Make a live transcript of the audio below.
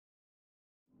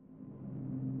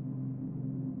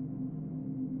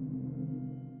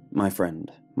My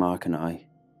friend, Mark, and I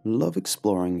love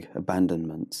exploring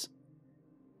abandonments.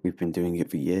 We've been doing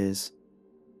it for years,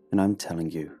 and I'm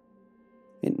telling you,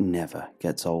 it never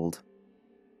gets old.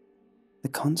 The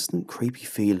constant creepy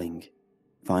feeling,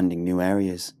 finding new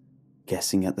areas,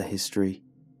 guessing at the history.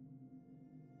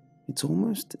 It's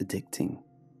almost addicting.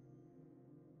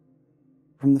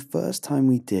 From the first time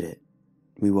we did it,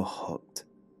 we were hooked.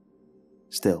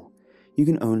 Still, you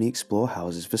can only explore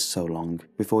houses for so long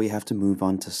before you have to move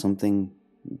on to something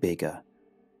bigger.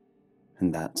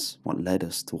 And that's what led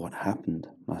us to what happened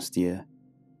last year.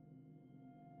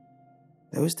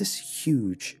 There was this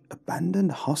huge,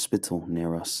 abandoned hospital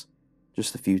near us,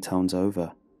 just a few towns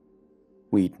over.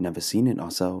 We'd never seen it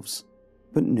ourselves,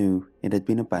 but knew it had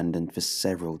been abandoned for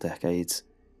several decades,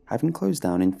 having closed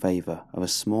down in favour of a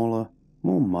smaller,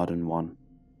 more modern one.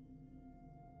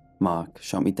 Mark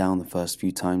shot me down the first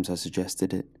few times I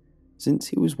suggested it, since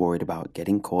he was worried about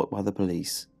getting caught by the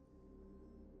police.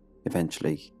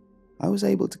 Eventually, I was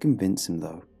able to convince him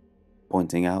though,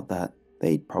 pointing out that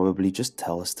they'd probably just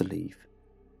tell us to leave.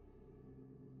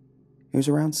 It was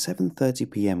around 7:30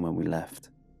 p.m. when we left,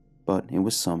 but it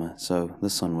was summer, so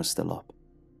the sun was still up.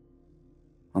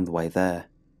 On the way there,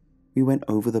 we went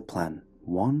over the plan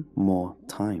one more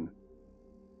time.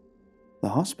 The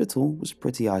hospital was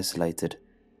pretty isolated,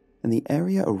 and the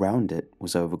area around it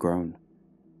was overgrown.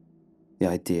 The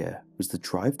idea was to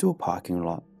drive to a parking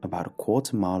lot about a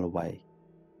quarter mile away.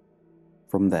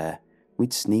 From there,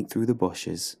 we'd sneak through the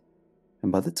bushes,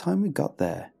 and by the time we got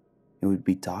there, it would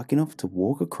be dark enough to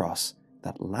walk across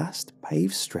that last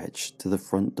paved stretch to the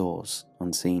front doors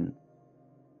unseen.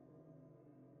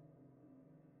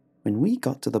 When we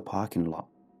got to the parking lot,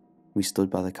 we stood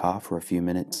by the car for a few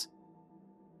minutes.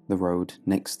 The road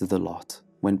next to the lot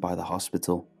went by the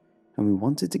hospital, and we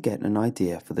wanted to get an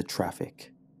idea for the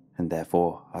traffic, and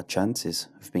therefore our chances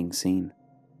of being seen.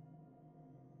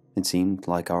 It seemed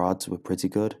like our odds were pretty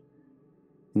good.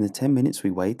 In the 10 minutes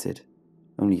we waited,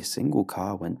 only a single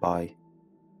car went by.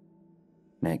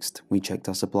 Next, we checked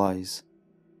our supplies.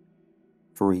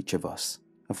 For each of us,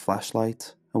 a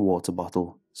flashlight, a water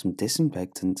bottle, some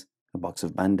disinfectant, a box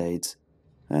of band-aids,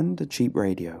 and a cheap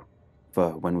radio,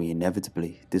 for when we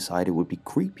inevitably decided it would be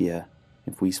creepier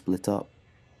if we split up.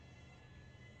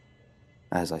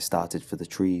 As I started for the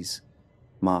trees,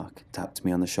 Mark tapped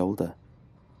me on the shoulder.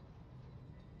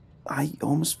 "I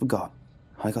almost forgot.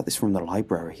 I got this from the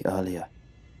library earlier."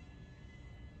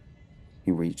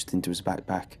 He reached into his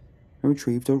backpack and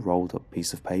retrieved a rolled-up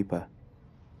piece of paper.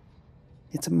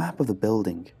 "It's a map of the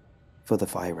building, for the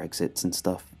fire exits and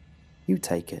stuff. You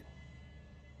take it."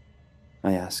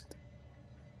 I asked,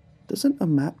 "Doesn't a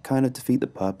map kind of defeat the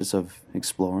purpose of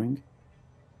exploring?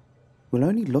 We'll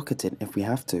only look at it if we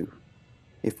have to.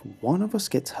 If one of us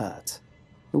gets hurt,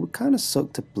 it would kind of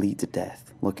suck to bleed to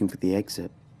death looking for the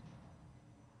exit."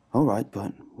 "Alright,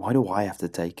 but why do I have to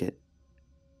take it?"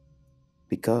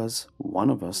 "Because one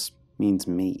of us means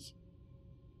me."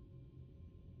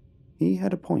 He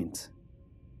had a point.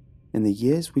 In the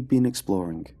years we'd been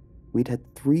exploring, we'd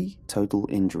had 3 total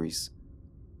injuries.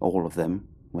 All of them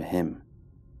were him.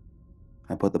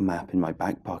 I put the map in my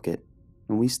back pocket,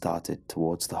 and we started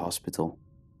towards the hospital.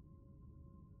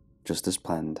 Just as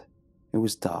planned, it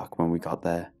was dark when we got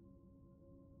there.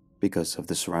 Because of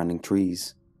the surrounding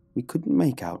trees, we couldn't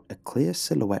make out a clear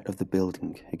silhouette of the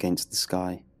building against the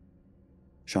sky.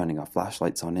 Shining our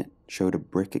flashlights on it showed a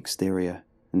brick exterior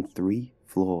and 3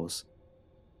 floors.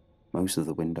 Most of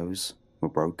the windows were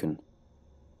broken.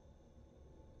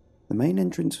 The main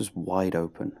entrance was wide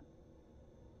open.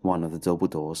 One of the double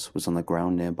doors was on the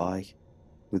ground nearby,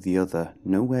 with the other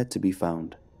nowhere to be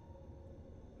found.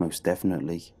 Most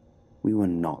definitely, we were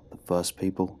not the first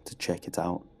people to check it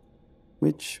out,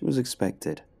 which was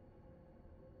expected.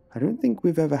 I don't think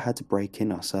we've ever had to break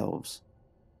in ourselves.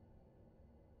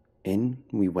 In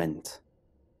we went.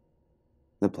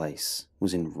 The place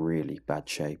was in really bad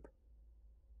shape.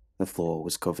 The floor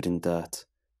was covered in dirt,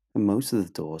 and most of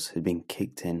the doors had been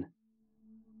kicked in.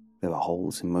 There were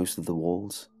holes in most of the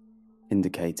walls,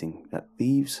 indicating that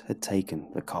thieves had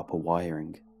taken the copper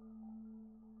wiring.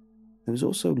 There was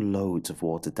also loads of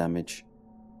water damage.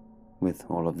 With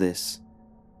all of this,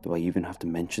 do I even have to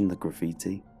mention the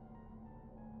graffiti?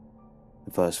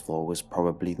 The first floor was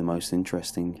probably the most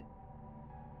interesting.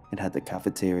 It had the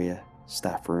cafeteria,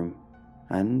 staff room,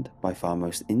 and, by far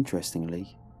most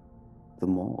interestingly, the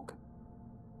morgue.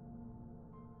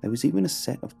 There was even a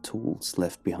set of tools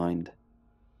left behind.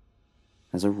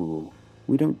 As a rule,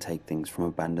 we don't take things from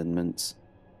abandonments,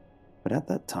 but at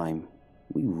that time,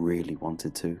 we really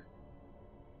wanted to.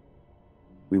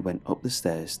 We went up the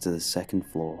stairs to the second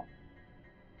floor.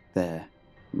 There,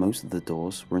 most of the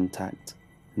doors were intact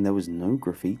and there was no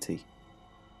graffiti.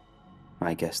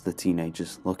 I guess the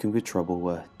teenagers looking for trouble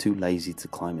were too lazy to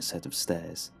climb a set of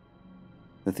stairs.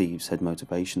 The thieves had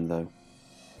motivation though,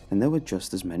 and there were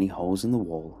just as many holes in the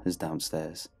wall as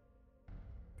downstairs.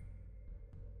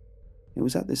 It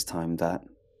was at this time that,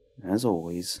 as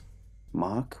always,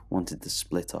 Mark wanted to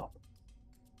split up.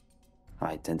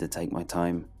 I tend to take my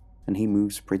time, and he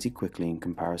moves pretty quickly in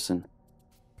comparison.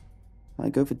 I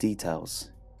go for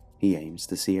details, he aims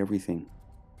to see everything.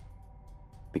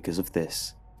 Because of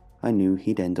this, I knew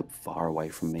he'd end up far away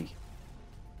from me.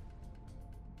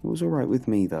 It was alright with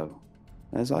me though,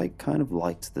 as I kind of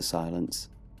liked the silence.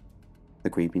 The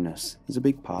creepiness is a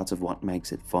big part of what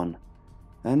makes it fun,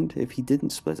 and if he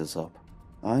didn't split us up,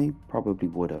 I probably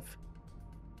would have.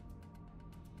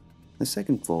 The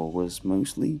second floor was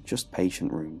mostly just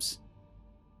patient rooms.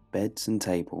 Beds and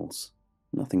tables,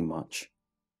 nothing much.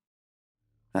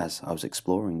 As I was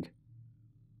exploring,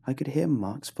 I could hear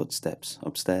Mark's footsteps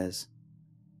upstairs.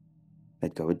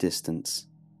 They'd go a distance,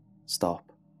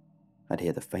 stop, I'd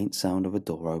hear the faint sound of a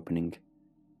door opening,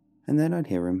 and then I'd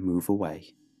hear him move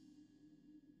away.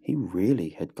 He really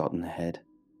had gotten ahead.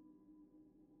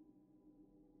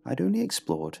 I'd only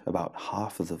explored about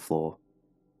half of the floor,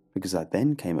 because I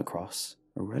then came across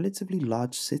a relatively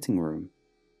large sitting room,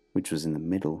 which was in the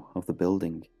middle of the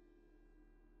building.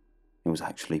 It was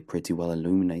actually pretty well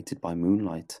illuminated by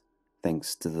moonlight,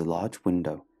 thanks to the large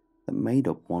window that made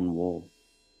up one wall.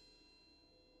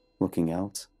 Looking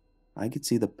out, I could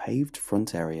see the paved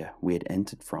front area we had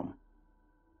entered from.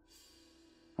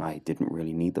 I didn't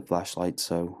really need the flashlight,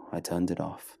 so I turned it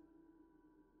off.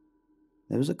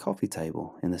 There was a coffee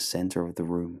table in the center of the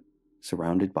room,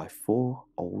 surrounded by 4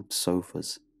 old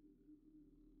sofas.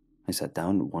 I sat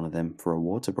down at one of them for a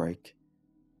water break.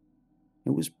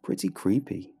 It was pretty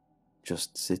creepy,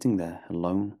 just sitting there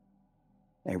alone,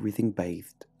 everything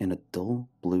bathed in a dull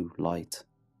blue light.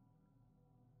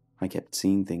 I kept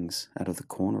seeing things out of the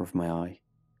corner of my eye,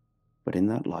 but in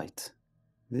that light,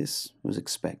 this was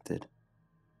expected.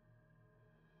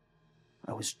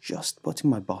 I was just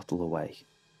putting my bottle away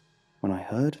when I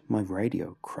heard my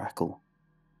radio crackle.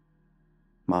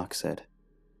 Mark said,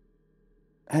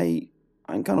 "Hey,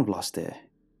 I'm kind of lost here.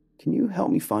 Can you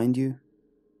help me find you?"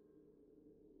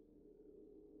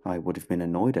 I would have been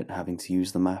annoyed at having to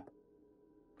use the map,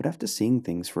 but after seeing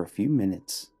things for a few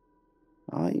minutes,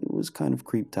 I was kind of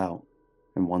creeped out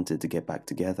and wanted to get back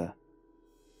together.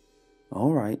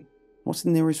 "Alright, what's the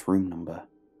nearest room number?"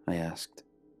 I asked.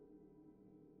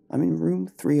 "I'm in room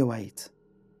 308.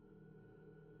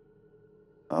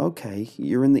 "Okay,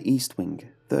 you're in the east wing,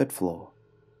 3rd floor.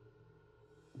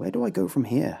 Where do I go from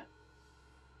here?"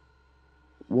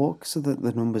 "Walk so that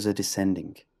the numbers are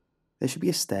descending. There should be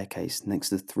a staircase next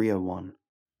to 301.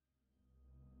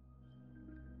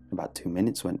 About 2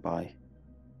 minutes went by.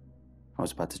 I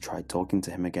was about to try talking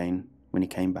to him again when he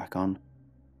came back on.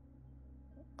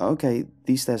 "Okay,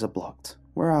 these stairs are blocked.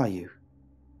 Where are you?"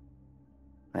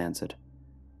 I answered.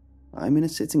 "I'm in a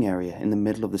sitting area in the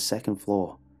middle of the 2nd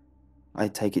floor. I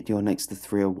take it you're next to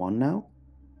 301 now?"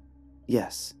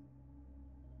 "Yes."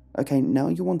 "Okay, now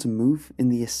you want to move in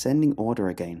the ascending order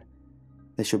again.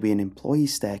 There should be an employee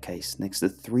staircase next to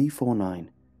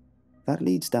 349. That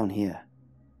leads down here."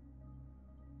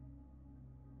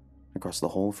 Across the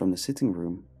hall from the sitting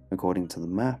room, according to the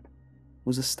map,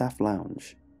 was a staff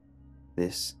lounge.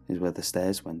 This is where the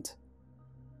stairs went.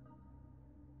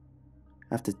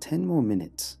 After 10 more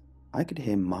minutes, I could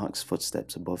hear Mark's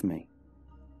footsteps above me.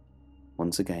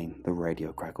 Once again, the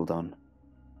radio crackled on.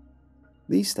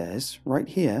 "These stairs, right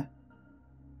here?"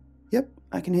 "Yep,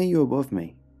 I can hear you above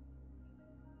me."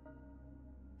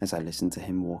 As I listened to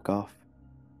him walk off,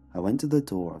 I went to the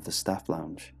door of the staff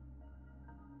lounge.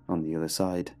 On the other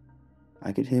side,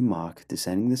 I could hear Mark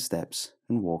descending the steps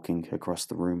and walking across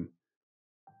the room.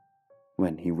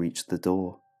 When he reached the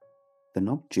door, the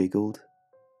knob jiggled,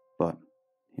 but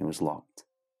it was locked.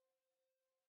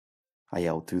 I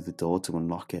yelled through the door to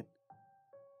unlock it.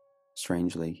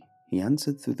 Strangely, he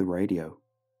answered through the radio,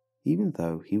 even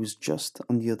though he was just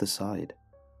on the other side.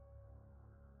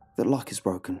 "The lock is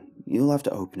broken. You'll have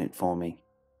to open it for me."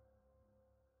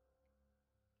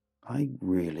 I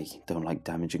really don't like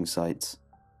damaging sights,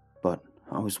 but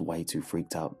I was way too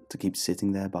freaked out to keep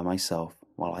sitting there by myself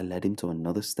while I led him to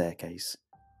another staircase.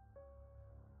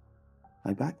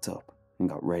 I backed up and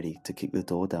got ready to kick the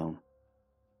door down.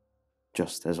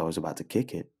 Just as I was about to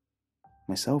kick it,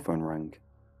 my cell phone rang.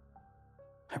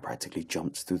 I practically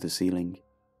jumped through the ceiling.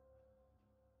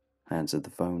 I answered the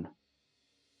phone.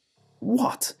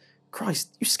 "What?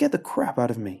 Christ, you scared the crap out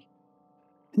of me.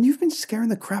 And you've been scaring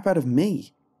the crap out of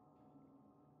me."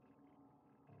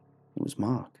 was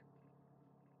Mark.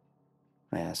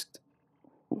 I asked,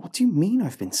 "What do you mean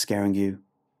I've been scaring you?"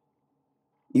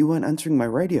 "You weren't answering my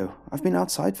radio. I've been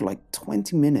outside for like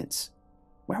 20 minutes.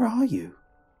 Where are you?"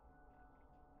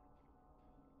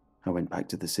 I went back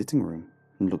to the sitting room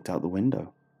and looked out the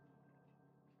window.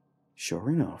 Sure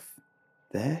enough,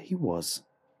 there he was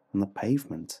on the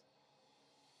pavement.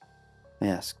 I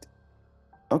asked,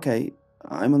 "Okay,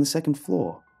 I'm on the second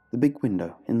floor, the big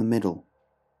window in the middle."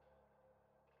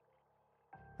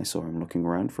 I saw him looking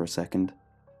around for a second.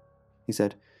 He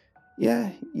said,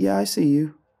 Yeah, I see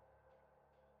you."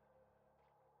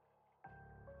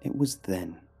 It was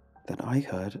then that I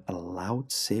heard a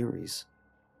loud series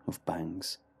of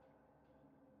bangs.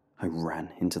 I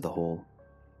ran into the hall.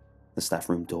 The staff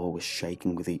room door was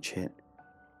shaking with each hit.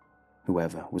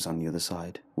 Whoever was on the other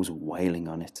side was wailing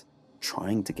on it,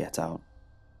 trying to get out.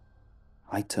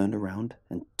 I turned around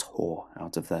and tore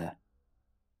out of there.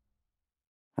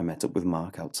 I met up with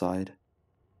Mark outside,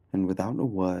 and without a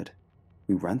word,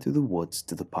 we ran through the woods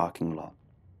to the parking lot.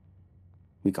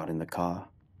 We got in the car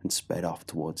and sped off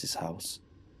towards his house.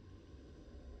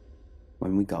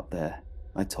 When we got there,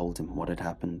 I told him what had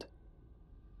happened.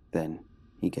 Then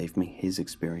he gave me his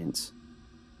experience.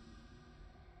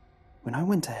 "When I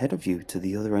went ahead of you to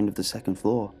the other end of the second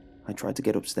floor, I tried to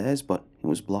get upstairs, but it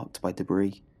was blocked by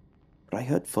debris. But I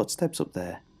heard footsteps up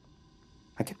there.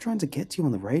 I kept trying to get to you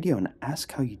on the radio and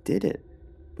ask how you did it,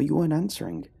 but you weren't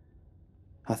answering.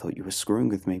 I thought you were screwing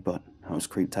with me, but I was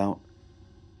creeped out.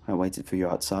 I waited for you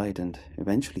outside and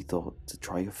eventually thought to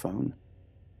try your phone."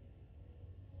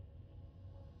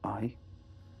 I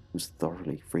was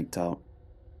thoroughly freaked out.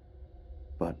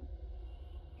 But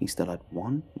he still had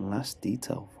one last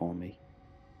detail for me.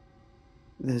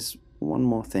 "There's one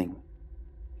more thing,"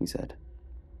 he said.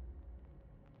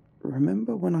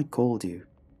 "Remember when I called you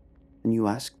and you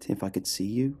asked if I could see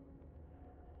you?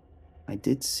 I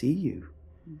did see you,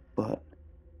 but..."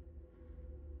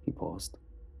 He paused.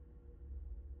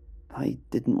 "I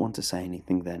didn't want to say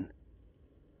anything then,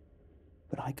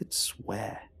 but I could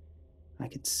swear I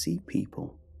could see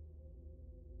people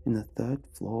in the third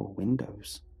floor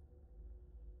windows."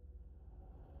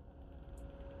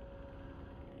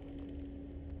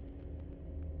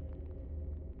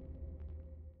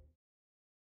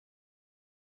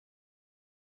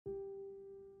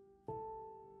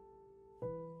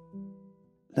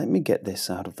 Let me get this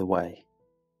out of the way.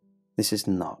 This is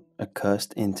not a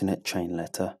cursed internet chain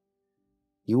letter.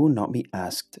 You will not be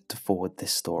asked to forward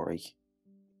this story.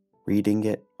 Reading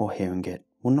it or hearing it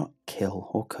will not kill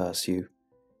or curse you.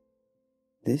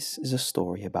 This is a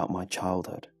story about my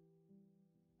childhood.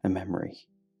 A memory.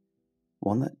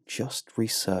 One that just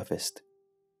resurfaced,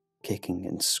 kicking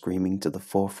and screaming to the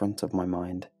forefront of my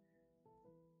mind.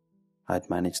 I'd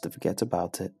managed to forget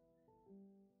about it,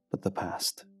 but the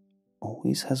past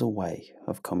always has a way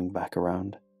of coming back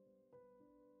around.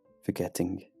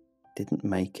 Forgetting didn't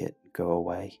make it go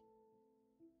away.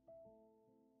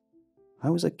 I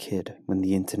was a kid when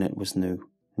the internet was new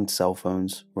and cell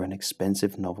phones were an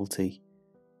expensive novelty.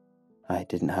 I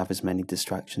didn't have as many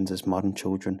distractions as modern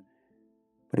children,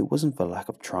 but it wasn't for lack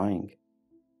of trying.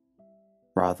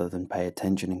 Rather than pay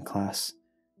attention in class,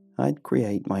 I'd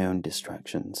create my own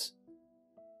distractions.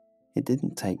 It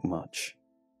didn't take much.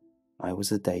 I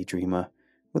was a daydreamer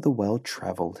with a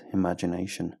well-traveled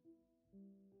imagination.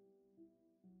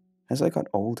 As I got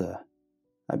older,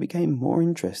 I became more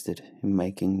interested in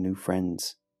making new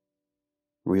friends.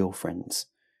 Real friends,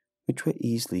 which were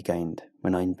easily gained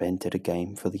when I invented a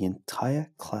game for the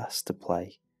entire class to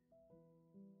play.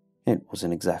 It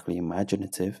wasn't exactly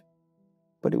imaginative,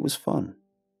 but it was fun.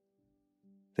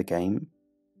 The game?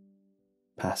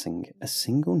 Passing a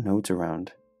single note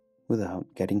around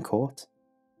without getting caught.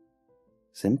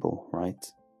 Simple, right?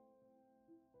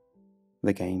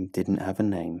 The game didn't have a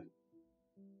name.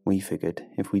 We figured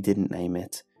if we didn't name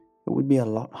it, it would be a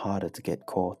lot harder to get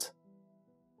caught.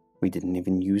 We didn't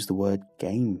even use the word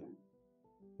game.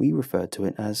 We referred to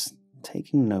it as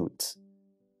taking notes,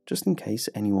 just in case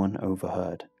anyone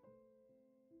overheard.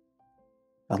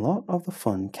 A lot of the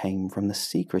fun came from the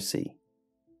secrecy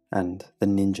and the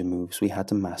ninja moves we had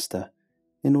to master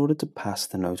in order to pass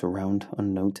the note around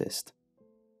unnoticed.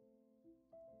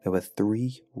 There were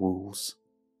 3 rules.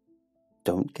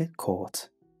 Don't get caught.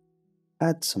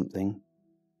 Add something.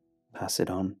 Pass it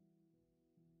on.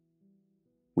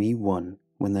 We won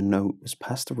when the note was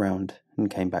passed around and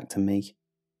came back to me.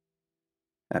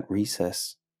 At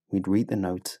recess, we'd read the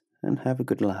note and have a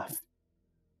good laugh.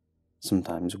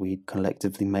 Sometimes we'd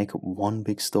collectively make up one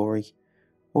big story,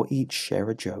 or each share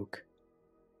a joke.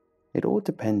 It all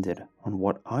depended on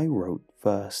what I wrote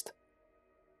first.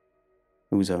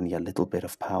 It was only a little bit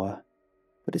of power,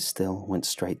 but it still went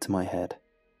straight to my head.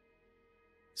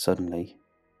 Suddenly,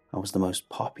 I was the most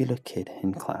popular kid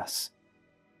in class.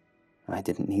 I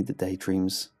didn't need the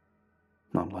daydreams,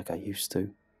 not like I used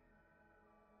to.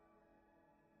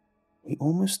 We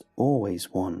almost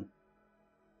always won.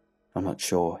 I'm not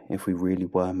sure if we really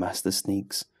were master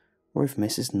sneaks or if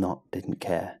Mrs. Knott didn't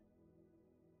care.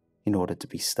 In order to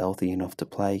be stealthy enough to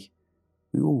play,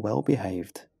 we were well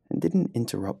behaved and didn't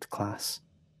interrupt class.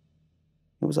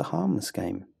 It was a harmless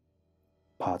game.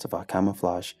 Part of our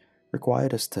camouflage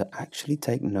required us to actually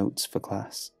take notes for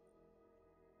class.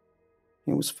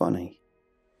 It was funny.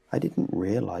 I didn't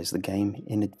realize the game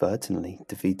inadvertently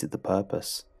defeated the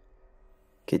purpose.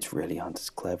 Kids really aren't as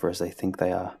clever as they think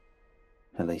they are.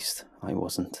 At least, I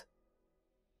wasn't.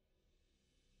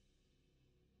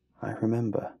 I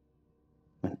remember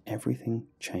when everything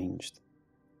changed.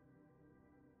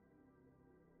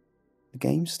 The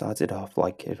game started off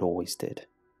like it always did.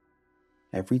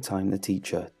 Every time the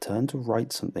teacher turned to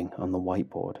write something on the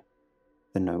whiteboard,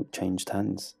 the note changed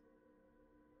hands.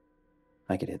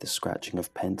 I could hear the scratching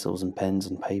of pencils and pens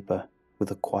on paper with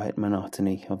the quiet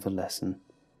monotony of the lesson.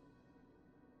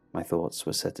 My thoughts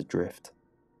were set adrift.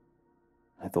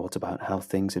 I thought about how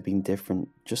things had been different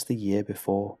just the year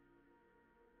before.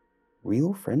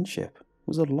 Real friendship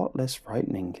was a lot less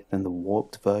frightening than the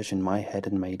warped version my head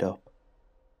had made up.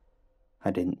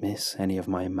 I didn't miss any of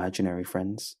my imaginary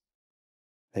friends.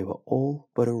 They were all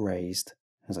but erased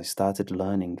as I started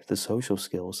learning the social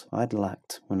skills I'd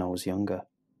lacked when I was younger.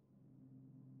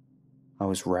 I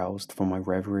was roused from my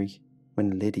reverie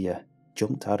when Lydia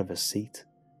jumped out of her seat,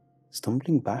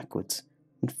 stumbling backwards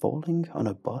and falling on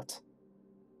her butt.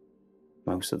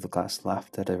 Most of the class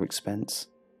laughed at her expense,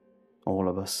 all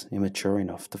of us immature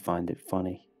enough to find it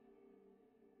funny.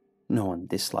 No one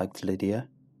disliked Lydia.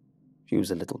 She was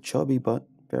a little chubby but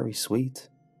very sweet.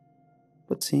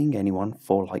 But seeing anyone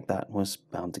fall like that was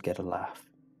bound to get a laugh.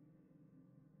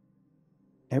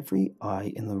 Every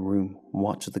eye in the room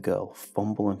watched the girl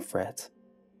fumble and fret.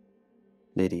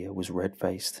 Lydia was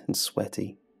red-faced and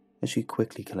sweaty as she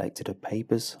quickly collected her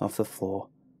papers off the floor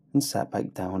and sat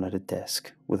back down at her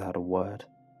desk without a word.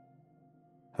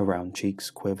 Her round cheeks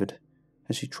quivered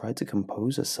as she tried to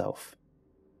compose herself,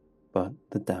 but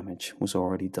the damage was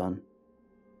already done.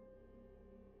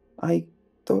 "I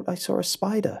thought I saw a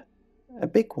spider, a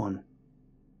big one,"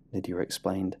 Lydia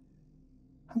explained.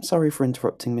 "I'm sorry for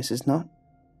interrupting, Mrs. Knott."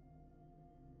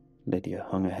 Lydia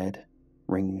hung her head,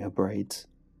 wringing her braids.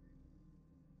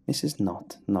 Mrs.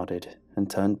 Knott nodded and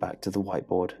turned back to the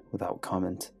whiteboard without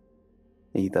comment,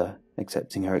 either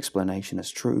accepting her explanation as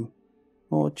true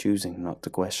or choosing not to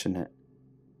question it.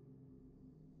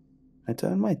 I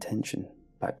turned my attention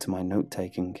back to my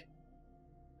note-taking,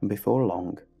 and before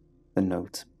long, the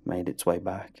note made its way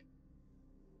back.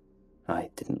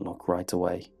 I didn't look right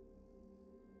away.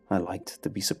 I liked to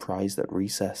be surprised at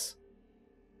recess.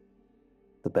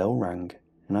 The bell rang,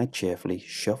 and I cheerfully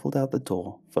shuffled out the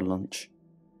door for lunch.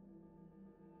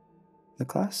 The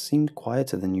class seemed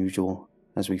quieter than usual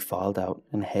as we filed out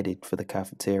and headed for the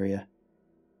cafeteria.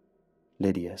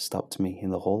 Lydia stopped me in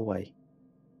the hallway.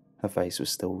 Her face was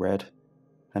still red,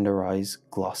 and her eyes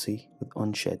glossy with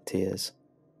unshed tears.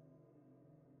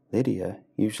 Lydia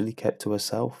usually kept to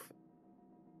herself.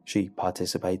 She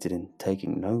participated in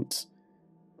taking notes,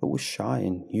 but was shy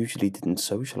and usually didn't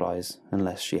socialize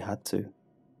unless she had to.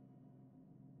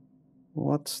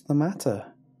 "What's the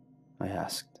matter?" I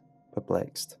asked,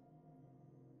 perplexed.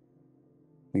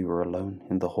 We were alone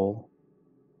in the hall.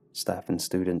 Staff and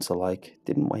students alike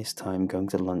didn't waste time going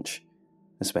to lunch,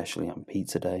 especially on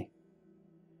pizza day.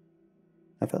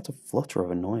 I felt a flutter of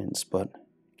annoyance, but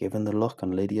given the look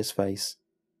on Lydia's face,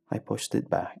 I pushed it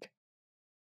back.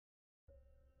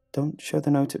 "Don't show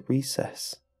the note at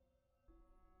recess."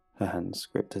 Her hands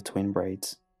gripped her twin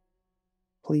braids.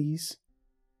 "Please."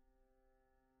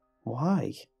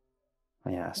 "Why?"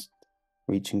 I asked,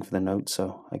 reaching for the note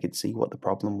so I could see what the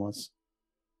problem was.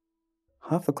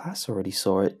 "Half the class already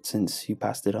saw it since you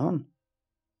passed it on."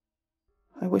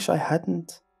 "I wish I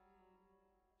hadn't."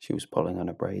 She was pulling on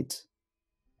her braids.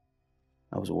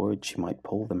 I was worried she might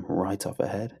pull them right off her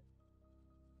head.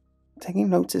 "Taking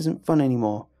notes isn't fun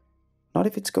anymore. Not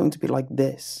if it's going to be like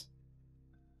this."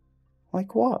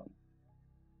 "Like what?"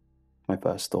 My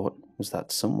first thought was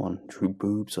that someone drew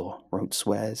boobs or wrote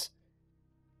swears.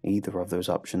 Either of those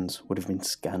options would have been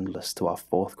scandalous to our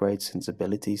fourth grade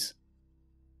sensibilities.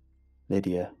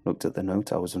 Lydia looked at the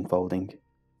note I was unfolding,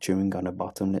 chewing on her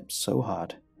bottom lip so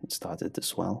hard it started to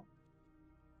swell.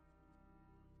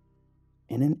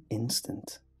 In an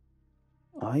instant,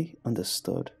 I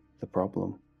understood the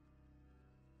problem.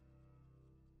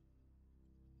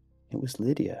 It was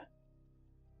Lydia.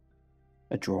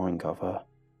 a drawing of her,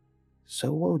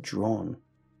 so well drawn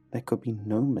there could be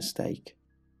no mistake.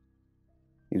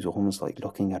 It was almost like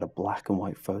looking at a black and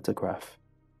white photograph,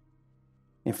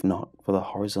 if not for the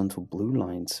horizontal blue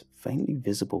lines faintly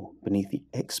visible beneath the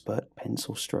expert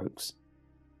pencil strokes.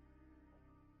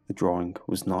 The drawing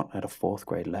was not at a 4th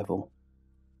grade level,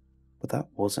 but that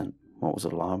wasn't what was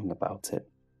alarming about it.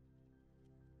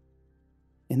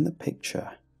 In the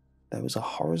picture, there was a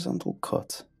horizontal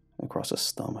cut across her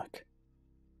stomach.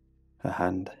 Her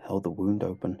hand held the wound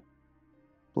open,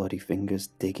 bloody fingers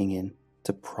digging in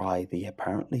to pry the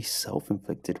apparently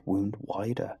self-inflicted wound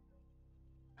wider.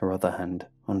 Her other hand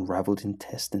unraveled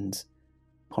intestines,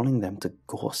 pulling them to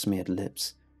gore-smeared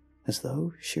lips, as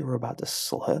though she were about to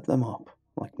slurp them up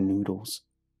like noodles.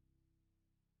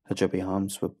 Her chubby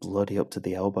arms were bloody up to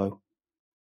the elbow.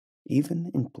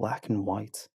 Even in black and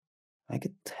white, I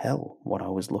could tell what I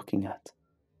was looking at.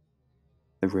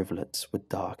 The rivulets were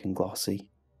dark and glossy,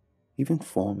 even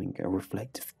forming a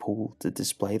reflective pool to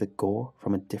display the gore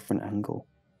from a different angle.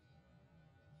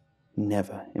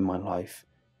 Never in my life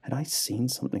had I seen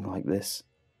something like this.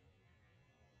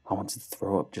 I wanted to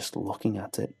throw up just looking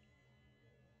at it.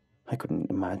 I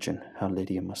couldn't imagine how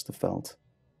Lydia must have felt.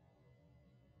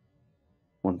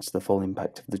 Once the full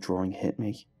impact of the drawing hit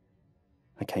me,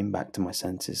 I came back to my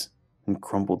senses and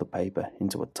crumpled the paper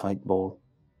into a tight ball.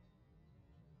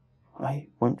 "I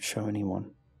won't show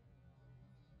anyone."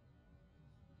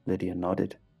 Lydia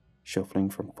nodded, shuffling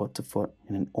from foot to foot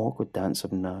in an awkward dance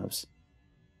of nerves.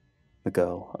 The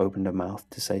girl opened her mouth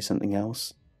to say something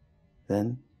else,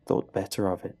 then thought better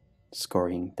of it,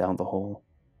 scurrying down the hall.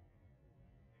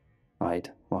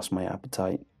 I'd lost my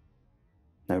appetite.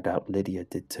 No doubt Lydia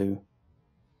did too.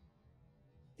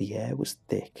 The air was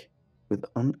thick with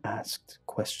unasked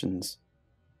questions.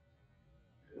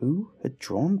 Who had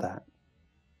drawn that?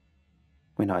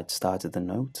 When I'd started the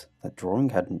note, that drawing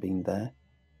hadn't been there.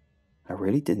 I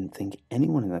really didn't think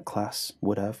anyone in the class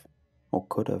would have, or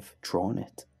could have, drawn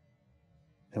it.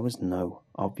 There was no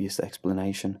obvious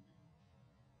explanation,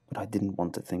 but I didn't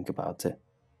want to think about it.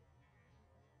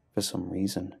 For some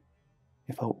reason,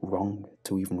 it felt wrong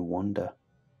to even wonder.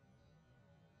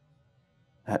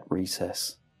 At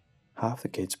recess, half the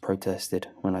kids protested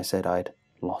when I said I'd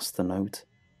lost the note.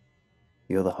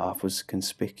 The other half was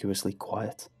conspicuously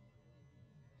quiet.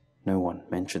 No one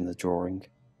mentioned the drawing.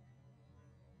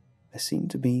 There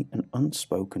seemed to be an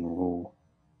unspoken rule.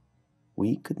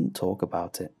 We couldn't talk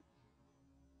about it.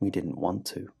 We didn't want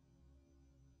to.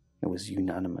 It was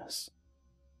unanimous.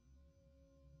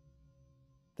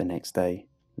 The next day,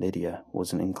 Lydia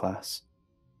wasn't in class.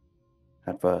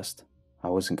 At first, I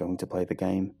wasn't going to play the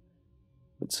game,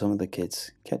 but some of the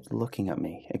kids kept looking at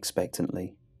me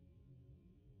expectantly.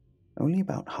 Only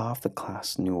about half the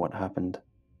class knew what happened.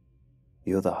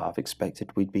 The other half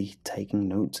expected we'd be taking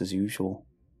notes as usual.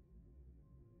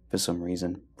 For some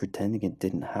reason, pretending it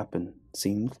didn't happen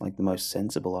seemed like the most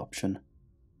sensible option.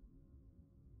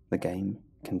 The game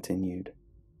continued.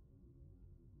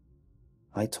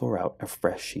 I tore out a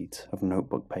fresh sheet of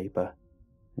notebook paper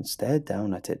and stared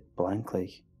down at it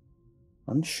blankly,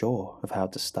 unsure of how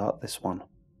to start this one.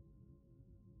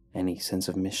 Any sense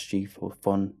of mischief or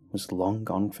fun was long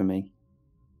gone for me.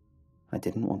 I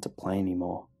didn't want to play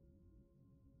anymore.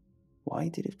 Why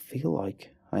did it feel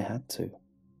like I had to?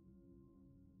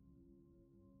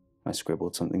 I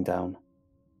scribbled something down.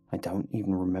 I don't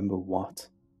even remember what.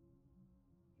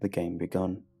 The game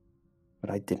begun, but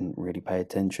I didn't really pay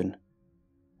attention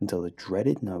until the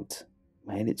dreaded note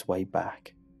made its way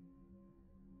back.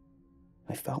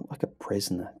 I felt like a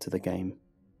prisoner to the game.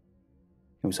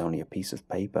 It was only a piece of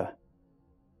paper,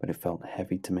 but it felt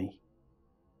heavy to me.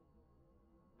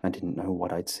 I didn't know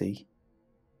what I'd see.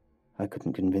 I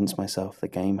couldn't convince myself the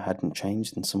game hadn't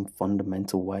changed in some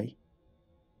fundamental way.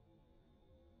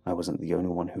 I wasn't the only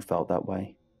one who felt that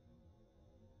way.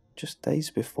 Just days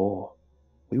before,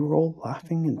 we were all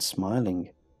laughing and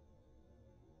smiling.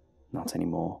 Not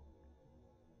anymore.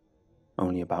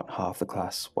 Only about half the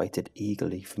class waited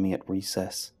eagerly for me at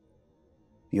recess,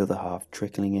 the other half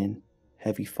trickling in,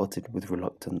 heavy-footed with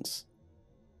reluctance.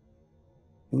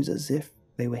 It was as if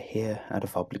they were here out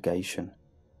of obligation.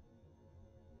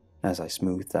 As I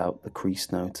smoothed out the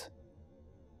creased note,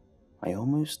 I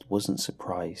almost wasn't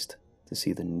surprised to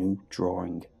see the new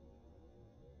drawing.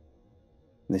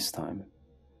 This time,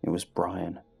 it was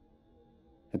Brian,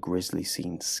 a grisly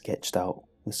scene sketched out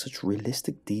with such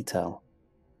realistic detail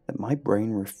that my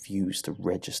brain refused to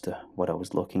register what I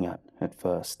was looking at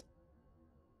first.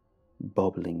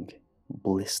 Bubbling,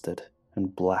 blistered,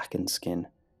 and blackened skin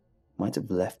might have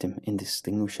left him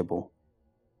indistinguishable,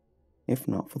 if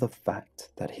not for the fact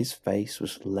that his face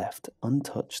was left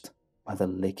untouched by the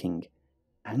licking,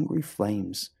 angry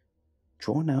flames,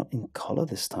 drawn out in colour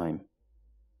this time: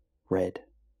 red,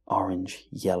 orange,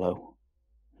 yellow,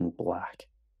 and black.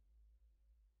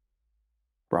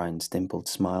 Brian's dimpled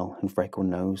smile and freckled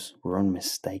nose were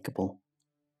unmistakable.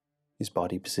 His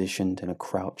body positioned in a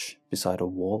crouch beside a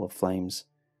wall of flames,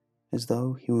 as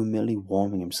though he were merely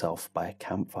warming himself by a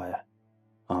campfire,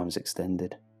 arms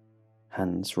extended,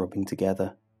 hands rubbing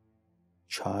together,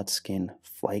 charred skin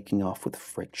flaking off with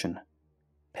friction,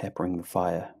 peppering the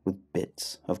fire with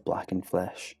bits of blackened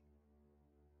flesh.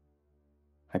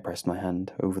 I pressed my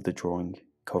hand over the drawing,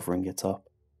 covering it up,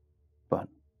 but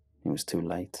it was too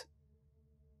late.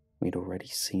 We'd already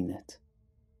seen it.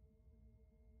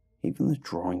 Even the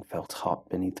drawing felt hot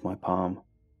beneath my palm,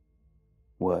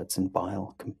 words and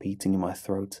bile competing in my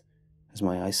throat as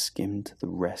my eyes skimmed the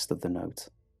rest of the note.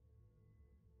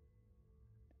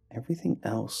 Everything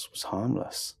else was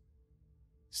harmless.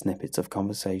 Snippets of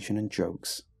conversation and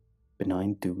jokes,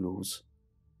 benign doodles.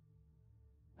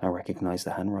 I recognized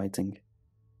the handwriting,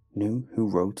 knew who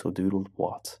wrote or doodled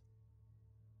what.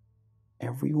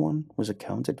 Everyone was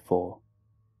accounted for,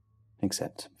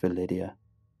 except for Lydia.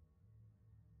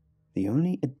 The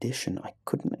only addition I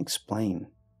couldn't explain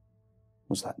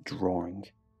was that drawing.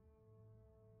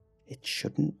 It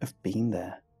shouldn't have been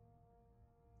there.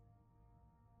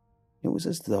 It was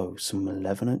as though some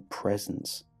malevolent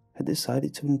presence had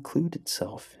decided to include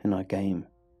itself in our game,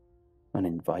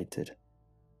 uninvited.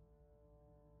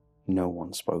 No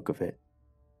one spoke of it,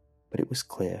 but it was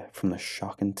clear from the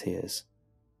shock and tears.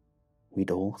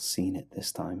 We'd all seen it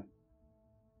this time.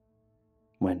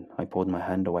 When I pulled my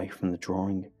hand away from the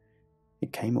drawing,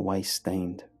 it came away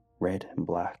stained red and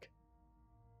black.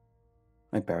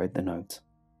 I buried the note,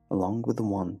 along with the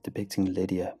one depicting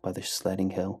Lydia by the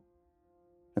sledding hill,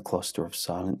 a cluster of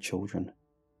silent children.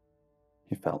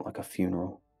 It felt like a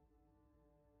funeral.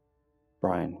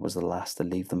 Brian was the last to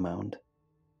leave the mound.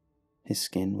 His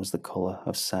skin was the colour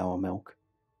of sour milk,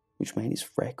 which made his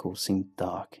freckles seem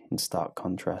dark in stark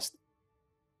contrast.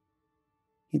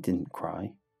 He didn't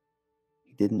cry.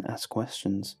 He didn't ask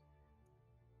questions.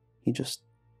 He just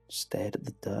stared at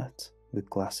the dirt with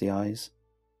glassy eyes,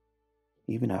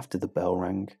 even after the bell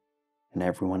rang and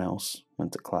everyone else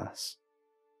went to class.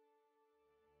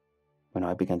 When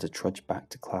I began to trudge back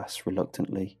to class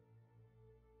reluctantly,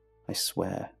 I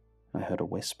swear I heard a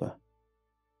whisper.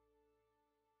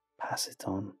 Pass it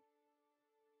on.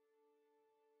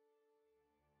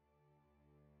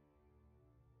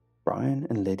 Brian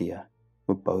and Lydia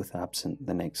were both absent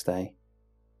the next day.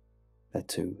 Their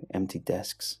two empty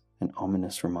desks an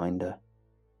ominous reminder.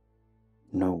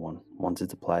 No one wanted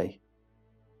to play,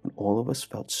 and all of us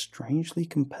felt strangely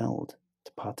compelled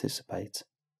to participate.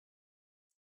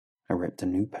 I ripped a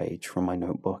new page from my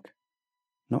notebook,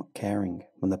 not caring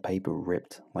when the paper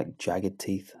ripped like jagged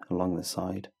teeth along the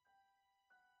side.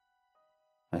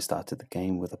 I started the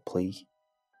game with a plea.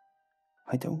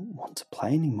 I don't want to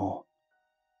play anymore.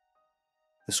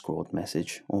 The scrawled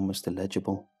message almost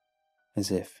illegible,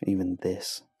 as if even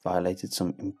this violated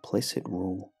some implicit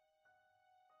rule.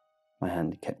 My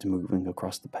hand kept moving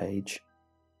across the page,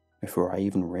 before I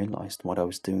even realized what I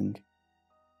was doing.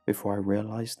 Before I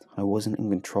realized I wasn't in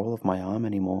control of my arm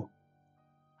anymore,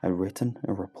 I'd written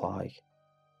a reply.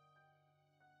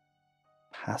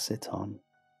 Pass it on.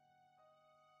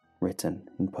 Written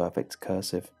in perfect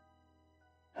cursive,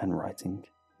 handwriting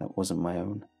that wasn't my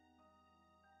own.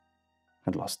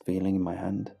 I'd lost feeling in my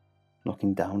hand,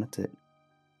 looking down at it.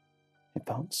 It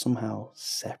felt somehow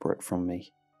separate from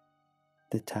me,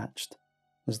 detached,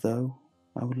 as though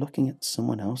I were looking at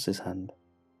someone else's hand.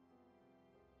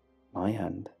 My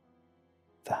hand.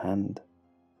 The hand.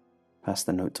 Passed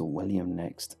the note to William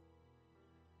next.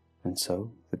 And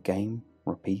so the game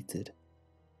repeated.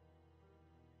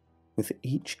 With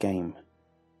each game,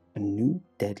 a new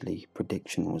deadly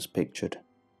prediction was pictured.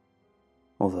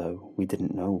 Although we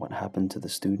didn't know what happened to the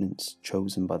students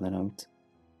chosen by the note,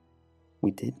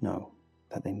 we did know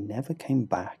that they never came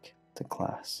back to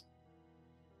class.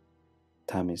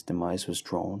 Tammy's demise was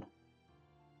drawn,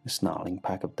 a snarling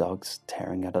pack of dogs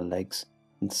tearing at her legs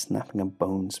and snapping her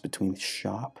bones between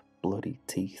sharp, bloody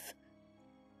teeth.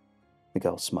 The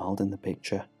girl smiled in the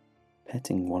picture,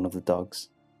 petting one of the dogs,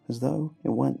 as though it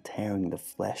weren't tearing the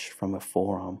flesh from her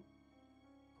forearm.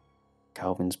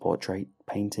 Calvin's portrait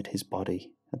painted his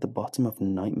body at the bottom of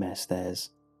nightmare stairs,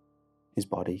 his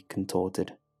body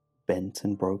contorted, bent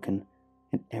and broken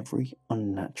in every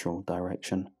unnatural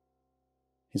direction.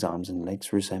 His arms and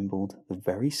legs resembled the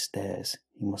very stairs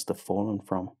he must have fallen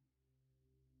from.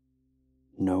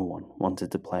 No one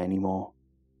wanted to play anymore.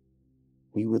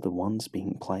 We were the ones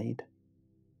being played.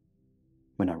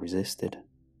 When I resisted,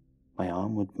 my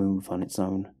arm would move on its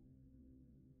own.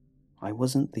 I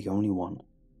wasn't the only one.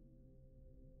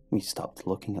 We stopped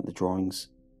looking at the drawings,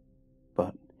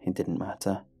 but it didn't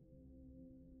matter.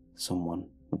 Someone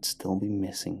would still be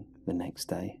missing the next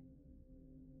day.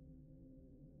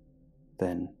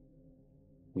 Then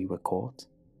we were caught.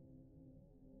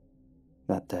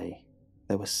 That day,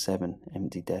 there were 7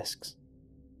 empty desks.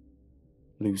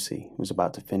 Lucy was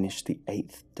about to finish the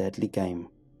 8th deadly game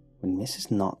when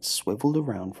Mrs. Knott swiveled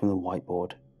around from the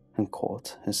whiteboard and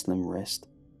caught her slim wrist.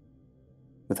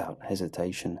 Without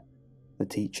hesitation, the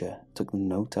teacher took the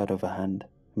note out of her hand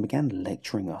and began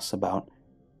lecturing us about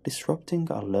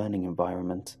disrupting our learning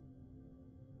environment.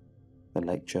 The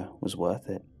lecture was worth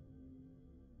it.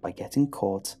 By getting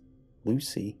caught,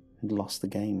 Lucy had lost the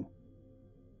game.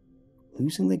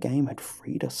 Losing the game had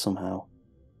freed us somehow,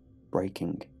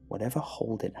 breaking whatever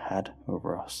hold it had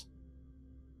over us.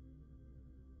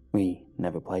 We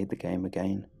never played the game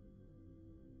again.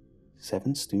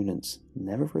 7 students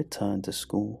never returned to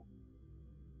school.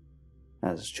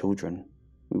 As children,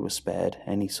 we were spared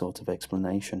any sort of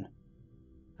explanation,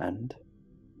 and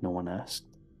no one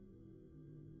asked.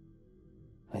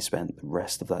 I spent the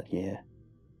rest of that year,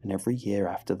 and every year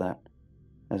after that,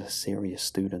 as a serious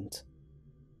student.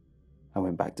 I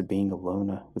went back to being a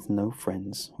loner with no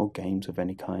friends or games of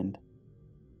any kind.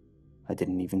 I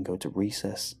didn't even go to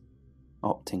recess,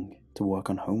 opting to work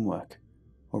on homework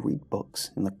or read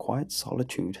books in the quiet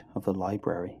solitude of the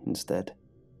library instead.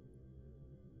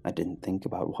 I didn't think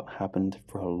about what happened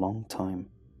for a long time.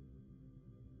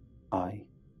 I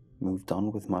moved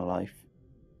on with my life.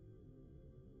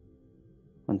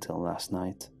 Until last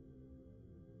night.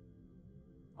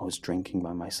 I was drinking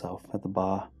by myself at the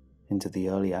bar into the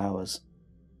early hours,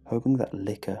 hoping that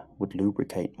liquor would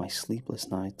lubricate my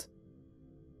sleepless night.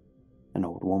 An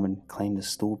old woman claimed a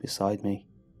stool beside me,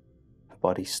 her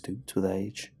body stooped with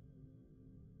age.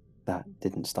 That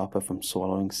didn't stop her from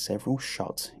swallowing several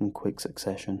shots in quick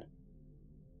succession.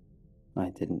 I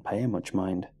didn't pay her much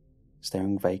mind,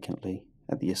 staring vacantly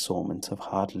at the assortment of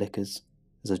hard liquors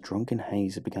as a drunken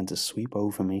haze began to sweep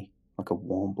over me like a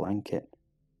warm blanket.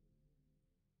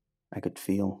 I could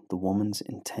feel the woman's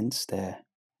intense stare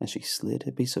as she slid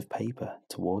a piece of paper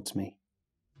towards me.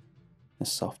 A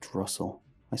soft rustle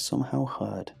I somehow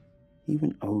heard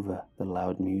even over the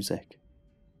loud music.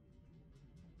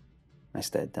 I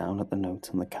stared down at the note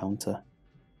on the counter.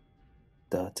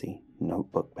 Dirty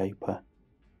notebook paper,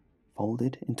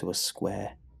 folded into a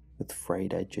square with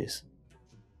frayed edges.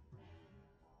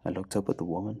 I looked up at the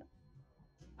woman.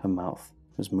 Her mouth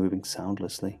was moving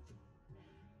soundlessly,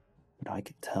 but I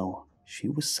could tell she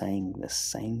was saying the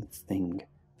same thing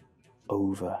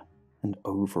over and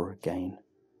over again.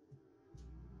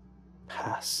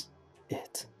 Pass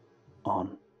it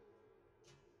on.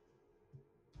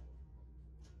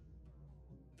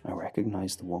 I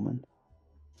recognized the woman.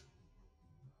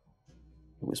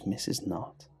 It was Mrs.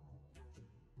 Knott.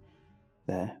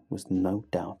 There was no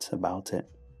doubt about it.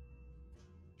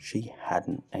 She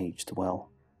hadn't aged well.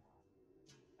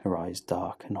 Her eyes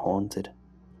dark and haunted,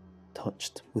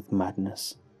 touched with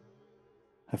madness.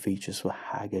 Her features were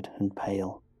haggard and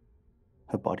pale,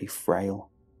 her body frail,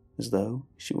 as though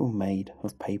she were made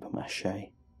of paper mache.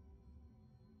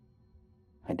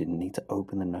 I didn't need to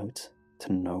open the note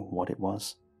to know what it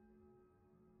was.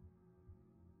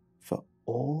 For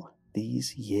all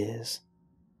these years,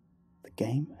 the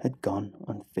game had gone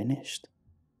unfinished,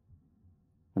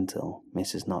 until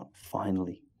Mrs. Knott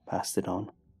finally passed it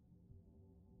on,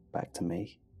 back to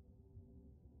me.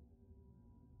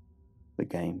 The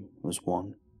game was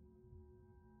won.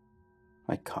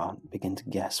 I can't begin to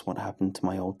guess what happened to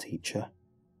my old teacher,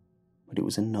 but it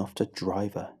was enough to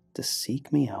drive her to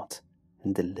seek me out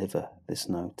and deliver this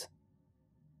note.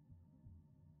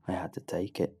 I had to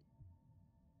take it.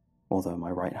 Although my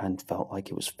right hand felt like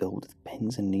it was filled with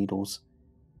pins and needles,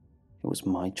 it was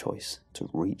my choice to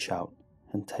reach out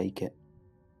and take it.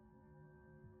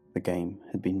 The game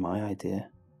had been my idea.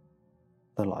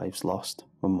 The lives lost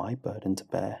were my burden to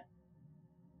bear.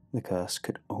 The curse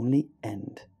could only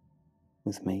end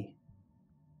with me.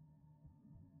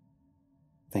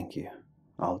 Thank you.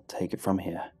 I'll take it from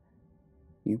here.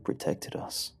 You protected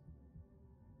us.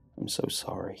 I'm so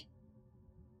sorry.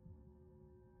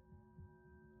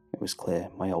 It was clear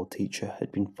my old teacher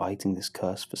had been fighting this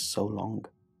curse for so long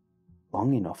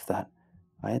enough that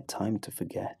I had time to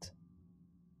forget.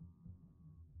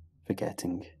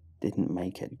 Forgetting didn't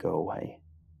make it go away.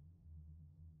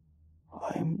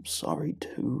 I'm sorry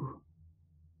too,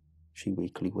 she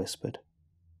weakly whispered,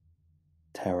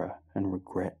 terror and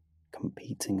regret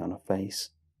competing on her face.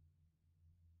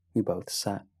 We both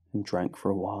sat and drank for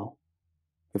a while,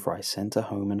 before I sent her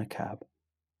home in a cab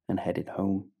and headed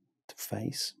home to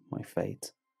face my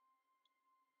fate.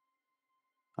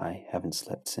 I haven't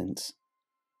slept since.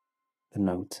 The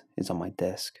note is on my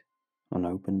desk,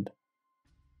 unopened.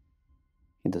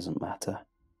 It doesn't matter.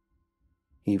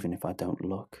 Even if I don't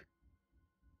look,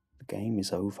 the game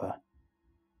is over.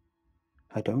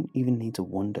 I don't even need to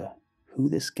wonder who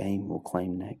this game will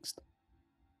claim next.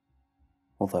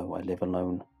 Although I live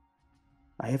alone,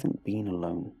 I haven't been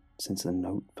alone since the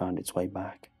note found its way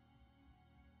back.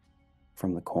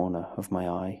 From the corner of my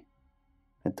eye,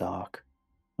 a dark,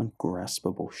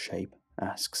 ungraspable shape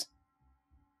asks,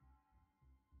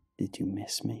 "Did you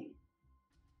miss me?"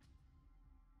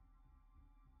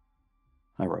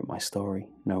 I wrote my story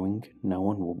knowing no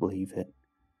one will believe it,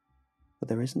 but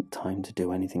there isn't time to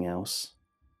do anything else.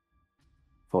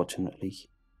 Fortunately,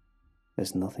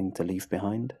 there's nothing to leave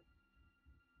behind.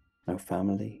 No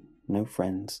family, no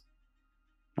friends,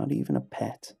 not even a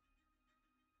pet.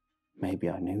 Maybe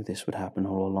I knew this would happen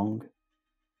all along,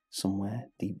 somewhere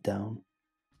deep down.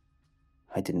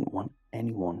 I didn't want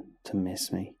anyone to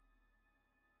miss me.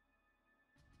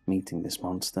 Meeting this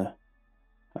monster,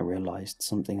 I realized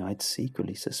something I'd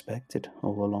secretly suspected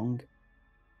all along.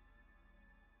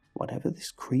 Whatever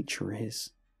this creature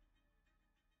is,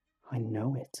 I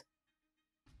know it.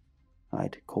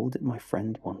 I'd called it my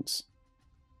friend once,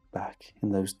 back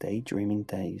in those daydreaming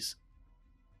days.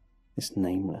 This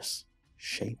nameless,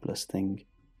 shapeless thing.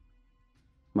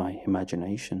 My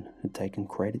imagination had taken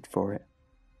credit for it.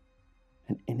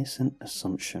 An innocent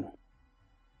assumption.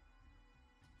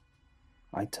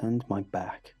 I turned my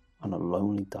back on a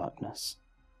lonely darkness,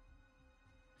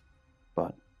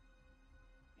 but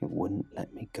it wouldn't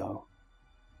let me go.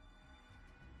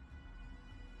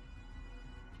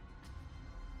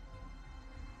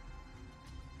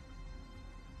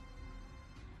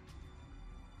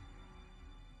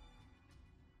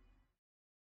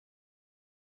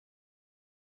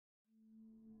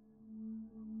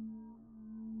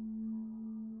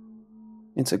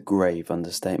 It's a grave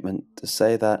understatement to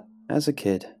say that, as a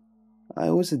kid,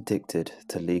 I was addicted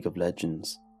to League of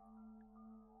Legends.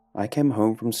 I came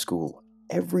home from school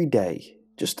every day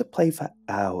just to play for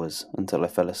hours until I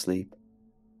fell asleep,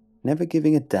 never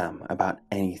giving a damn about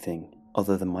anything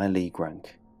other than my league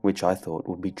rank, which I thought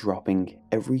would be dropping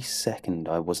every second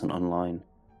I wasn't online.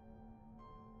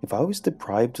 If I was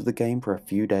deprived of the game for a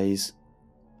few days,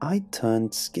 I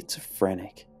turned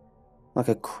schizophrenic, like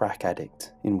a crack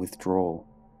addict in withdrawal.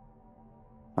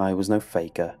 I was no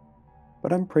faker,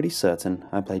 but I'm pretty certain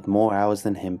I played more hours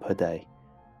than him per day,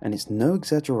 and it's no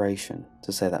exaggeration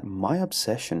to say that my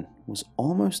obsession was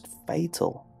almost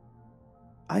fatal.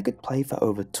 I could play for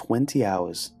over 20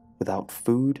 hours without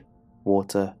food,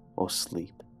 water, or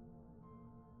sleep.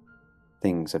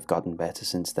 Things have gotten better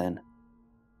since then.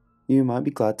 You might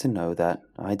be glad to know that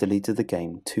I deleted the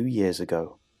game 2 years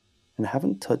ago and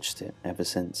haven't touched it ever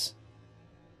since.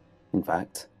 In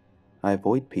fact, I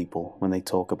avoid people when they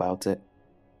talk about it.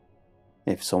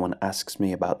 If someone asks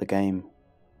me about the game,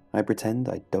 I pretend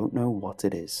I don't know what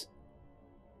it is.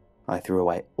 I threw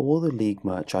away all the League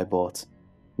merch I bought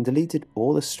and deleted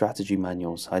all the strategy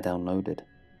manuals I downloaded.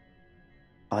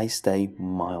 I stay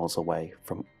miles away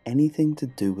from anything to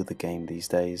do with the game these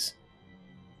days.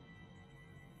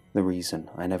 The reason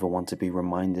I never want to be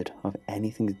reminded of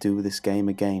anything to do with this game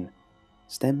again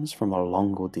stems from a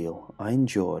long ordeal I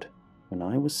endured when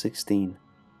I was 16.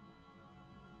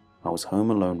 I was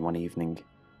home alone one evening,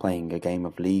 playing a game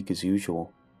of League as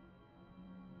usual.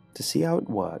 To see how it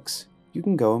works, you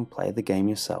can go and play the game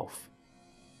yourself.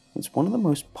 It's one of the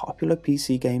most popular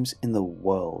PC games in the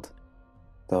world,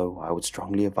 though I would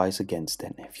strongly advise against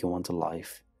it if you want a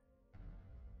life.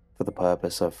 For the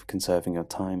purpose of conserving your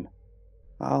time,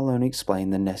 I'll only explain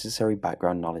the necessary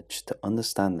background knowledge to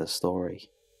understand the story.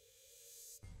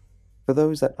 For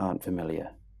those that aren't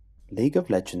familiar, League of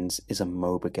Legends is a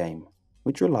MOBA game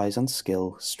which relies on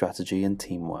skill, strategy, and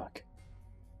teamwork.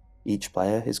 Each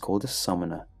player is called a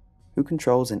summoner, who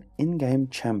controls an in-game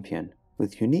champion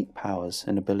with unique powers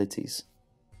and abilities.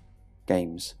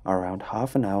 Games are around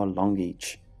half an hour long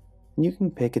each, and you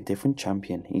can pick a different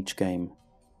champion each game.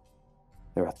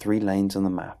 There are 3 lanes on the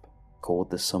map,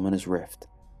 called the Summoner's Rift,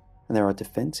 and there are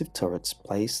defensive turrets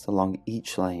placed along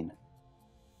each lane.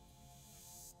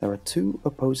 There are 2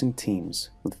 opposing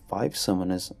teams with 5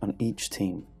 summoners on each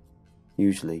team,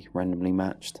 usually randomly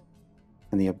matched,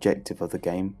 and the objective of the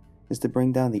game is to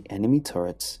bring down the enemy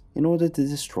turrets in order to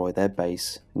destroy their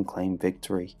base and claim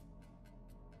victory.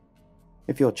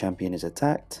 If your champion is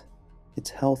attacked,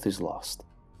 its health is lost.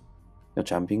 Your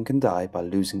champion can die by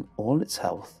losing all its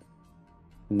health,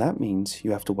 and that means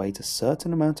you have to wait a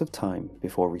certain amount of time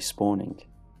before respawning,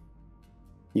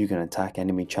 You can attack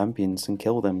enemy champions and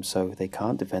kill them so they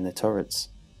can't defend their turrets,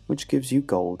 which gives you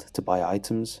gold to buy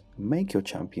items and make your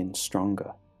champion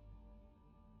stronger.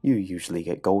 You usually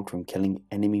get gold from killing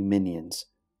enemy minions,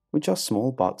 which are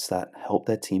small bots that help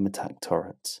their team attack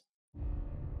turrets.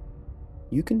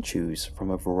 You can choose from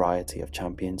a variety of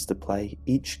champions to play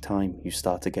each time you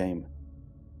start a game.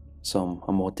 Some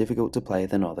are more difficult to play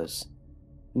than others,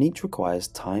 and each requires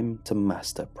time to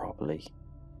master properly.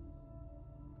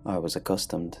 I was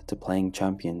accustomed to playing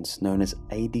champions known as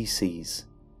ADCs,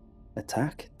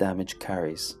 Attack Damage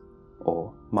Carries,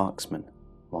 or Marksmen,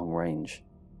 long range.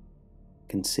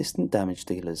 Consistent damage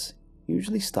dealers,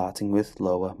 usually starting with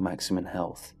lower maximum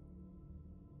health.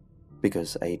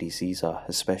 Because ADCs are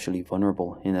especially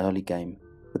vulnerable in early game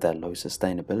with their low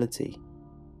sustainability,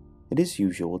 it is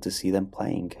usual to see them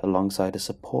playing alongside a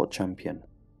support champion,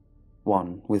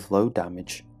 one with low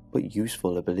damage but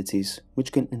useful abilities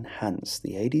which can enhance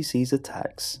the ADC's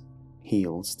attacks,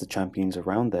 heals the champions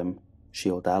around them,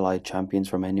 shield allied champions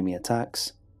from enemy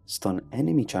attacks, stun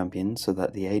enemy champions so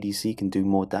that the ADC can do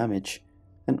more damage,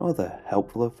 and other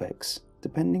helpful effects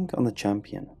depending on the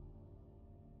champion.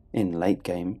 In late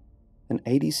game, an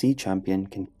ADC champion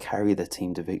can carry the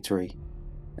team to victory,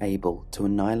 able to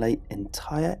annihilate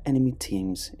entire enemy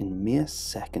teams in mere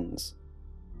seconds.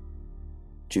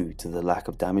 Due to the lack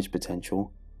of damage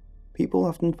potential, people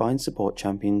often find support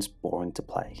champions boring to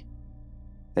play.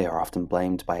 They are often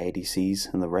blamed by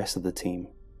ADCs and the rest of the team.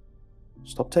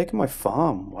 "Stop taking my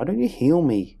farm, why don't you heal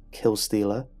me, kill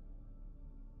stealer?"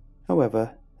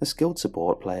 However, a skilled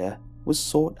support player was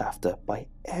sought after by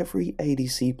every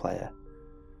ADC player,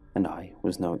 and I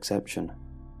was no exception.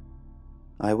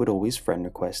 I would always friend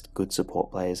request good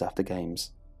support players after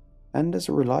games, and as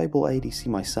a reliable ADC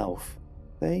myself,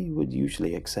 they would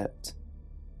usually accept.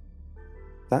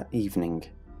 That evening,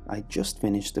 I just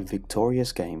finished a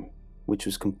victorious game, which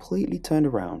was completely turned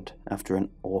around after an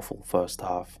awful first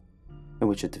half, in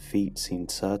which a defeat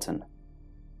seemed certain.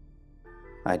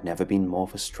 I had never been more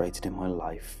frustrated in my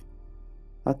life.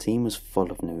 Our team was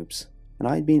full of noobs, and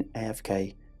I had been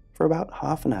AFK for about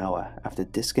half an hour after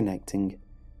disconnecting,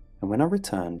 and when I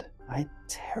returned, I had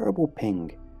terrible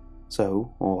ping,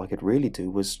 so all I could really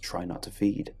do was try not to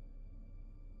feed.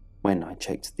 When I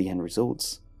checked the end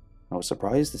results, I was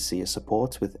surprised to see a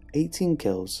support with 18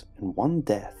 kills and 1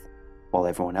 death, while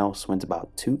everyone else went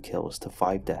about 2 kills to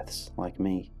 5 deaths like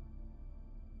me.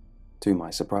 To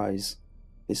my surprise,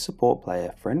 this support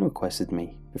player friend requested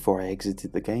me before I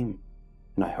exited the game,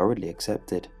 and I hurriedly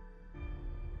accepted.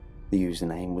 The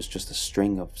username was just a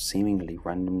string of seemingly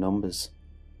random numbers.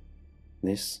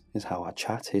 This is how our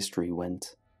chat history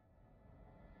went.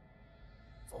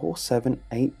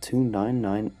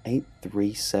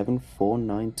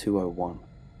 47829983749201.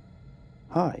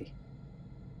 Hi.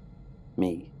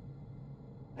 Me.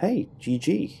 Hey,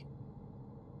 GG.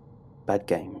 Bad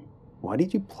game. Why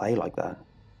did you play like that?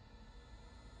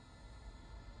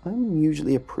 I'm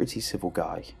usually a pretty civil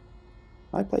guy.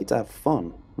 I play to have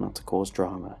fun, not to cause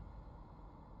drama.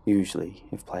 Usually,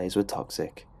 if players were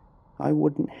toxic, I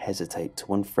wouldn't hesitate to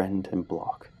unfriend and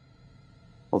block.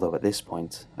 Although at this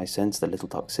point, I sensed a little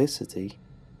toxicity,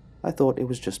 I thought it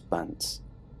was just bants.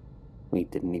 We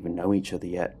didn't even know each other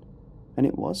yet, and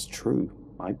it was true,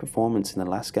 my performance in the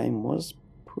last game was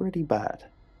pretty bad.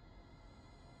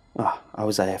 I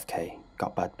was AFK,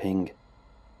 got bad ping.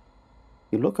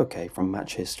 You look okay from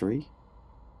match history.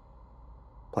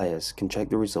 Players can check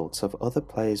the results of other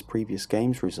players' previous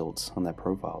games' results on their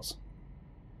profiles.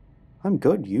 I'm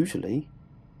good, usually.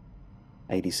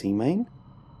 ADC main?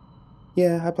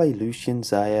 Yeah, I play Lucian,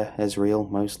 Zaya, Ezreal,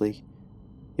 mostly.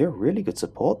 You're a really good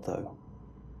support, though.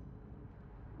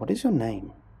 What is your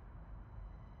name?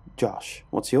 Josh,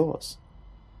 what's yours?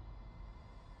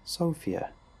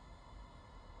 Sophia.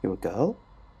 You a girl?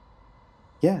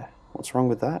 Yeah, what's wrong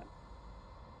with that?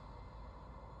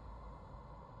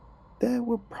 There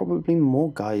were probably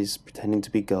more guys pretending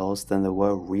to be girls than there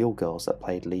were real girls that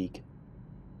played League.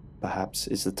 Perhaps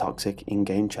it's the toxic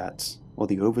in-game chats, or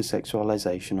the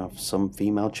over-sexualization of some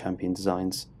female champion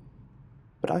designs.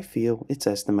 But I feel it's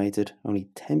estimated only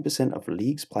 10% of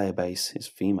League's player base is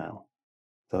female,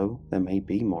 though there may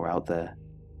be more out there.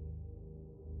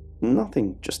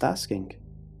 Nothing, just asking.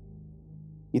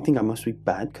 You think I must be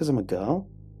bad because I'm a girl?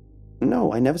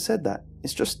 No, I never said that.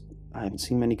 It's just, I haven't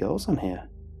seen many girls on here.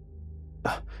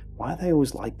 Why are they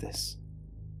always like this?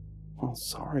 Well,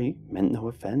 sorry, meant no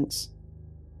offense.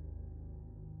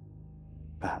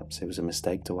 Perhaps it was a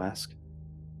mistake to ask,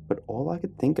 but all I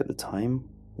could think at the time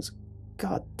was,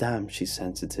 God damn, she's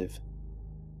sensitive.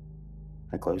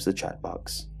 I closed the chat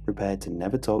box, prepared to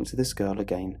never talk to this girl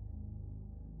again.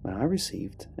 when I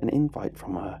received an invite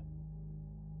from her.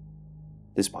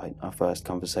 Despite our first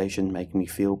conversation making me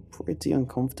feel pretty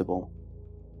uncomfortable,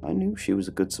 I knew she was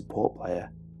a good support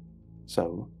player,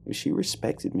 so if she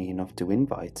respected me enough to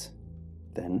invite,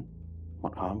 then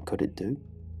what harm could it do?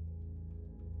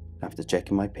 After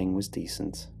checking my ping was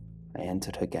decent, I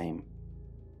entered her game.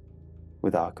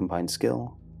 With our combined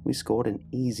skill, we scored an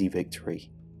easy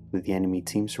victory, with the enemy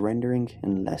team surrendering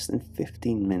in less than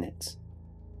 15 minutes.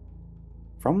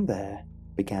 From there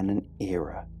began an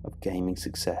era of gaming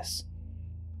success,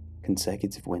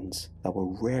 consecutive wins that were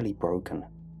rarely broken.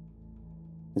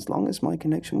 As long as my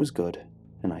connection was good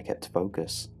and I kept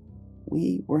focus,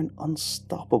 we were an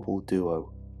unstoppable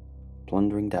duo,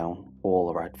 plundering down all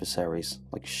our adversaries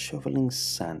like shoveling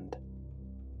sand.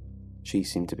 She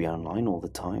seemed to be online all the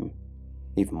time,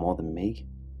 even more than me,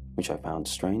 which I found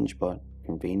strange but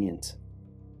convenient.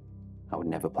 I would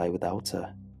never play without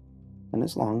her, and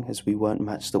as long as we weren't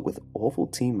matched up with awful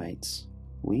teammates,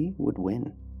 we would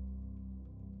win.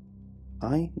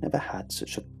 I never had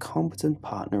such a competent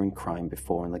partner in crime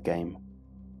before in the game,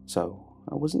 so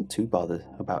I wasn't too bothered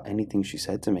about anything she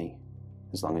said to me,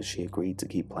 as long as she agreed to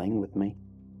keep playing with me.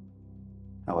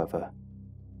 However,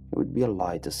 it would be a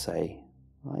lie to say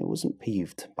I wasn't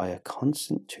peeved by her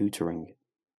constant tutoring.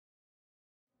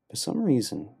 For some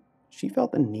reason, she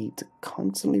felt the need to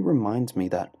constantly remind me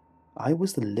that I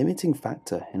was the limiting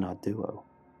factor in our duo.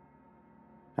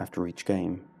 After each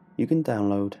game, you can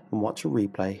download and watch a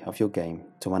replay of your game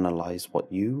to analyze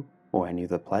what you or any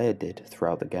other player did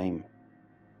throughout the game.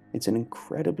 It's an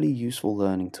incredibly useful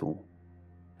learning tool.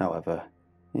 However,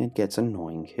 it gets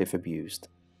annoying if abused.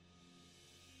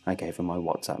 I gave her my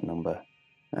WhatsApp number,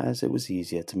 as it was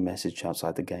easier to message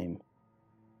outside the game.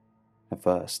 At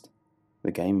first,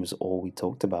 the game was all we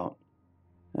talked about,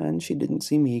 and she didn't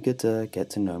seem eager to get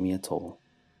to know me at all,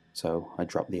 so I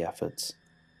dropped the efforts.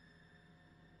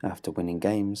 After winning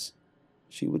games,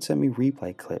 she would send me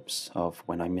replay clips of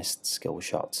when I missed skill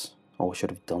shots or should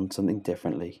have done something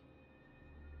differently.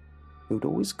 It would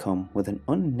always come with an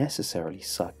unnecessarily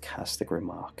sarcastic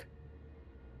remark.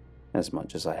 As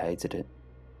much as I hated it,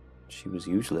 she was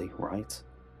usually right,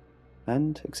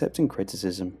 and accepting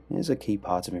criticism is a key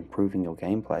part of improving your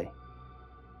gameplay.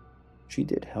 She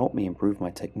did help me improve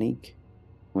my technique,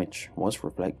 which was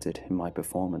reflected in my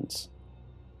performance.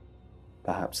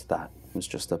 Perhaps that was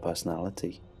just her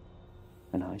personality,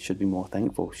 and I should be more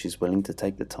thankful she's willing to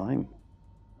take the time,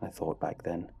 I thought back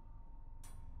then.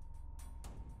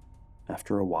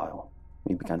 After a while,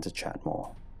 we began to chat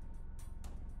more.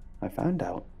 I found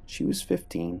out she was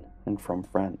 15 and from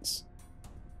France.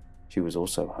 She was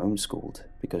also homeschooled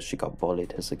because she got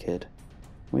bullied as a kid,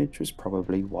 which was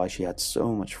probably why she had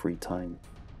so much free time,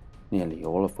 nearly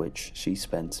all of which she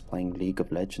spent playing League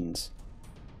of Legends.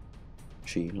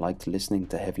 She liked listening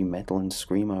to heavy metal and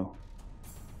screamo.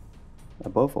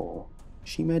 Above all,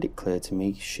 she made it clear to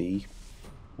me she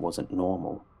wasn't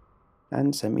normal,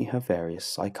 and sent me her various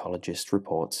psychologist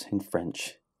reports in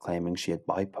French claiming she had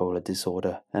bipolar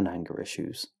disorder and anger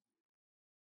issues.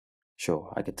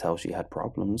 Sure, I could tell she had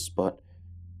problems, but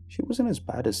she wasn't as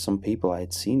bad as some people I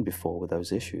had seen before with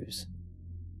those issues.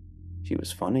 She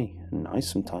was funny and nice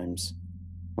sometimes,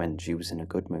 when she was in a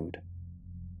good mood.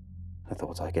 I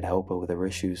thought I could help her with her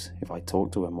issues if I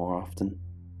talked to her more often.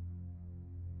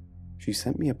 She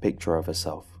sent me a picture of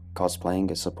herself cosplaying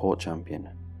a support champion,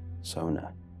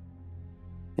 Sona.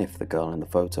 If the girl in the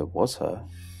photo was her,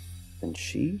 then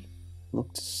she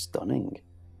looked stunning.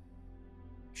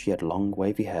 She had long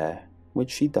wavy hair, which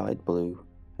she dyed blue,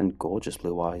 and gorgeous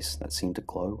blue eyes that seemed to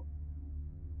glow.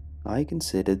 I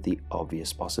considered the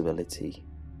obvious possibility.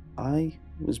 I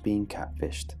was being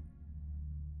catfished.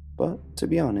 But to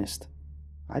be honest,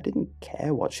 I didn't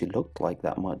care what she looked like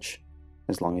that much,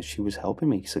 as long as she was helping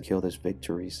me secure those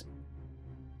victories.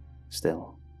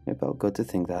 Still, it felt good to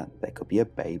think that there could be a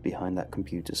babe behind that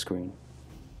computer screen.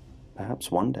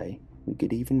 Perhaps one day we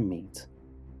could even meet.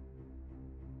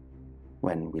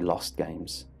 When we lost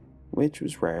games, which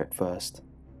was rare at first,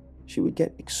 she would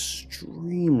get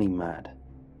extremely mad.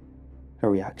 Her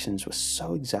reactions were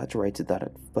so exaggerated that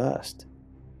at first,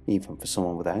 even for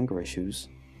someone with anger issues,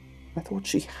 I thought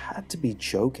she had to be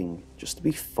joking just to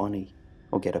be funny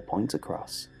or get a point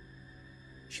across.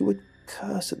 She would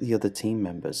curse at the other team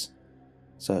members,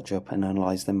 search up and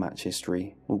analyze their match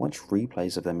history, and watch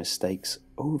replays of their mistakes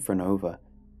over and over,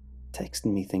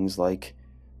 texting me things like,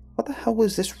 "What the hell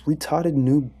was this retarded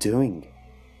noob doing?"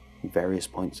 at various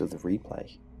points of the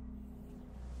replay.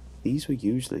 These were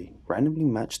usually randomly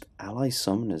matched ally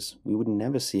summoners we would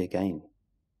never see again.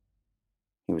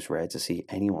 It was rare to see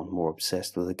anyone more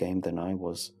obsessed with the game than I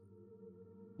was.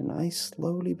 and I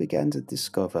slowly began to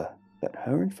discover that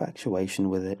her infatuation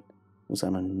with it was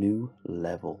on a new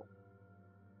level.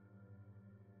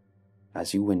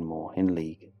 As you win more in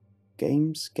League,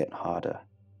 games get harder.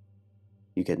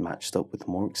 You get matched up with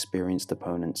more experienced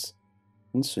opponents,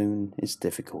 and soon it's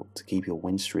difficult to keep your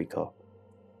win streak up.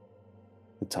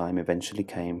 The time eventually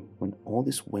came when all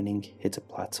this winning hit a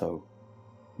plateau,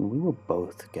 and we were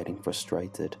both getting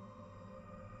frustrated.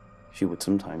 She would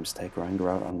sometimes take her anger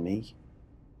out on me,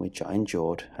 which I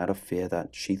endured out of fear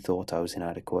that she thought I was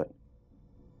inadequate.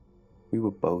 We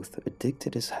were both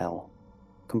addicted as hell,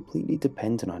 completely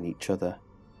dependent on each other,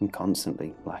 and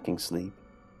constantly lacking sleep.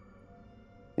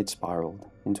 It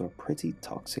spiraled into a pretty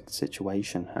toxic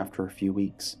situation after a few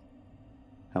weeks.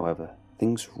 However,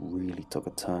 things really took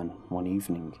a turn one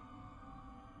evening.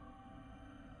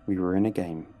 We were in a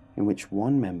game in which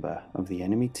one member of the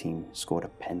enemy team scored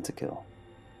a pentakill.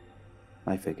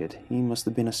 I figured he must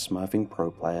have been a smurfing pro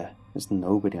player, as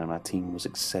nobody on our team was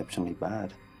exceptionally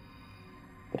bad.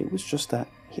 But it was just that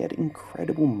he had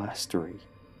incredible mastery.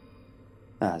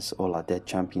 As all our dead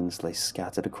champions lay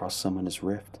scattered across Summoner's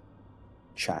Rift,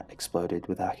 chat exploded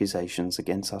with accusations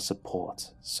against our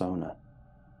support, Sona,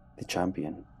 the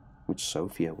champion, which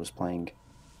Sophia was playing.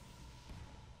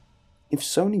 "If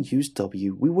Sona used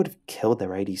W, we would have killed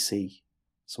their ADC,"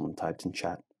 someone typed in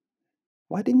chat.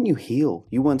 "Why didn't you heal?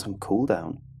 You weren't on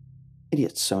cooldown.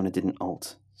 Idiot Sona didn't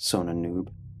ult. Sona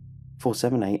noob.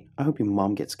 478, I hope your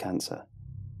mom gets cancer."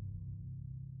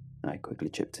 I quickly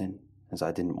chipped in, as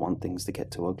I didn't want things to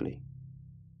get too ugly.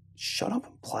 "Shut up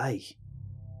and play."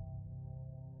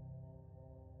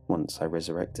 Once I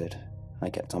resurrected, I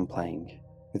kept on playing,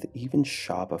 with even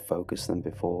sharper focus than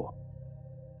before.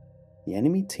 The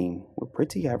enemy team were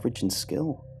pretty average in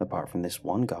skill, apart from this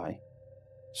one guy,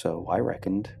 so I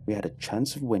reckoned we had a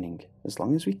chance of winning as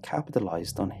long as we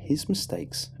capitalized on his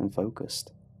mistakes and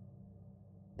focused.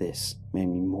 This made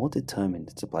me more determined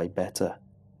to play better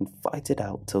and fight it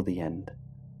out till the end.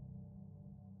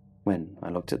 When I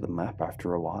looked at the map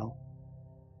after a while,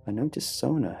 I noticed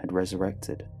Sona had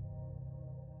resurrected,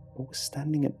 but was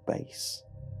standing at base.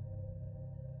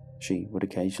 She would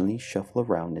occasionally shuffle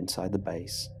around inside the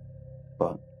base,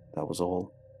 but that was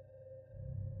all.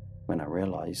 When I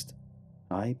realized,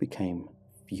 I became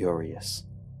furious.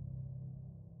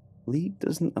 League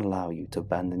doesn't allow you to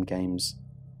abandon games,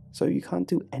 so you can't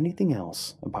do anything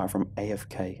else apart from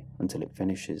AFK until it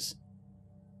finishes.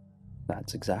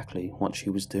 That's exactly what she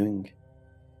was doing,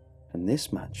 and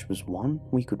this match was one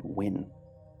we could win.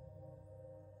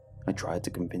 I tried to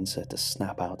convince her to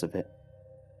snap out of it,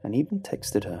 and even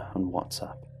texted her on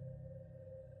WhatsApp.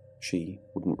 She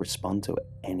wouldn't respond to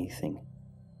anything,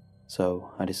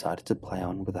 so I decided to play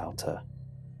on without her.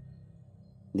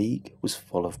 League was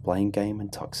full of blame game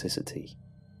and toxicity,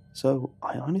 so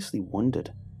I honestly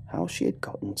wondered how she had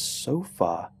gotten so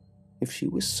far if she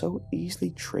was so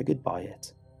easily triggered by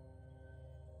it.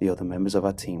 The other members of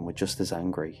our team were just as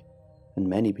angry, and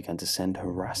many began to send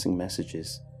harassing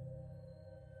messages.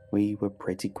 We were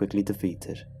pretty quickly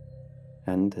defeated,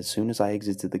 and as soon as I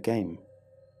exited the game,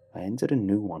 I entered a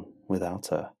new one without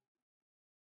her.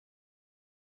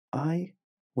 I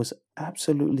was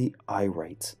absolutely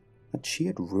irate that she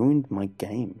had ruined my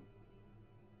game.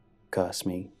 Curse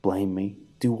me, blame me,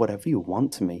 do whatever you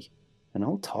want to me, and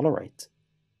I'll tolerate.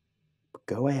 But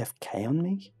go AFK on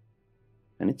me,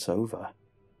 and it's over.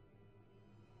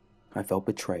 I felt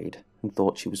betrayed and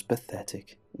thought she was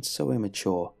pathetic and so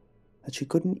immature that she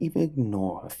couldn't even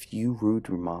ignore a few rude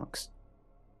remarks.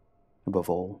 Above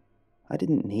all, I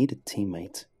didn't need a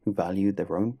teammate who valued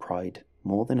their own pride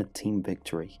more than a team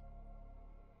victory.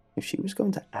 If she was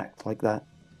going to act like that,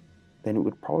 then it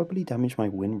would probably damage my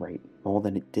win rate more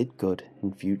than it did good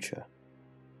in future.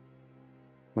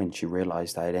 When she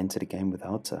realized I had entered a game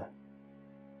without her,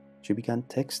 she began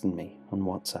texting me on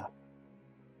WhatsApp.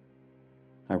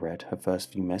 I read her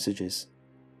first few messages.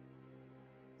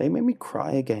 "They made me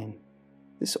cry again.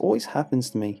 This always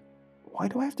happens to me. Why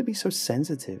do I have to be so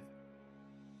sensitive?"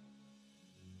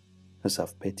 Her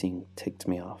self-pitying ticked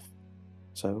me off,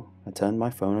 so I turned my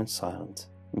phone on silent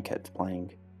and kept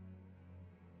playing.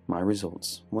 My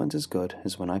results weren't as good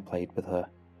as when I played with her,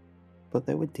 but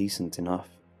they were decent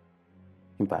enough.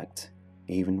 In fact,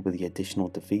 even with the additional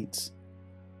defeats,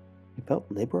 it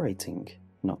felt liberating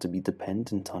not to be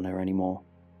dependent on her anymore.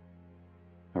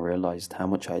 I realized how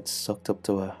much I had sucked up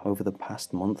to her over the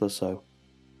past month or so,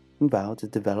 and vowed to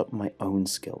develop my own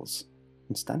skills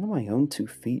and stand on my own 2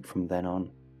 feet from then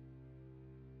on.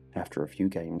 After a few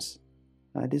games,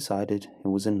 I decided it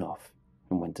was enough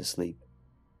and went to sleep.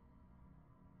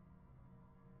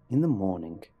 In the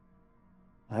morning,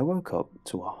 I woke up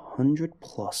to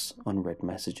 100+ unread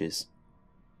messages.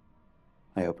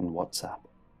 I opened WhatsApp,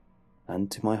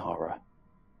 and to my horror,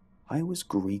 I was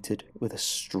greeted with a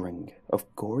string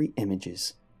of gory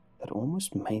images that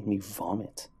almost made me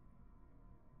vomit.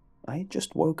 I had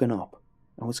just woken up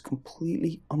and was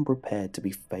completely unprepared to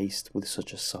be faced with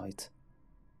such a sight.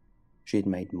 She had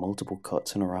made multiple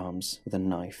cuts on her arms with a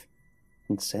knife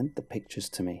and sent the pictures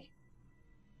to me.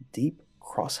 Deep,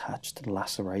 cross-hatched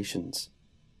lacerations.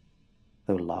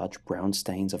 There were large brown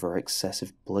stains of her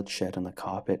excessive bloodshed on the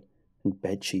carpet and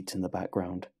bedsheets in the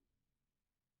background.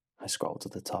 I scrolled to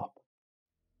the top.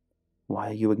 Why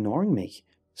are you ignoring me?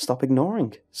 Stop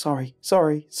ignoring. Sorry.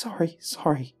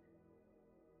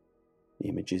 The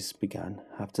images began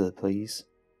after the pleas.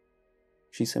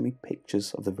 She sent me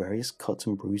pictures of the various cuts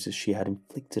and bruises she had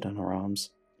inflicted on her arms,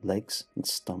 legs, and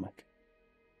stomach.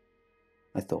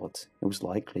 I thought it was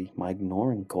likely my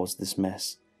ignoring caused this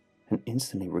mess, and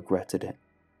instantly regretted it.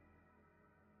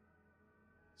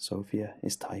 Sophia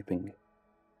is typing.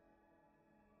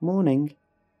 Morning.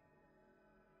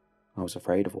 I was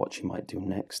afraid of what she might do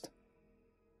next.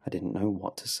 I didn't know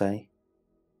what to say.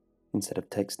 Instead of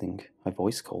texting, I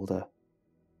voice called her.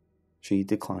 She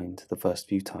declined the first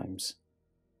few times,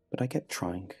 but I kept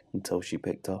trying until she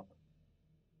picked up.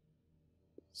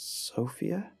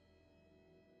 Sophia?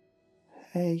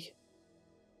 Hey.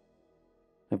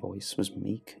 Her voice was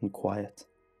meek and quiet.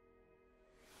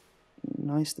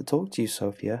 Nice to talk to you,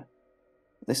 Sophia.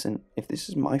 Listen, if this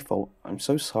is my fault, I'm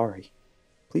so sorry.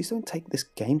 Please don't take this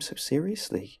game so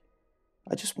seriously.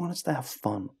 I just want us to have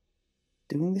fun.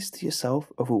 Doing this to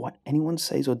yourself over what anyone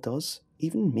says or does,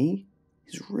 even me,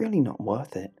 is really not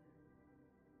worth it.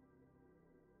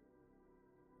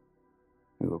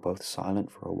 We were both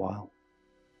silent for a while.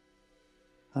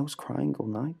 I was crying all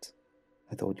night.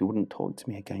 I thought you wouldn't talk to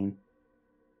me again.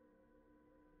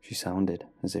 She sounded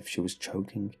as if she was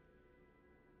choking.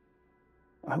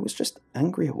 I was just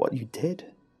angry at what you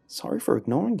did. Sorry for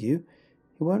ignoring you.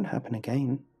 It won't happen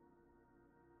again.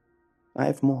 I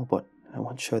have more, but I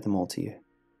won't show them all to you.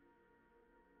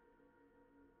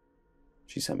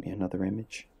 She sent me another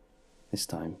image, this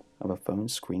time of a phone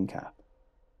screen cap.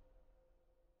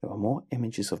 There were more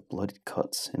images of bloodied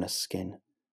cuts in her skin,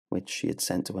 which she had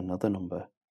sent to another number.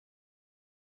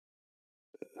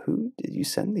 Who did you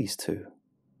send these to?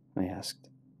 I asked.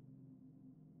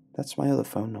 That's my other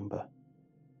phone number.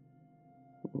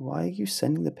 Why are you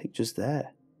sending the pictures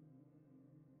there?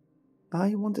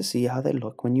 I want to see how they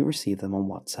look when you receive them on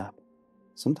WhatsApp.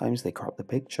 Sometimes they crop the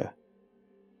picture.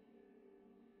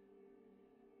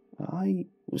 I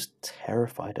was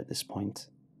terrified at this point,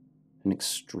 and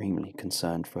extremely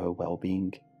concerned for her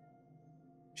well-being.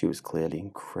 She was clearly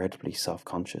incredibly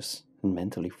self-conscious and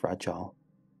mentally fragile.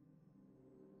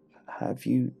 Have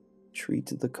you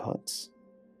treated the cuts?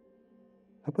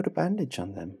 I put a bandage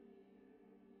on them.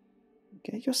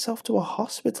 Get yourself to a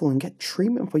hospital and get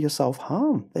treatment for your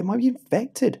self-harm. They might be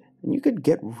infected, and you could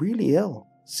get really ill.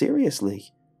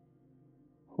 Seriously.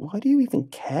 Why do you even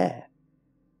care?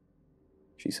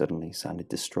 She suddenly sounded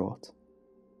distraught.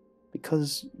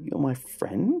 Because you're my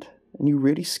friend, and you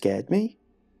really scared me?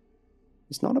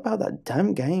 It's not about that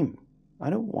damn game. I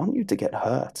don't want you to get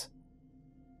hurt.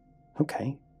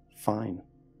 Okay, fine.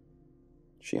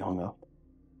 She hung up.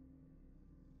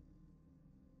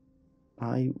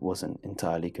 I wasn't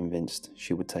entirely convinced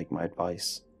she would take my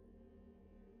advice.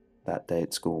 That day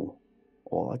at school,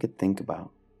 all I could think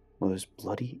about were those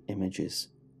bloody images,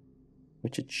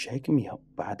 which had shaken me up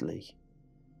badly.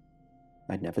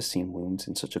 I'd never seen wounds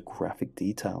in such a graphic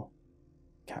detail,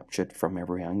 captured from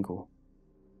every angle.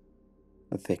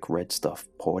 The thick red stuff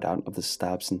poured out of the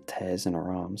stabs and tears in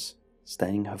her arms,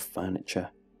 staining her furniture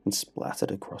and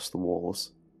splattered across the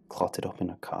walls, clotted up in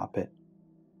her carpet.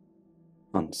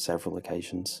 On several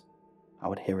occasions, I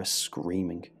would hear her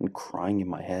screaming and crying in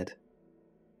my head.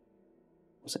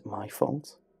 Was it my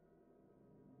fault?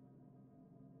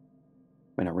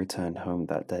 When I returned home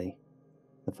that day,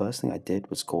 the first thing I did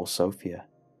was call Sophia.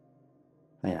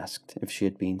 I asked if she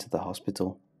had been to the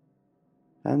hospital,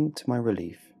 and to my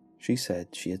relief, she said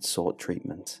she had sought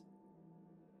treatment.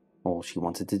 All she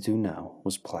wanted to do now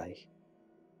was play.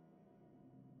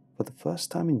 For the first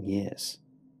time in years,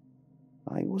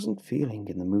 I wasn't feeling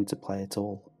in the mood to play at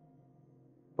all,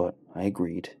 but I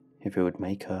agreed if it would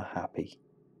make her happy.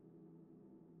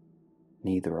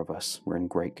 Neither of us were in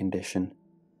great condition,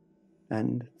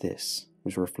 and this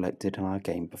was reflected in our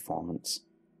game performance.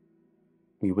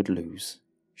 We would lose,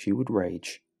 she would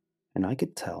rage, and I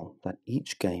could tell that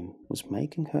each game was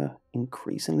making her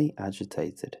increasingly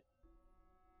agitated.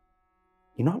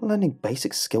 You're not learning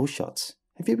basic skill shots.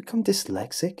 Have you become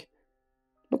dyslexic?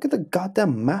 Look at the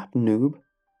goddamn map, noob.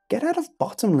 Get out of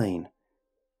bottom lane.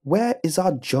 Where is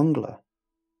our jungler?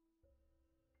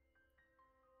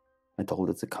 I told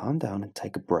her to calm down and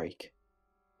take a break,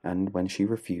 and when she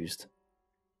refused,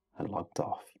 I logged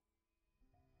off.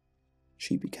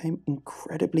 She became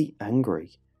incredibly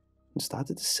angry and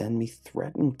started to send me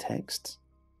threatening texts,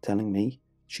 telling me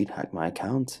she'd hack my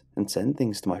account and send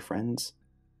things to my friends.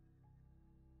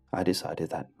 I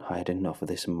decided that I had enough of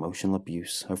this emotional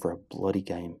abuse over a bloody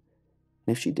game,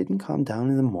 and if she didn't calm down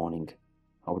in the morning,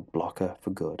 I would block her for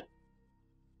good.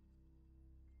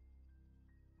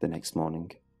 The next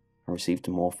morning, I received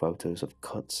more photos of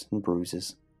cuts and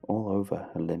bruises all over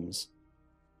her limbs.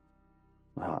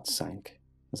 My heart sank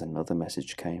as another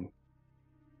message came.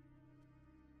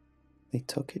 They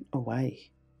took it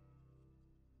away.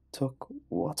 Took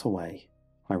what away?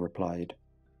 I replied.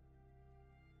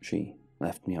 She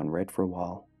left me on red for a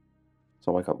while,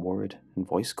 so I got worried and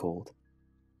voice called.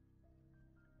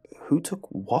 Who took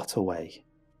what away?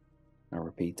 I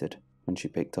repeated when she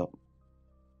picked up.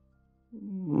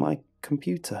 My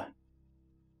computer.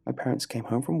 My parents came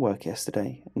home from work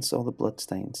yesterday and saw the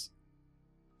bloodstains.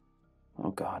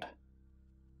 Oh God.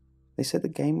 They said the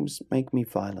games make me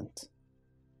violent.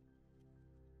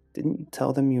 Didn't you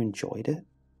tell them you enjoyed it?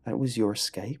 That it was your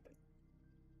escape?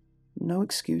 No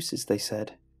excuses, they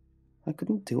said. I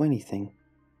couldn't do anything.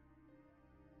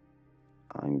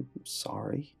 I'm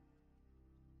sorry.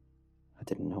 I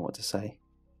didn't know what to say.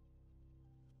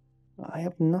 I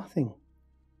have nothing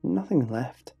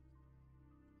left.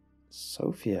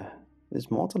 Sophia,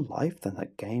 there's more to life than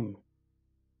that game.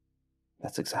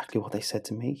 That's exactly what they said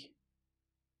to me.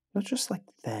 Not just like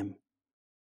them.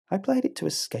 I played it to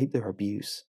escape their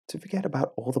abuse, to forget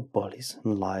about all the bullies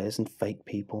and liars and fake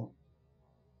people.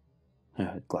 I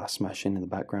heard glass smashing in the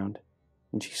background,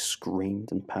 and she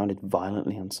screamed and pounded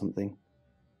violently on something.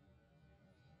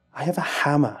 I have a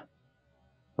hammer!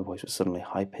 Her voice was suddenly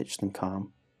high-pitched and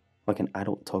calm, like an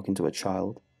adult talking to a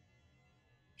child.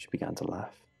 She began to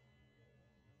laugh.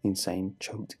 The insane,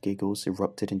 choked giggles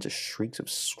erupted into shrieks of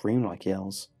scream-like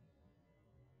yells.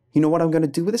 You know what I'm going to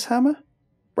do with this hammer?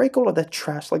 Break all of their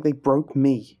trash like they broke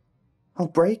me. I'll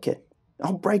break it.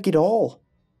 I'll break it all.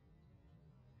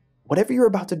 Whatever you're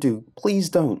about to do, please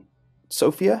don't.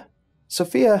 Sophia?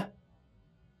 Sophia!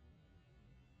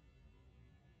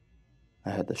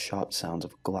 I heard the sharp sounds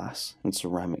of glass and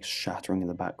ceramics shattering in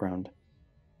the background.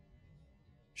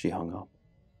 She hung up.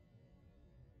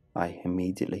 I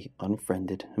immediately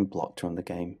unfriended and blocked her on the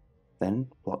game,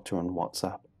 then blocked her on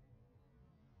WhatsApp.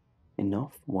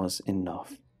 Enough was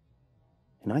enough,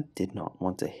 and I did not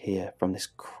want to hear from this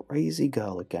crazy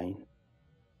girl again.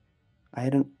 I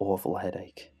had an awful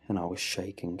headache, and I was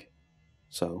shaking,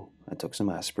 so I took some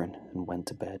aspirin and went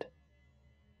to bed.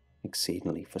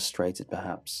 Exceedingly frustrated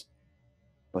perhaps,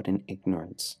 but in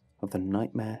ignorance of the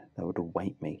nightmare that would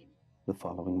await me the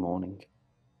following morning.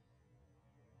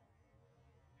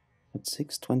 At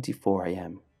 6:24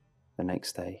 a.m. the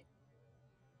next day,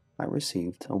 I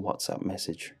received a WhatsApp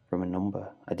message from a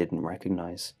number I didn't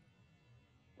recognize,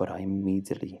 but I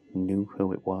immediately knew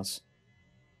who it was.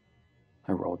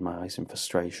 I rolled my eyes in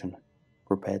frustration,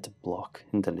 prepared to block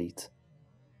and delete.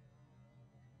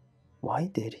 Why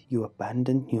did you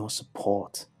abandon your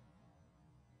support?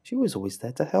 She was always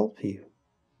there to help you.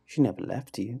 She never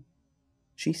left you.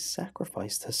 She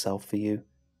sacrificed herself for you.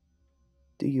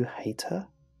 Do you hate her?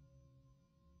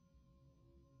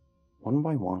 One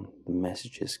by one, the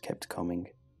messages kept coming.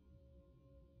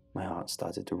 My heart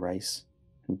started to race,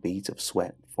 and beads of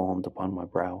sweat formed upon my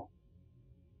brow.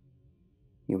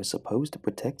 You were supposed to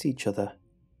protect each other,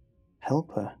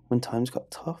 help her when times got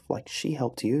tough like she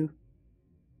helped you.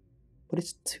 But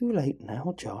it's too late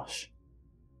now, Josh.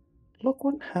 Look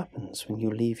what happens when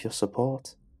you leave your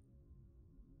support.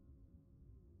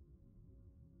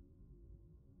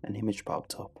 An image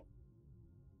popped up,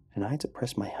 and I had to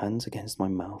press my hands against my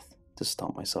mouth to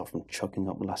stop myself from chucking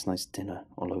up last night's dinner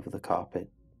all over the carpet.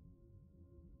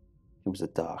 It was a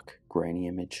dark, grainy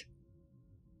image,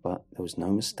 but there was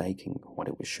no mistaking what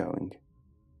it was showing.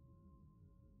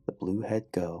 The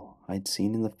blue-haired girl I had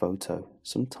seen in the photo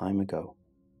some time ago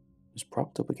was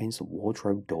propped up against the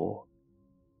wardrobe door,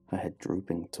 her head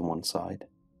drooping to one side.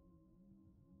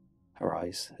 Her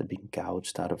eyes had been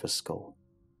gouged out of her skull,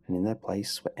 and in their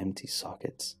place were empty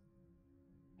sockets.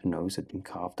 Her nose had been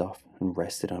carved off and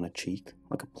rested on her cheek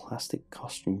like a plastic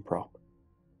costume prop,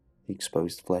 the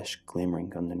exposed flesh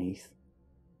glimmering underneath.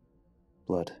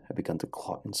 Blood had begun to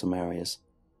clot in some areas,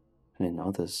 and in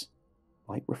others,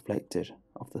 light reflected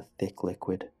off the thick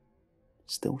liquid,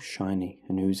 still shiny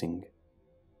and oozing.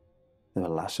 There were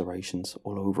lacerations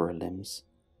all over her limbs,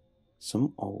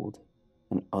 some old,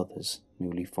 and others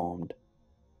newly formed.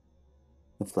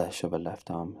 The flesh of her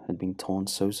left arm had been torn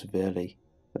so severely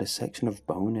that a section of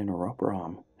bone in her upper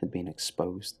arm had been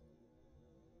exposed.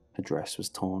 Her dress was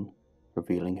torn,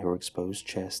 revealing her exposed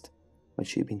chest where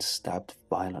she had been stabbed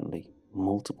violently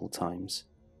multiple times.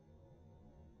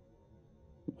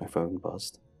 My phone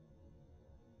buzzed.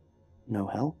 No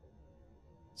help?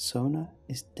 Sona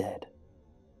is dead.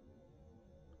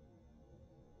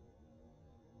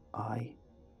 I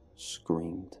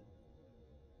screamed.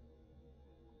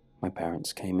 My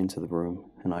parents came into the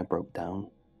room and I broke down,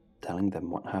 telling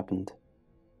them what happened.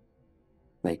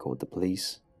 They called the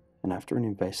police, and after an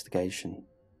investigation,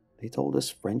 they told us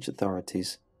French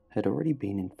authorities had already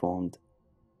been informed.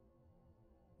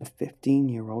 A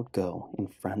 15-year-old girl in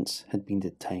France had been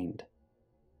detained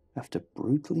after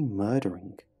brutally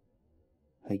murdering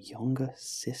her younger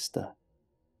sister.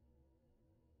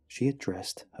 She had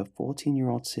dressed her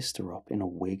 14-year-old sister up in a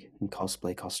wig and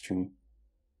cosplay costume,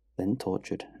 then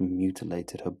tortured and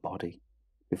mutilated her body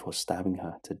before stabbing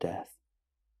her to death.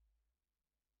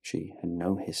 She had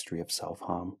no history of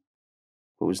self-harm,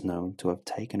 but was known to have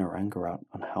taken her anger out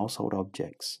on household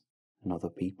objects and other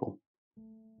people.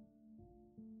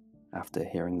 After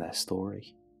hearing their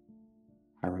story,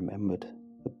 I remembered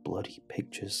the bloody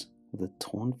pictures of the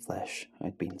torn flesh I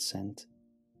had been sent.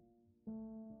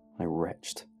 I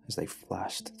retched as they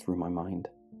flashed through my mind.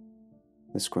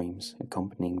 The screams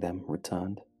accompanying them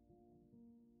returned.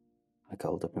 I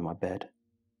curled up in my bed,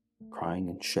 crying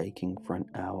and shaking for an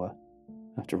hour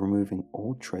after removing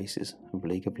all traces of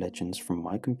League of Legends from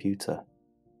my computer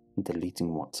and deleting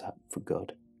WhatsApp for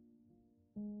good.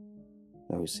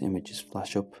 Those images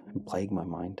flash up and plague my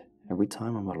mind every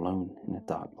time I'm alone in a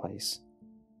dark place.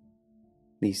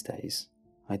 These days,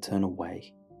 I turn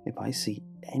away if I see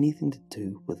anything to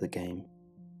do with the game.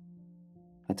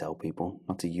 I tell people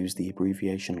not to use the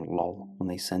abbreviation LOL when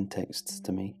they send texts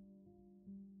to me.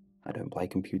 I don't play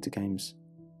computer games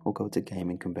or go to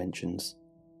gaming conventions.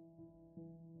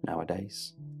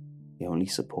 Nowadays, the only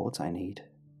support I need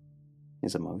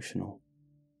is emotional.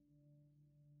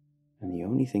 And the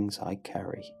only things I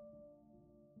carry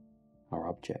are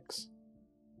objects.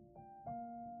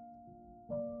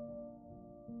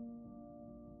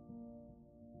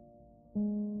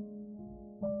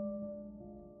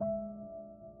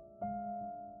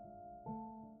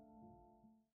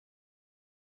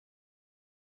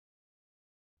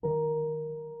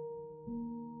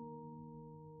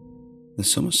 The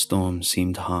summer storm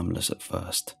seemed harmless at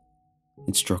first.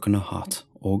 It struck on a hot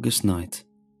August night,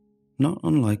 not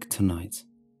unlike tonight.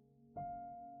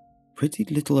 Pretty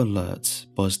little alerts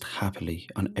buzzed happily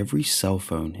on every cell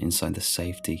phone inside the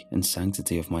safety and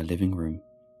sanctity of my living room.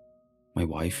 My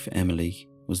wife, Emily,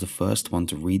 was the first one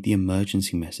to read the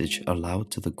emergency message aloud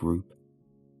to the group.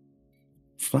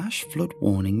 "Flash flood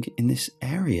warning in this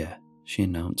area," she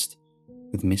announced,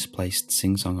 with misplaced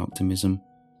sing-song optimism.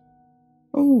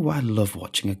 "Oh, I love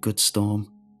watching a good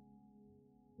storm."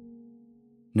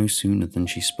 No sooner than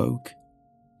she spoke,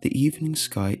 the evening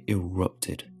sky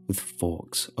erupted with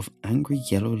forks of angry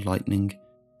yellow lightning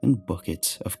and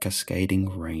buckets of cascading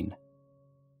rain.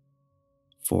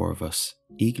 4 of us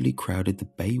eagerly crowded the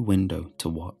bay window to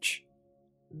watch.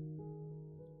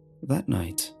 That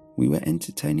night, we were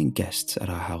entertaining guests at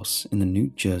our house in the New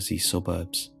Jersey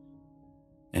suburbs.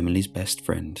 Emily's best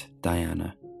friend,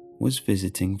 Diana, was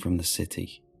visiting from the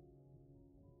city.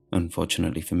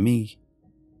 Unfortunately for me,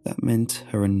 that meant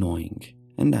her annoying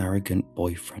and arrogant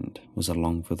boyfriend was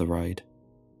along for the ride.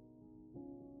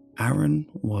 Aaron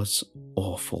was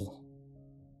awful.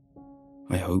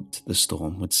 I hoped the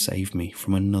storm would save me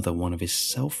from another one of his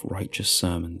self-righteous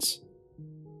sermons.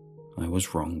 I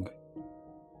was wrong.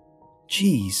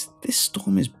 "Geez, this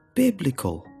storm is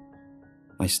biblical,"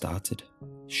 I started,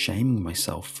 shaming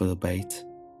myself for the bait.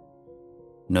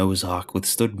 "Noah's Ark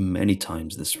withstood many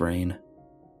times this rain,"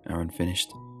 Aaron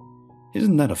finished.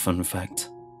 "Isn't that a fun fact?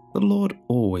 The Lord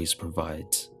always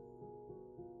provides."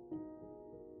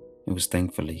 It was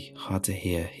thankfully hard to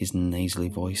hear his nasally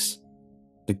voice.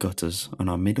 The gutters on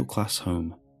our middle-class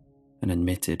home, an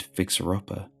admitted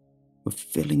fixer-upper, were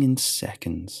filling in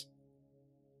seconds.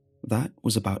 That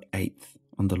was about 8th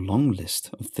on the long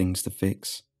list of things to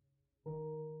fix.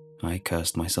 I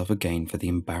cursed myself again for the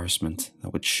embarrassment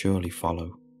that would surely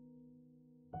follow.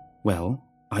 "Well,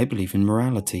 I believe in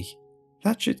morality.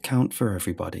 That should count for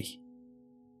everybody,"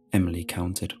 Emily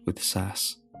countered with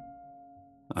sass.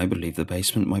 "I believe the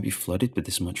basement might be flooded with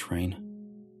this much rain,"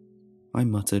 I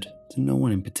muttered to no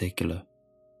one in particular.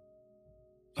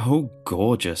 "Oh,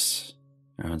 gorgeous,"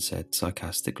 Aaron said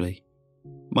sarcastically.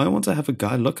 "Might want to have a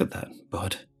guy look at that,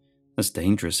 bud. That's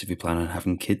dangerous if you plan on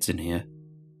having kids in here."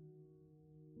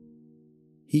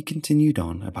 He continued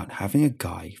on about having a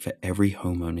guy for every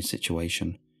homeowner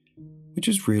situation, which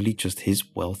was really just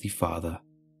his wealthy father.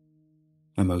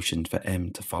 I motioned for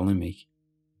Em to follow me.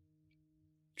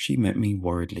 She met me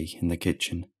worriedly in the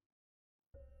kitchen.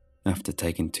 After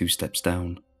taking 2 steps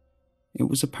down, it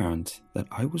was apparent that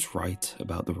I was right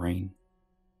about the rain.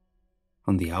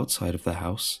 On the outside of the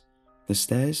house, the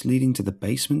stairs leading to the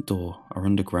basement door are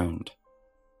underground.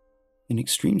 In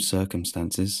extreme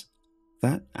circumstances,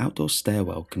 that outdoor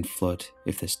stairwell can flood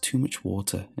if there's too much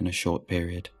water in a short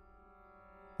period.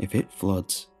 If it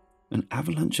floods, an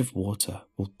avalanche of water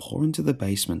will pour into the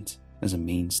basement as a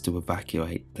means to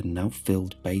evacuate the now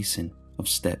filled basin of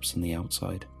steps on the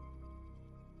outside.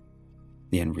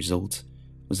 The end result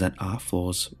was that our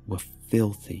floors were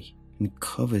filthy and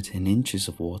covered in inches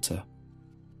of water.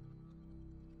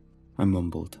 I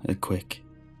mumbled a quick,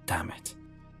 "Damn it,"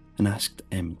 and asked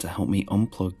Em to help me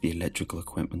unplug the electrical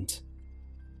equipment.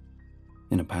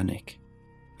 In a panic,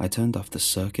 I turned off the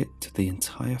circuit to the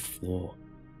entire floor.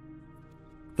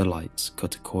 The lights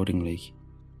cut accordingly.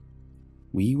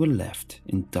 We were left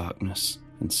in darkness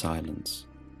and silence.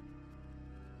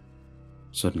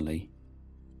 Suddenly,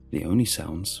 the only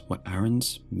sounds were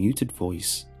Aaron's muted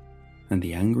voice and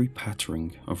the angry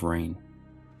pattering of rain.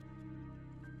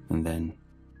 And then,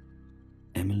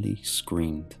 Emily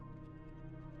screamed.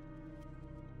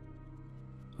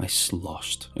 I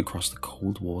sloshed across the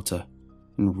cold water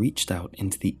and reached out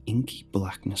into the inky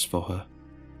blackness for her.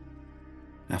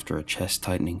 After a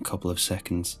chest-tightening couple of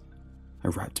seconds, I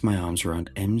wrapped my arms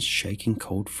around Em's shaking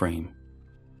cold frame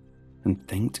and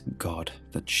thanked God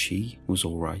that she was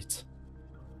alright.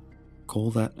 Call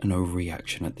that an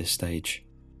overreaction at this stage,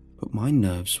 but my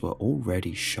nerves were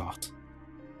already shot,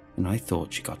 and I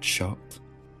thought she got shocked.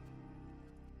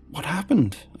 "What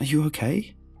happened? Are you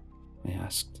okay?" I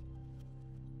asked.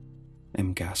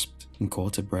 Em gasped and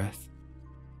caught her breath.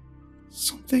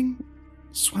 "Something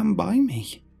swam by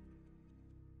me."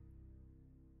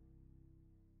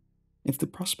 If the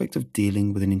prospect of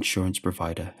dealing with an insurance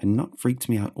provider had not freaked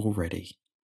me out already,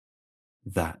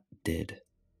 that did.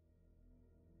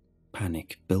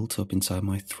 Panic built up inside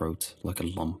my throat like a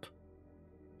lump.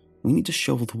 We need to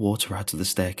shovel the water out of the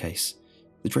staircase.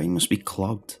 The drain must be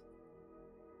clogged.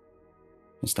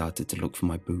 I started to look for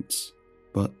my boots,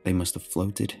 but they must have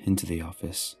floated into the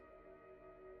office.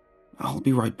 "I'll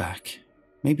be right back.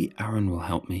 Maybe Aaron will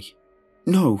help me."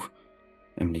 "No!"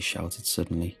 Emily shouted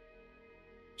suddenly.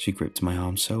 She gripped my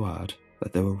arm so hard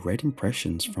that there were red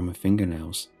impressions from her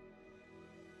fingernails.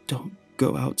 "Don't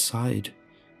go outside.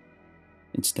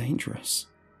 It's dangerous."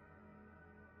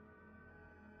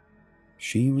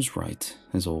 She was right,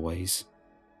 as always.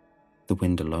 The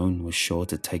wind alone was sure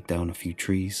to take down a few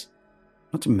trees,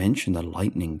 not to mention the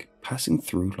lightning passing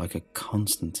through like a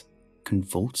constant,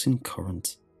 convulsing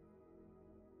current.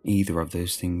 Either of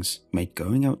those things made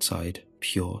going outside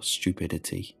pure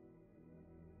stupidity.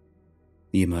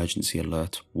 The emergency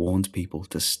alert warned people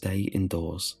to stay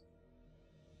indoors.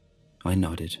 I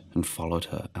nodded and followed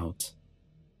her out.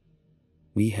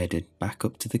 We headed back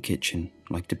up to the kitchen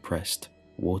like depressed,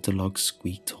 waterlogged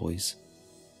squeak toys.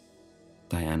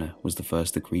 Diana was the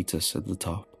first to greet us at the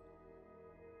top.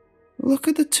 "Look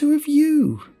at the two of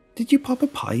you! Did you pop a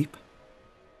pipe?"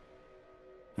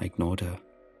 I ignored her.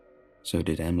 So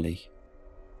did Emily.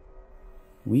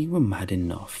 We were mad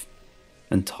enough,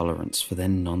 and tolerance for their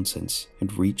nonsense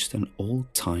had reached an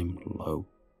all-time low.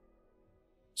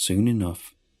 Soon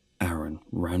enough, Aaron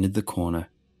rounded the corner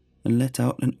and let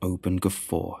out an open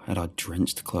guffaw at our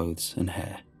drenched clothes and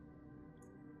hair.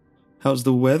 "How's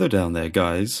the weather down there,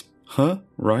 guys? Huh,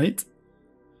 right?"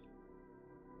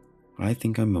 I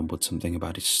think I mumbled something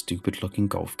about his stupid-looking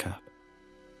golf cap.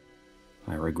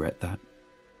 I regret that,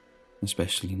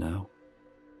 especially now.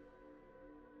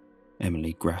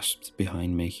 Emily grasped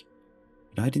behind me,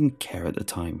 but I didn't care at the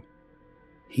time.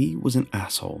 He was an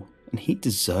asshole, and he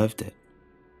deserved it.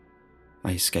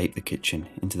 I escaped the kitchen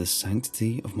into the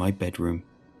sanctity of my bedroom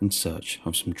in search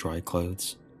of some dry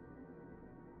clothes.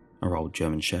 Our old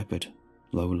German shepherd,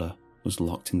 Lola, was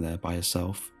locked in there by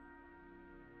herself.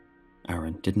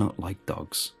 Aaron did not like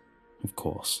dogs, of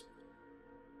course.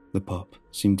 The pup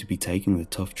seemed to be taking the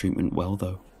tough treatment well,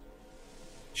 though.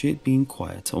 She had been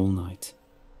quiet all night,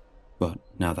 but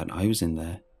now that I was in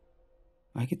there,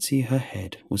 I could see her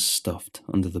head was stuffed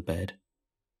under the bed.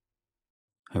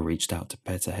 I reached out to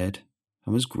pet her head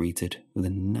and was greeted with a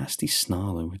nasty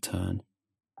snarl in return.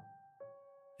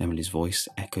 Emily's voice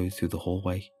echoed through the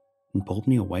hallway and pulled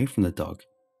me away from the dog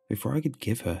before I could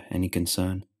give her any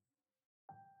concern.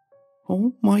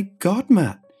 "Oh my God,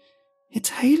 Matt! It's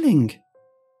hailing!"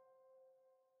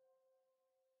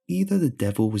 Either the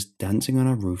devil was dancing on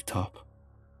our rooftop,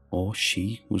 or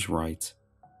she was right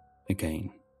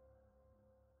again.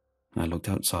 I looked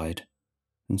outside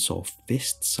and saw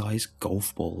fist-sized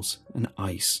golf balls and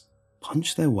ice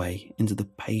punch their way into the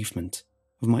pavement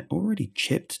of my already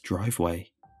chipped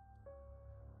driveway.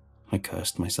 I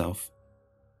cursed myself,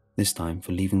 this time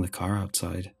for leaving the car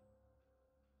outside.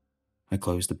 I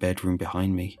closed the bedroom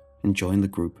behind me and joined the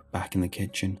group back in the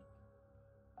kitchen.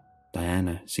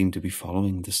 Diana seemed to be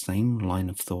following the same line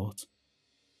of thought.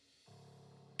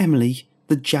 "Emily,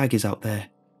 the Jag is out there.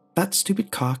 That stupid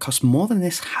car costs more than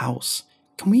this house.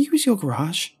 Can we use your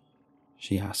garage?"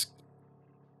 she asked.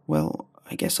 "Well,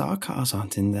 I guess our cars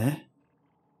aren't in there."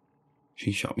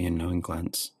 She shot me a knowing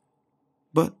glance.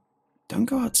 "But don't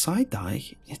go outside,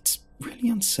 Di. It's really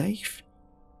unsafe."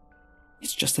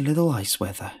 "It's just a little ice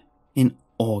weather. In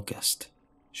August,"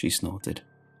 she snorted.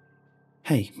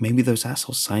 "Hey, maybe those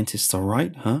asshole scientists are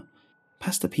right, huh?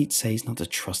 Pastor Pete says not to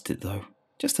trust it though.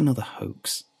 Just another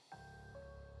hoax."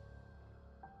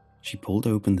 She pulled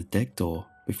open the deck door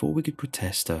before we could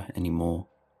protest her anymore.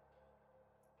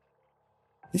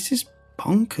 "This is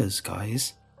bonkers,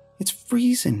 guys. It's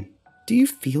freezing. Do you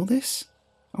feel this?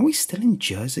 Are we still in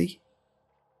Jersey?"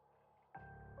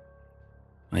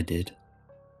 I did.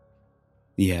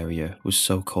 The area was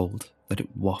so cold that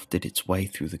it wafted its way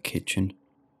through the kitchen.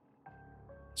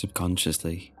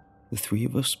 Subconsciously, the three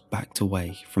of us backed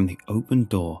away from the open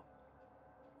door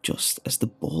just as the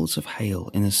balls of hail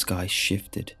in the sky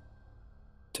shifted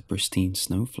to pristine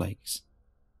snowflakes.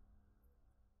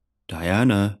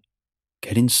 "Diana,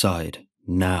 get inside,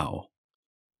 now,"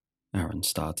 Aaron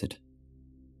started.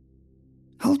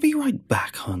 "I'll be right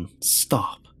back, hon.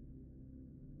 Stop,"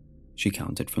 she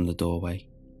countered from the doorway.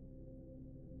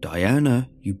 "Diana,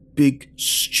 you big,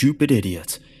 stupid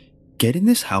idiot. Get in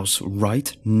this house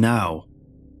right now,"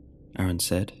 Aaron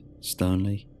said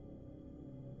sternly.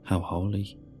 How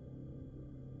holy.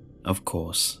 Of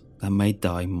course, that made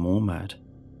Di more mad.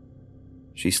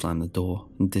 She slammed the door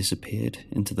and disappeared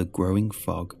into the growing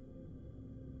fog.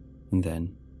 And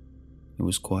then it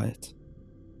was quiet.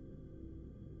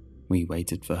 We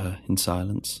waited for her in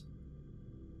silence.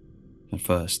 At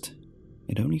first,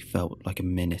 it only felt like a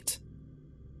minute.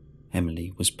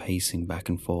 Emily was pacing back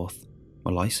and forth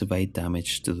while I surveyed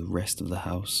damage to the rest of the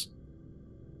house.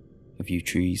 A few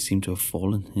trees seemed to have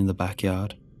fallen in the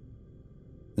backyard.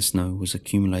 The snow was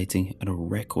accumulating at a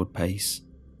record pace.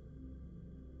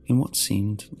 In what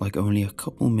seemed like only a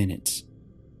couple minutes,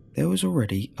 there was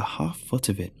already a half-foot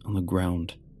of it on the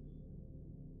ground.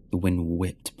 The wind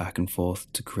whipped back and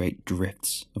forth to create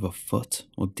drifts of a foot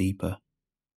or deeper.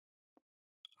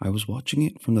 I was watching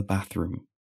it from the bathroom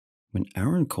when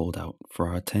Aaron called out for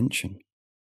our attention.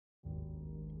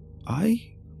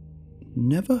 "I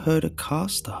never heard a car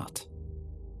start."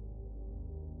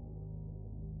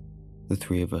 The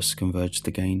three of us converged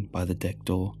again by the deck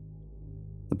door.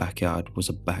 The backyard was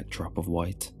a backdrop of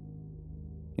white.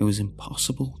 It was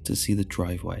impossible to see the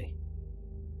driveway.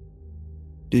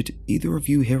 "Did either of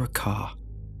you hear a car?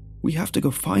 We have to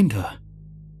go find her,"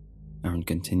 Aaron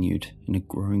continued in a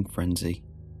growing frenzy.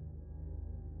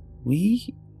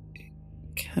 "We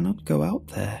cannot go out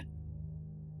there,"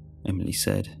 Emily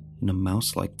said in a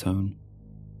mouse-like tone.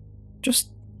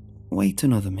 "Just wait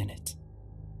another minute."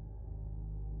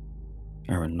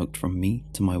 Aaron looked from me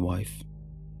to my wife.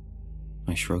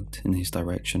 I shrugged in his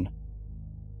direction.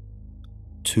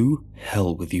 "To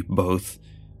hell with you both.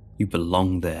 You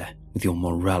belong there with your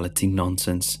morality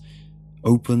nonsense.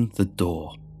 Open the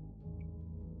door."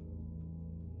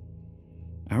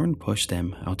 Aaron pushed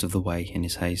them out of the way in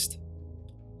his haste.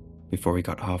 Before he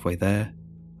got halfway there,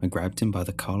 I grabbed him by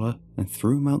the collar and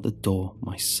threw him out the door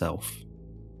myself.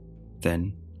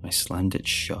 Then I slammed it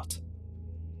shut.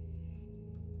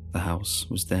 The house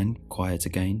was then quiet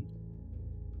again.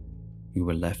 We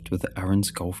were left with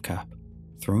Aaron's golf cap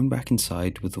thrown back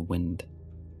inside with the wind.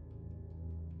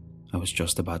 I was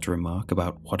just about to remark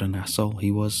about what an asshole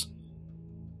he was,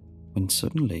 when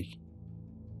suddenly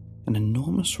an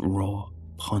enormous roar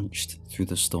punched through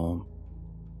the storm.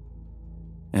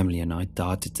 Emily and I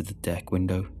darted to the deck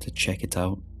window to check it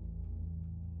out.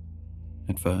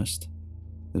 At first,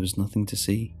 there was nothing to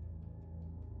see.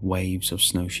 Waves of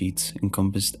snow sheets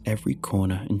encompassed every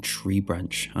corner and tree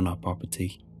branch on our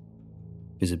property.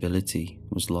 Visibility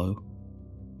was low.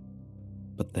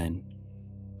 But then,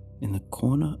 in the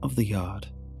corner of the yard,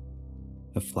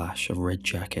 a flash of red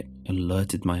jacket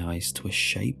alerted my eyes to a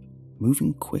shape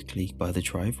moving quickly by the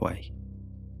driveway.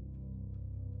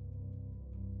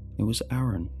 It was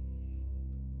Aaron.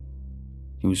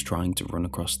 He was trying to run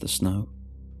across the snow,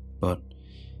 but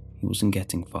he wasn't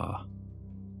getting far.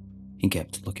 He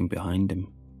kept looking behind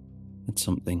him at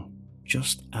something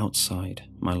just outside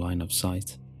my line of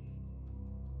sight.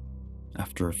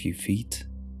 After a few feet,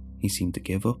 he seemed to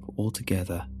give up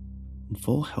altogether and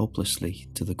fall helplessly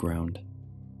to the ground.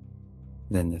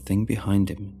 Then the thing behind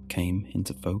him came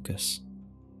into focus.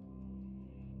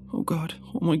 "Oh God,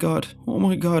 oh my God, oh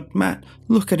my God, Matt,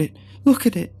 look at it, look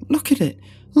at it, look at it,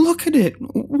 look at it,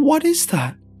 what is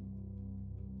that?"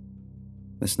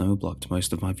 The snow blocked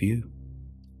most of my view,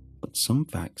 but some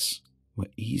facts were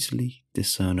easily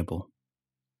discernible.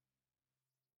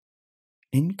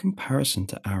 In comparison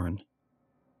to Aaron,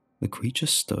 the creature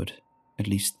stood at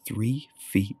least 3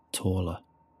 feet taller.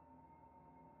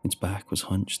 Its back was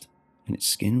hunched, and its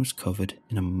skin was covered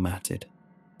in a matted,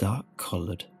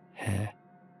 dark-coloured hair.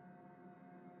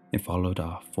 It followed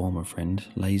our former friend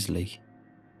lazily.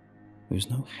 There was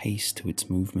no haste to its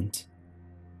movement.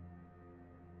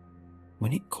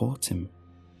 When it caught him,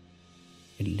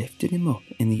 it lifted him up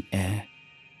in the air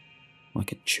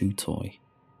like a chew toy.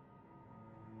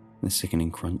 The sickening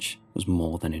crunch was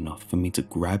more than enough for me to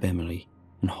grab Emily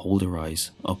and hold her eyes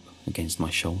up against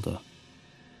my shoulder.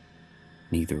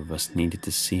 Neither of us needed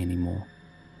to see any more.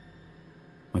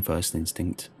 My first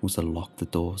instinct was to lock the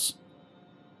doors.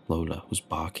 Lola was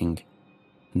barking,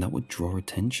 and that would draw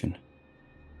attention.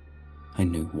 I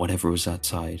knew whatever was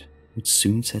outside would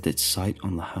soon set its sight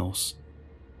on the house.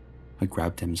 I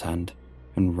grabbed Em's hand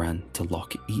and ran to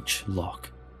lock each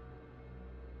lock.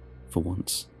 For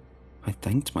once, I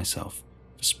thanked myself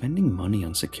for spending money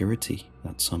on security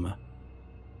that summer.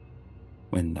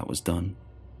 When that was done,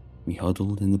 we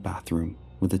huddled in the bathroom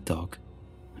with the dog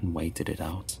and waited it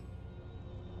out.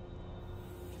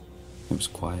 It was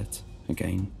quiet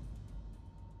again.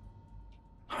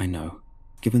 I know,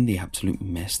 given the absolute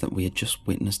mess that we had just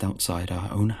witnessed outside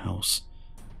our own house,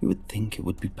 you would think it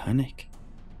would be panic.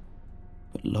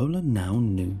 But Lola now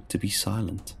knew to be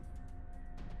silent.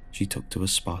 She took to a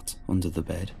spot under the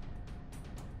bed.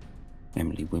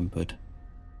 Emily whimpered,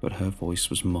 but her voice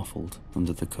was muffled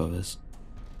under the covers.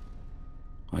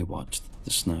 I watched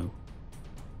the snow.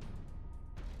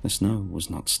 The snow was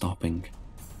not stopping.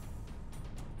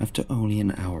 After only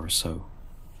an hour or so,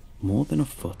 more than a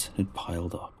foot had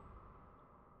piled up.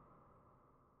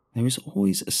 There is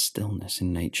always a stillness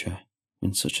in nature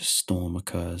when such a storm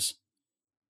occurs,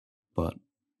 but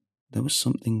there was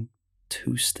something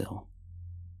too still.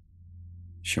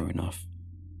 Sure enough,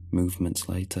 movements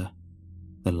later,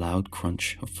 the loud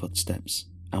crunch of footsteps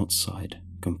outside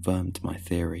confirmed my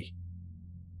theory.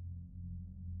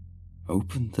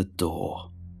 "Open the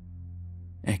door,"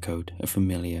 echoed a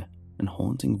familiar and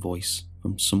haunting voice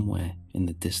from somewhere in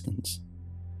the distance.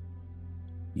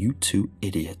 "You two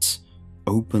idiots,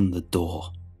 open the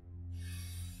door."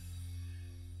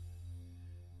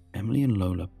 Emily and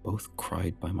Lola both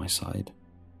cried by my side.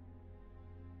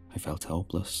 I felt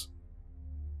helpless.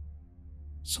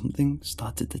 Something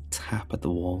started to tap at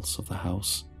the walls of the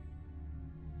house.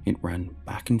 It ran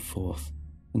back and forth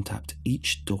and tapped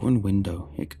each door and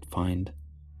window it could find,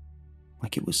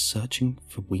 like it was searching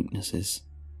for weaknesses.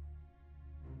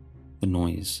 The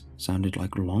noise sounded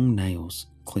like long nails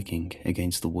clicking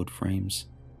against the wood frames.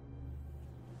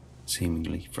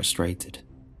 Seemingly frustrated,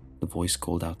 the voice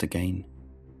called out again,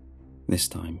 this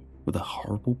time with a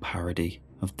horrible parody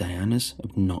of Diana's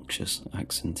obnoxious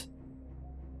accent.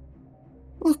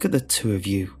 "Look at the two of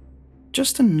you.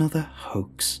 Just another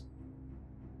hoax."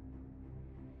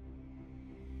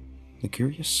 The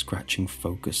curious scratching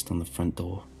focused on the front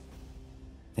door.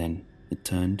 Then it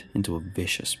turned into a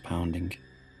vicious pounding.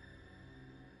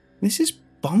 "This is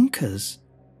bonkers,"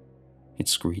 it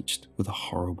screeched with a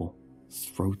horrible,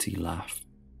 throaty laugh.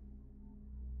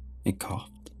 It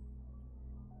coughed.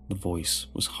 The voice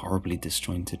was horribly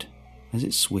disjointed as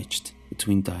it switched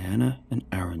between Diana and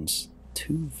Aaron's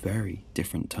two very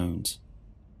different tones.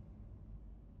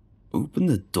 "Open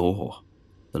the door.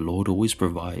 The Lord always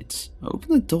provides. Open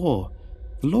the door.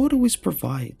 The Lord always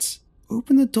provides.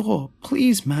 Open the door.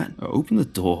 Please, Matt. Open the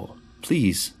door.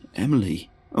 Please, Emily.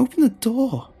 Open the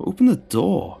door. Open the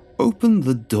door. Open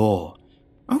the door.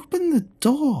 Open the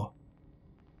door."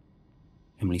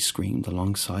 Emily screamed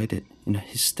alongside it in a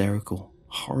hysterical,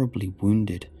 horribly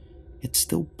wounded, yet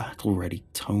still battle-ready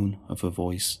tone of her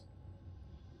voice.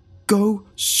 "Go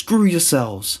screw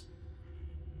yourselves!"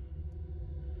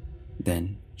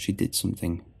 Then she did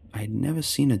something I had never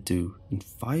seen her do in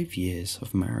 5 years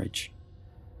of marriage.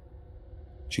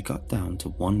 She got down to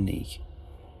one knee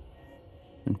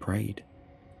and prayed.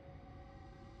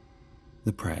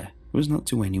 The prayer was not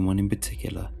to anyone in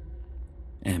particular.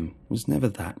 Em was never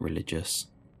that religious.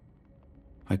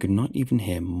 I could not even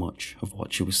hear much of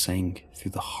what she was saying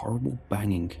through the horrible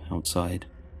banging outside.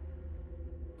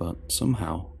 But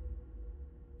somehow,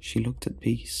 she looked at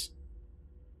peace.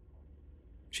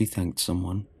 She thanked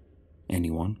someone,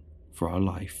 anyone, for our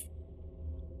life.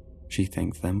 She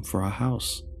thanked them for our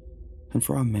house and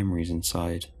for our memories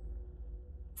inside,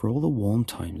 for all the warm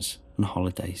times and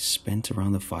holidays spent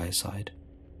around the fireside,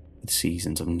 with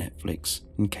seasons of Netflix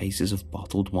and cases of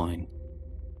bottled wine.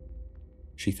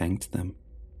 She thanked them,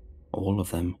 all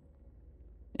of them,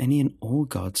 any and all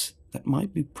gods that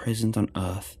might be present on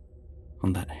earth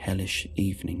on that hellish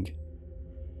evening.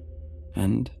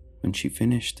 And when she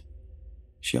finished,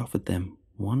 she offered them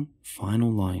one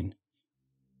final line.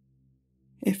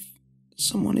 "If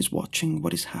someone is watching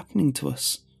what is happening to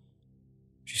us,"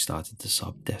 she started to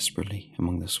sob desperately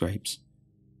among the scrapes,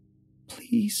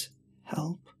 "please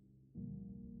help."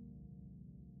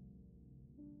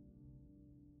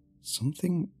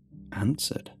 Something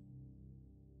answered.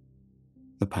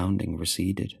 The pounding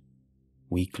receded,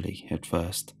 weakly at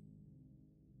first.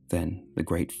 Then the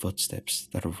great footsteps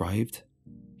that arrived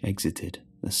exited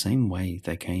the same way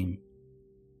they came.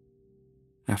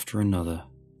 After another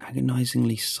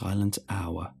agonizingly silent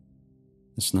hour,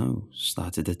 the snow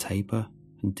started to taper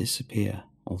and disappear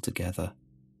altogether.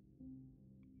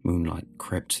 Moonlight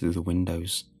crept through the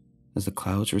windows as the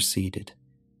clouds receded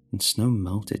and snow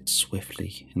melted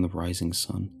swiftly in the rising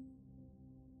sun.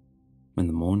 When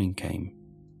the morning came,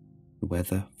 the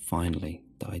weather finally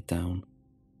died down.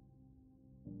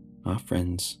 Our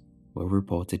friends were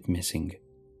reported missing.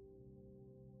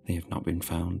 They have not been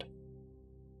found.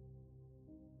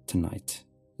 Tonight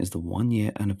is the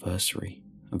 1-year anniversary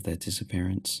of their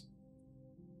disappearance.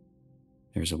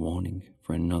 There is a warning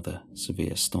for another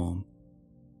severe storm.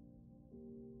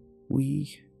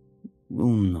 We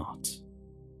will not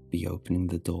be opening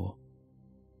the door.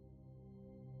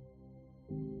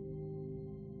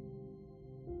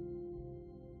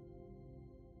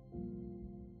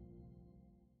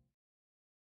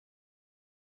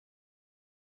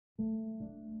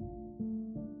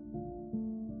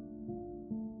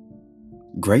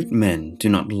 Great men do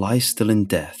not lie still in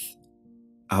death.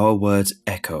 Our words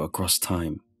echo across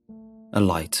time, a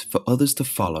light for others to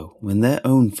follow when their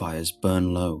own fires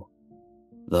burn low.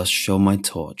 Thus shall my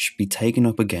torch be taken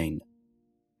up again.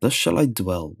 Thus shall I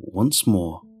dwell once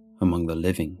more among the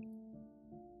living.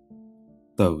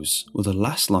 Those were the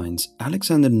last lines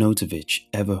Alexander Notovich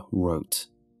ever wrote.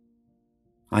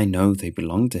 I know they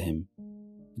belong to him,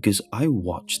 because I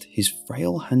watched his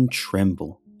frail hand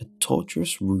tremble a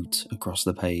tortuous route across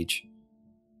the page.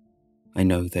 I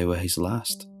know they were his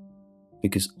last,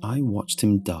 because I watched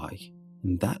him die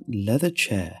in that leather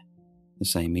chair the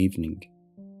same evening.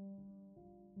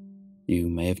 You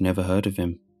may have never heard of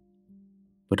him,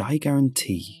 but I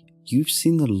guarantee you've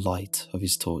seen the light of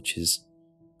his torches.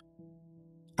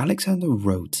 Alexander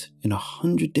wrote in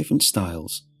 100 different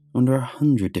styles under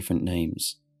 100 different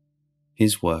names.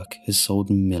 His work has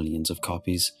sold millions of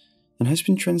copies and has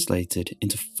been translated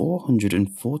into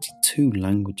 442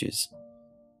 languages.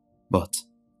 But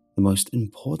the most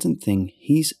important thing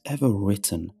he's ever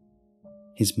written,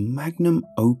 his magnum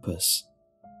opus,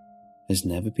 has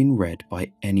never been read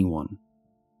by anyone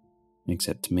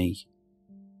except me.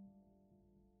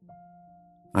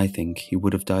 I think he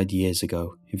would have died years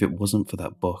ago if it wasn't for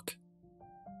that book.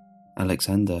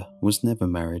 Alexander was never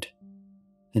married,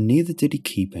 and neither did he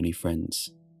keep any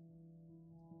friends.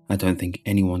 I don't think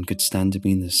anyone could stand to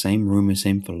be in the same room as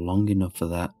him for long enough for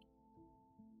that.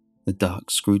 The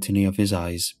dark scrutiny of his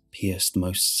eyes pierced the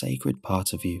most sacred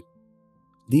part of you,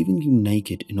 leaving you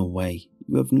naked in a way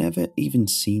you have never even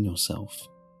seen yourself.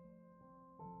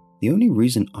 The only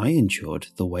reason I endured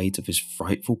the weight of his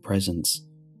frightful presence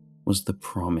was the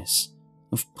promise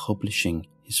of publishing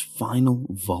his final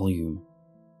volume.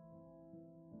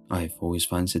 I've always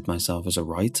fancied myself as a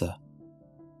writer,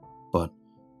 but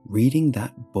reading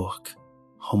that book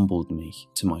humbled me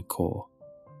to my core.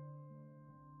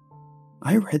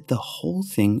 I read the whole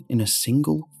thing in a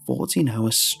single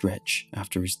 14-hour stretch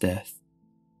after his death.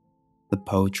 The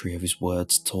poetry of his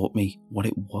words taught me what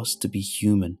it was to be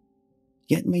human,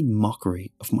 yet made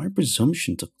mockery of my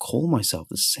presumption to call myself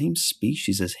the same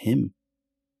species as him.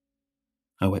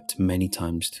 I wept many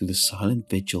times through the silent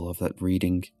vigil of that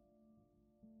reading,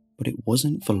 but it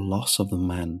wasn't for loss of the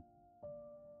man.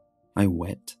 I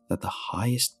wept that the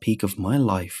highest peak of my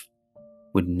life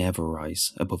would never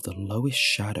rise above the lowest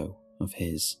shadow of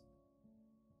his.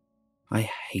 I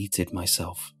hated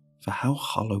myself for how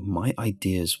hollow my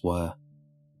ideas were,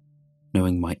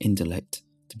 knowing my intellect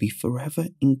to be forever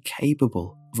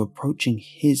incapable of approaching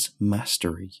his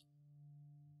mastery.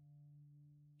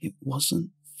 It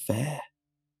wasn't fair.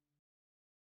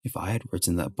 If I had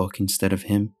written that book instead of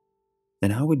him,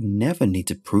 then I would never need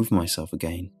to prove myself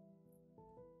again.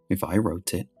 if I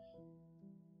wrote it.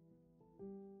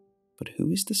 But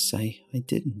who is to say I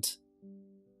didn't?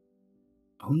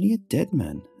 Only a dead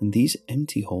man and these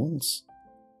empty halls.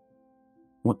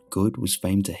 What good was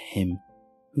fame to him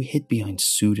who hid behind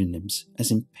pseudonyms as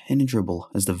impenetrable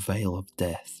as the veil of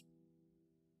death?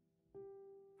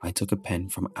 I took a pen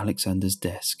from Alexander's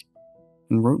desk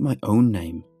and wrote my own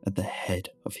name at the head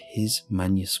of his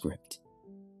manuscript.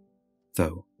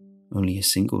 Though only a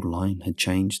single line had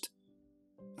changed,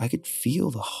 I could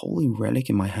feel the holy relic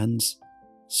in my hands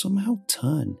somehow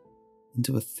turn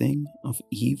into a thing of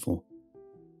evil.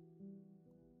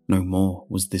 No more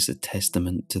was this a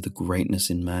testament to the greatness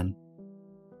in man,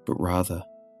 but rather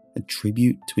a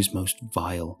tribute to his most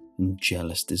vile and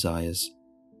jealous desires.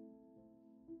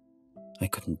 I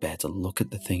couldn't bear to look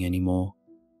at the thing anymore.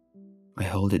 I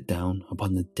held it down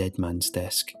upon the dead man's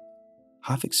desk,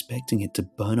 half expecting it to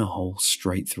burn a hole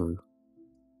straight through.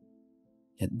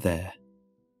 Yet there,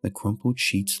 the crumpled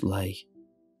sheets lay,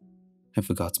 a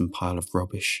forgotten pile of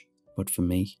rubbish, but for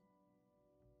me.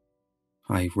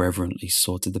 I reverently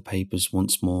sorted the papers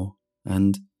once more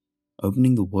and,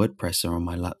 opening the word presser on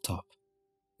my laptop,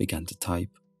 began to type.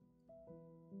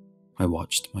 I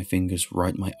watched my fingers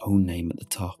write my own name at the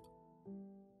top,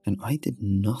 and I did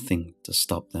nothing to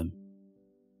stop them.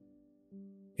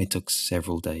 It took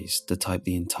several days to type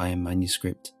the entire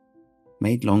manuscript,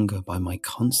 made longer by my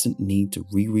constant need to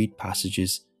reread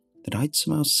passages that I'd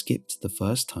somehow skipped the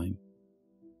first time.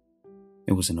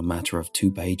 It wasn't a matter of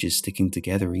 2 pages sticking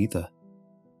together either.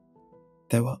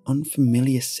 There were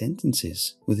unfamiliar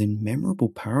sentences within memorable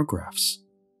paragraphs,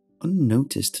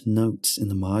 unnoticed notes in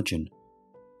the margin,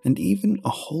 and even a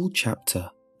whole chapter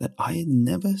that I had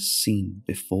never seen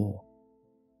before.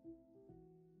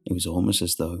 It was almost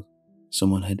as though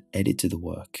someone had edited the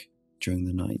work during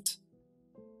the night.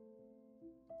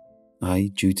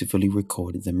 I dutifully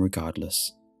recorded them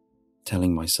regardless,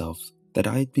 telling myself that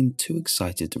I had been too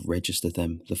excited to register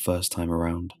them the first time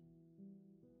around.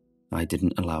 I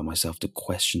didn't allow myself to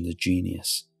question the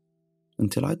genius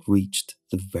until I'd reached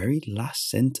the very last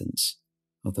sentence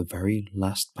of the very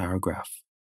last paragraph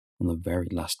on the very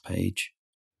last page.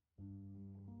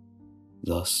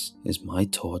 Thus is my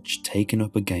torch taken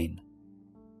up again.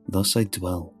 Thus I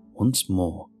dwell once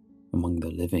more among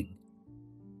the living.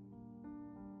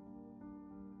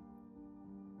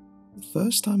 The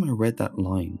first time I read that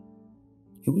line,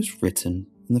 it was written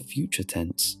in the future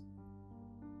tense.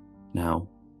 Now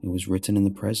it was written in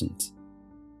the present.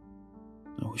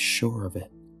 I was sure of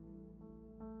it.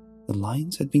 The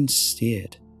lines had been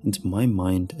steered into my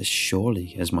mind as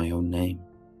surely as my own name.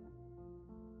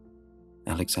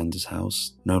 Alexander's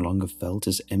house no longer felt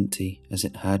as empty as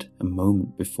it had a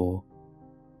moment before.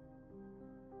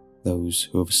 Those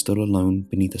who have stood alone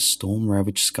beneath a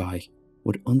storm-ravaged sky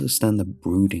would understand the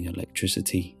brooding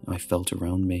electricity I felt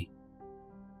around me.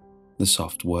 The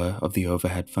soft whir of the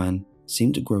overhead fan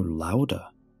seemed to grow louder,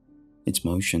 its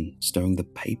motion stirring the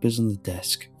papers on the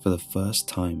desk for the first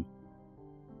time.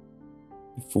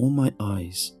 Before my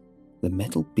eyes, the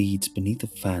metal beads beneath the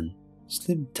fan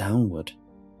slid downward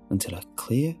until a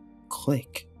clear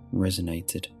click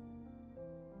resonated.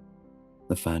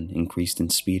 The fan increased in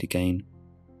speed again.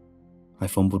 I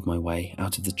fumbled my way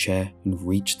out of the chair and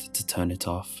reached to turn it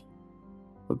off,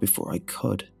 but before I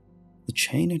could, the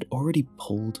chain had already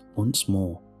pulled once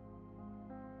more.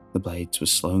 The blades were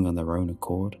slowing on their own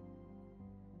accord.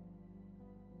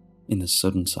 In the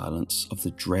sudden silence of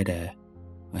the dread air,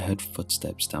 I heard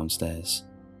footsteps downstairs.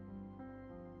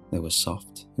 They were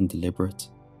soft and deliberate,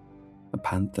 a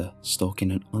panther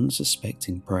stalking an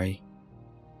unsuspecting prey.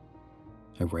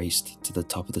 I raced to the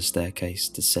top of the staircase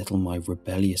to settle my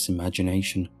rebellious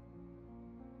imagination,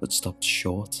 but stopped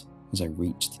short as I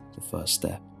reached the first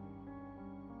step.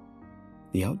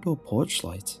 The outdoor porch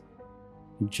light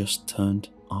had just turned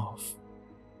off.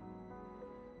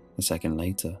 A second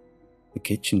later, the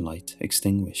kitchen light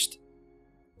extinguished,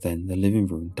 then the living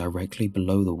room directly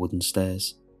below the wooden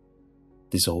stairs,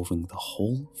 dissolving the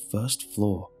whole first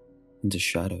floor into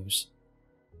shadows.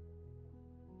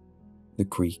 The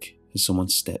creak as someone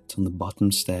stepped on the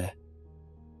bottom stair.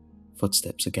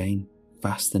 Footsteps again,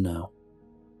 faster now,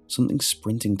 something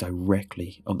sprinting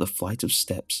directly up the flight of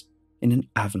steps in an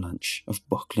avalanche of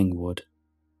buckling wood.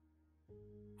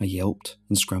 I yelped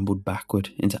and scrambled backward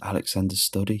into Alexander's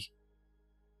study.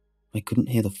 I couldn't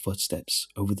hear the footsteps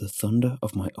over the thunder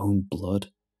of my own blood.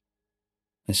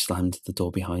 I slammed the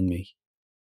door behind me.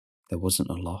 There wasn't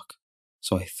a lock,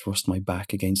 so I thrust my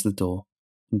back against the door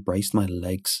and braced my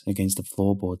legs against the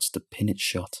floorboards to pin it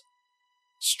shut.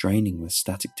 Straining with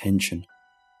static tension,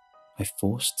 I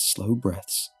forced slow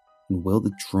breaths and willed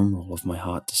the drumroll of my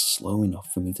heart to slow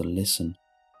enough for me to listen.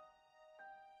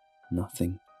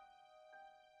 nothing.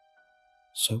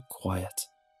 So quiet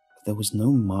that there was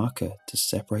no marker to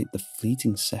separate the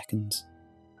fleeting seconds.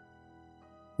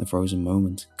 The frozen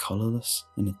moment colourless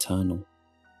and eternal.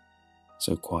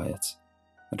 So quiet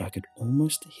that I could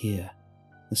almost hear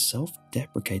the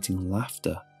self-deprecating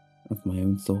laughter of my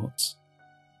own thoughts.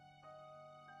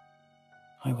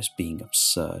 I was being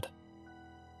absurd.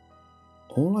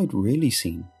 All I'd really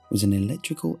seen was an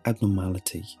electrical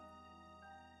abnormality.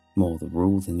 More the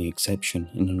rule than the exception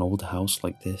in an old house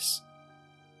like this.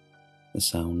 The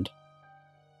sound,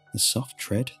 the soft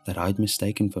tread that I'd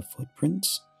mistaken for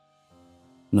footprints,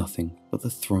 nothing but the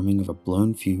thrumming of a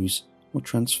blown fuse or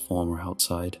transformer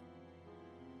outside.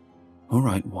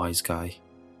 "Alright, wise guy,"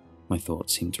 my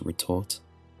thoughts seemed to retort.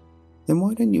 "Then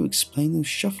why don't you explain those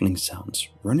shuffling sounds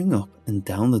running up and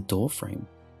down the doorframe?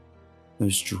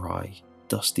 Those dry,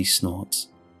 dusty snorts,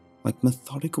 like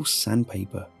methodical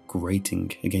sandpaper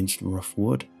grating against rough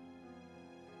wood."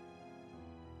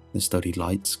 The study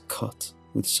lights cut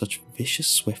with such vicious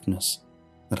swiftness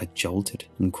that I jolted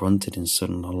and grunted in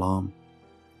sudden alarm.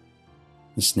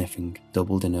 The sniffing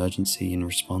doubled in urgency in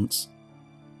response,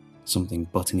 something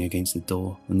butting against the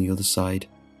door on the other side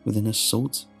with an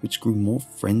assault which grew more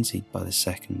frenzied by the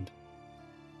second.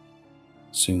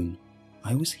 Soon,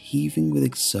 I was heaving with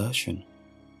exertion,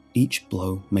 each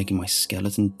blow making my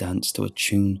skeleton dance to a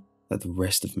tune that the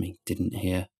rest of me didn't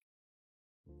hear.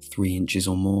 3 inches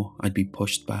or more, I'd be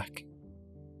pushed back,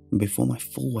 and before my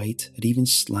full weight had even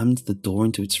slammed the door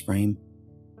into its frame,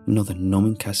 another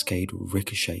numbing cascade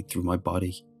ricocheted through my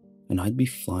body, and I'd be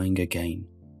flying again.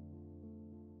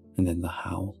 And then the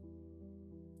howl,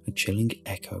 a chilling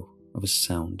echo of a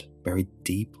sound buried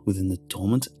deep within the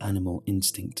dormant animal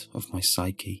instinct of my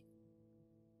psyche.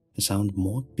 A sound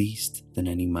more beast than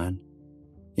any man,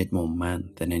 yet more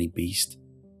man than any beast,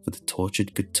 for the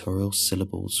tortured guttural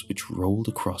syllables which rolled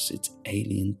across its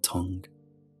alien tongue.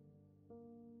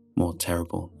 More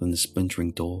terrible than the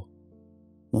splintering door,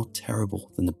 more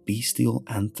terrible than the bestial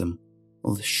anthem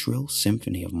or the shrill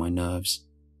symphony of my nerves,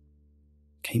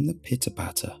 came the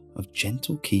pitter-patter of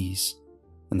gentle keys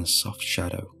and the soft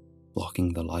shadow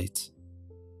blocking the light.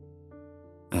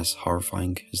 As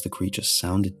horrifying as the creature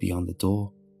sounded beyond the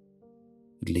door,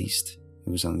 at least it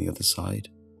was on the other side.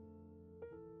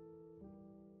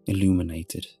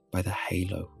 Illuminated by the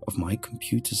halo of my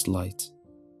computer's light,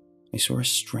 I saw a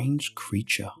strange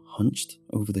creature hunched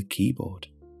over the keyboard.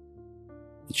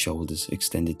 Its shoulders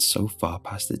extended so far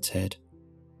past its head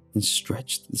and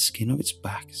stretched the skin of its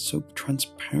back so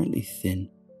transparently thin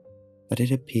that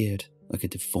it appeared like a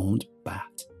deformed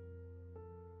bat.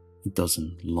 A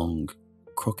dozen long,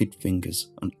 crooked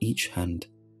fingers on each hand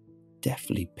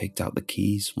deftly picked out the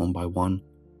keys one by one,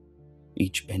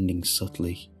 each bending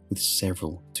subtly with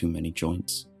several too many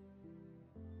joints.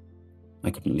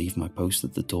 I couldn't leave my post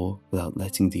at the door without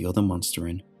letting the other monster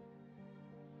in,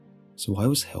 so I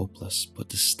was helpless but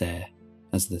to stare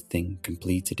as the thing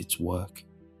completed its work.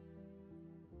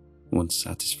 Once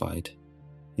satisfied,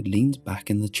 it leaned back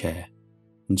in the chair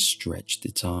and stretched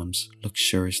its arms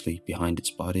luxuriously behind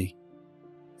its body,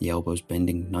 the elbows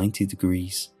bending 90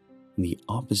 degrees in the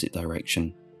opposite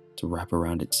direction to wrap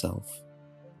around itself.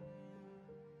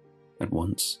 At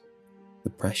once, the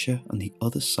pressure on the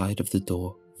other side of the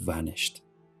door vanished.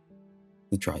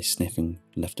 The dry sniffing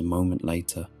left a moment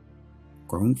later,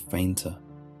 growing fainter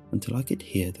until I could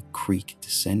hear the creak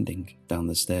descending down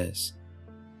the stairs.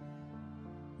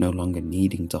 No longer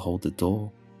needing to hold the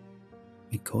door,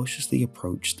 I cautiously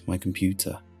approached my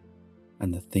computer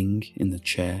and the thing in the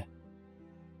chair.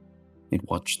 It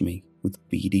watched me with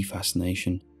beady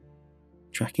fascination,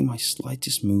 tracking my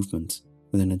slightest movement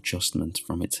with an adjustment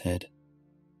from its head.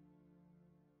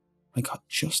 I got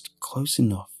just close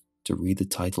enough to read the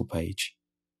title page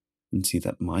and see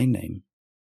that my name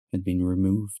had been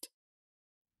removed.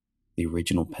 The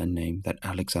original pen name that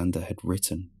Alexander had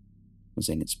written was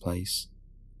in its place.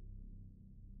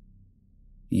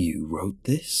 "You wrote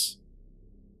this?"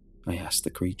 I asked the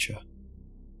creature.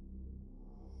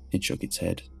 It shook its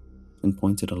head and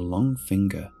pointed a long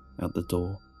finger out the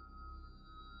door.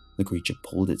 The creature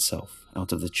pulled itself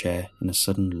out of the chair in a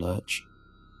sudden lurch,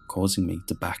 causing me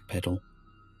to backpedal.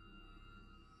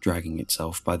 Dragging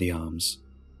itself by the arms,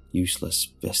 useless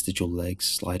vestigial legs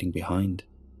sliding behind,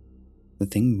 the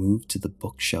thing moved to the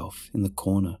bookshelf in the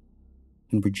corner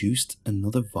and produced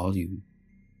another volume.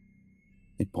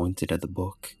 It pointed at the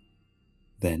book,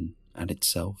 then at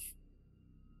itself.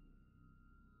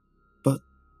 "But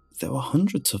there were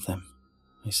hundreds of them,"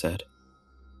 I said.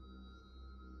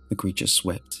 The creature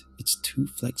swept its two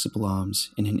flexible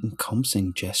arms in an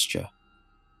encompassing gesture.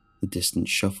 The distant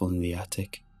shuffle in the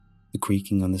attic, the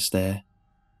creaking on the stair,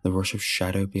 the rush of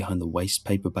shadow behind the waste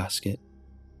paper basket,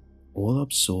 all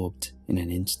absorbed in an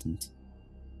instant.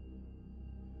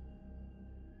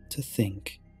 To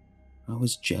think I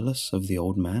was jealous of the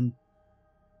old man.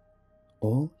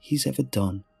 All he's ever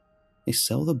done is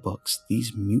sell the books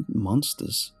these mutant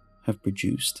monsters have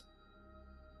produced.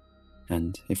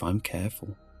 And if I'm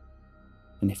careful,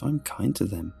 and if I'm kind to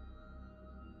them,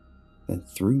 then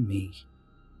through me,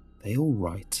 they'll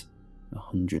write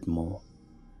 100 more.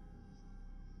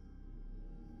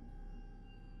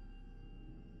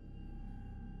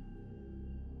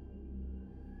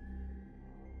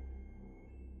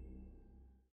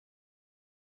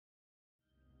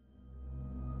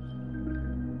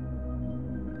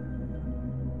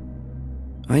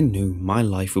 I knew my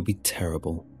life would be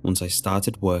terrible once I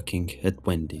started working at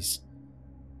Wendy's.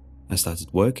 I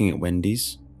started working at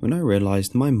Wendy's when I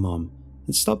realized my mom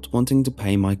had stopped wanting to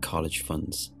pay my college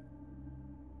funds.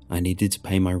 I needed to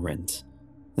pay my rent,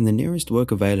 and the nearest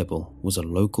work available was a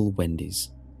local Wendy's.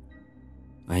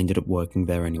 I ended up working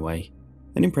there anyway,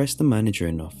 and impressed the manager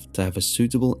enough to have a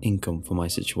suitable income for my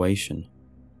situation.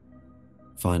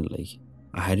 Finally,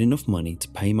 I had enough money to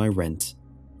pay my rent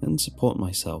and support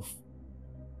myself.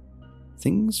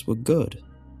 Things were good,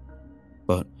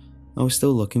 but I was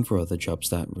still looking for other jobs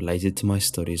that related to my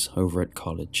studies over at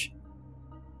college.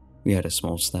 We had a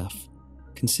small staff,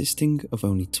 consisting of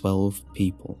only 12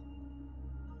 people.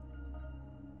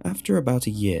 After about a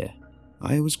year,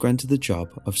 I was granted the job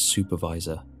of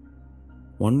supervisor.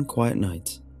 One quiet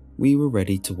night, we were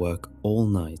ready to work all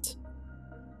night.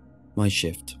 My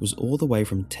shift was all the way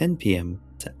from 10 PM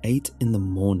to 8 in the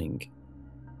morning.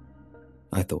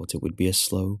 I thought it would be a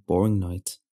slow, boring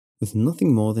night, with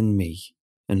nothing more than me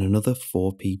and another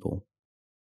 4 people.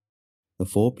 The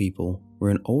 4 people were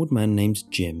an old man named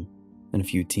Jim and a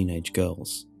few teenage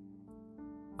girls.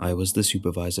 I was the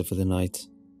supervisor for the night,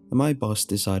 and my boss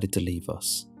decided to leave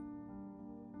us.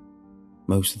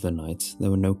 Most of the night,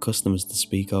 there were no customers to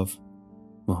speak of.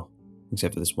 Well,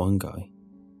 except for this one guy.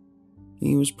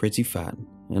 He was pretty fat,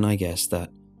 and I guessed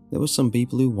that there were some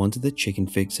people who wanted the chicken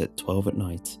fix at 12 at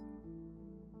night.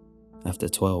 After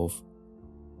 12,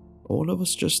 all of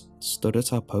us just stood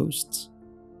at our posts,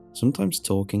 sometimes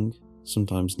talking,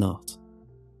 sometimes not.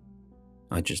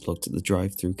 I just looked at the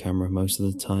drive-through camera most of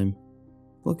the time,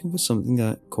 looking for something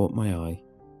that caught my eye.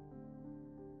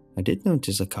 I did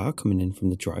notice a car coming in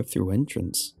from the drive-through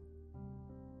entrance.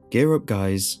 "Gear up,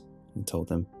 guys," I told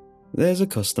them. "There's a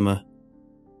customer."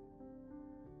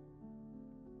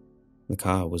 The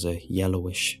car was a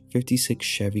yellowish 56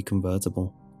 Chevy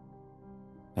convertible.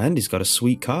 "And he's got a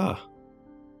sweet car,"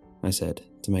 I said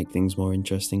to make things more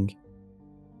interesting.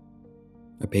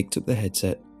 I picked up the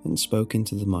headset and spoke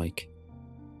into the mic.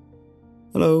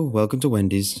 "Hello, welcome to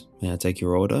Wendy's. May I take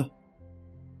your order?"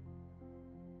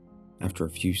 After a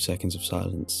few seconds of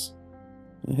silence,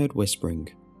 I heard whispering,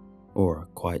 or a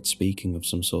quiet speaking of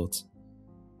some sort.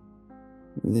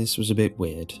 This was a bit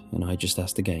weird, and I just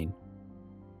asked again.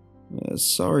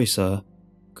 "Sorry, sir.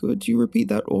 Could you repeat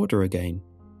that order again?"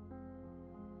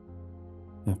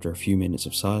 After a few minutes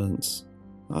of silence,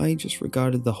 I just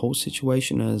regarded the whole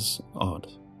situation as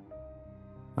odd.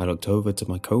 I looked over to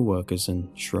my co-workers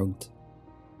and shrugged.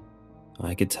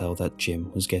 I could tell that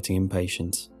Jim was getting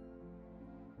impatient.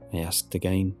 I asked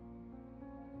again.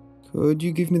 "Could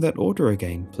you give me that order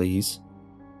again, please?"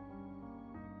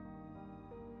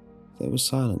 There was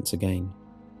silence again.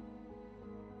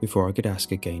 Before I could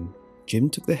ask again, Jim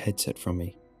took the headset from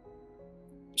me.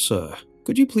 "Sir,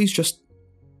 could you please just..."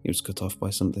 He was cut off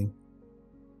by something.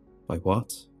 By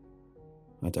what?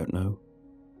 I don't know.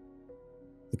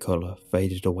 The colour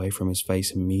faded away from his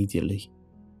face immediately.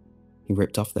 He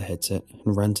ripped off the headset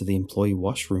and ran to the employee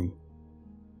washroom,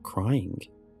 crying.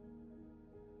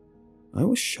 I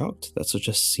was shocked that such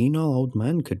a senile old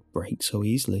man could break so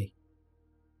easily.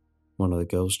 One of the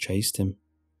girls chased him.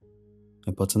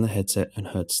 I put on the headset and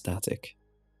heard static.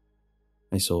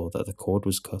 I saw that the cord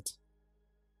was cut.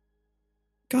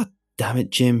 "God damn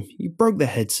it, Jim, you broke the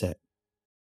headset."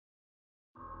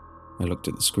 I looked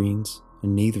at the screens,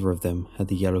 and neither of them had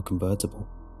the yellow convertible.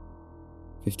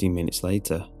 15 minutes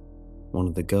later, one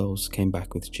of the girls came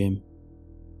back with Jim.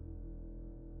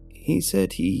 He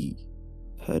said he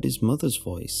heard his mother's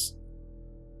voice.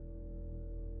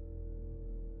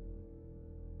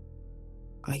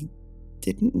 I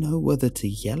didn't know whether to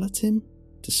yell at him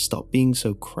to stop being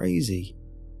so crazy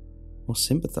or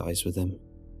sympathize with him.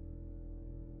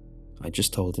 I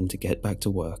just told him to get back to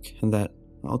work and that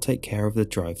I'll take care of the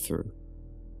drive-through.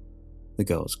 The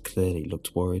girls clearly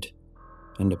looked worried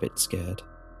and a bit scared.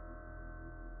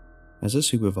 As a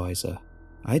supervisor,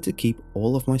 I had to keep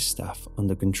all of my staff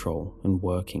under control and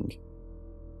working.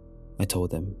 I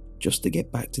told them just to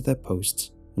get back to their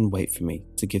posts and wait for me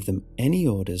to give them any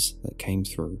orders that came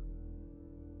through.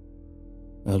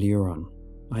 Earlier on,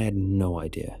 I had no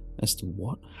idea as to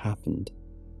what happened.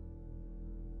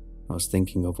 I was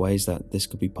thinking of ways that this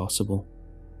could be possible.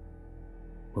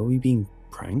 Were we being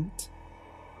pranked?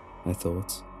 I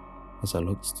thought, as I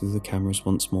looked through the cameras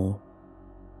once more.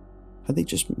 Had they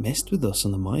just messed with us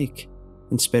on the mic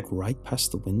and sped right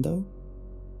past the window?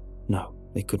 No,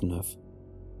 they couldn't have.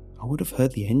 I would have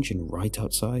heard the engine right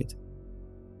outside.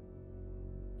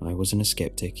 I wasn't a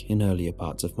skeptic in earlier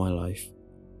parts of my life,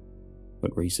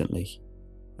 but recently,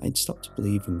 I'd stopped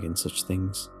believing in such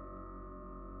things.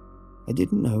 I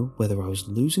didn't know whether I was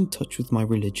losing touch with my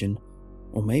religion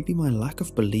or maybe my lack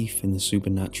of belief in the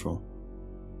supernatural.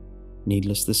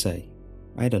 Needless to say,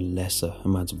 I had a lesser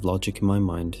amount of logic in my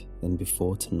mind than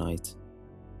before tonight.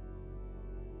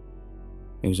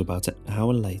 It was about an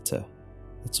hour later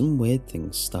that some weird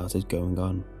things started going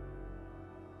on.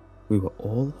 We were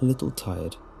all a little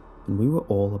tired, and we were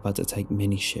all about to take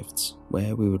mini shifts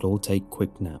where we would all take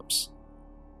quick naps.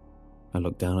 I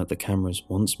looked down at the cameras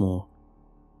once more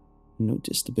and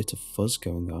noticed a bit of fuzz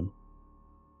going on.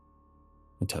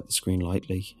 I tapped the screen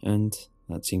lightly, and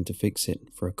that seemed to fix it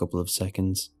for a couple of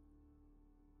seconds.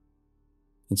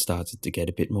 It started to get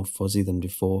a bit more fuzzy than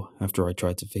before after I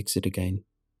tried to fix it again.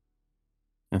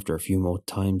 After a few more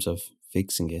times of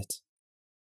fixing it,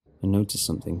 I noticed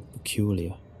something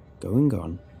peculiar going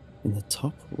on in the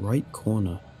top right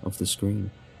corner of the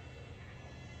screen.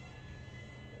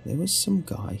 There was some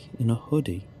guy in a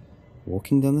hoodie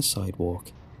walking down the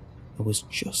sidewalk that was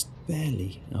just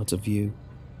barely out of view.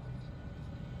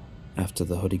 After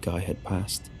the hoodie guy had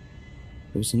passed,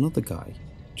 there was another guy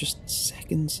just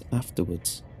seconds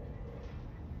afterwards.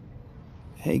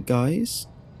 "Hey guys,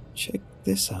 check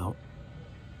this out,"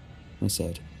 I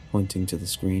said, pointing to the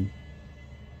screen.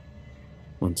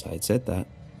 Once I had said that,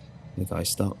 the guy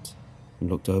stopped and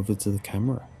looked over to the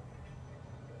camera.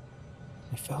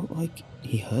 I felt like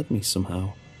he heard me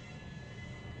somehow.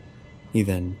 He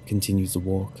then continued to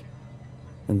walk,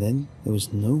 and then there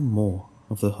was no more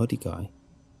of the hoodie guy.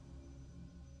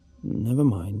 Never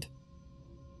mind.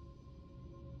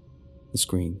 The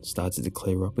screen started to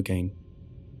clear up again.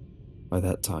 By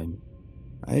that time,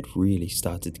 I had really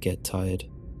started to get tired.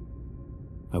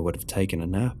 I would have taken a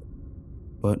nap,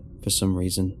 but for some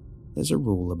reason, there's a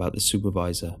rule about the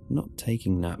supervisor not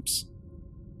taking naps.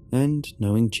 And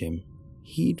knowing Jim,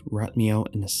 he'd rat me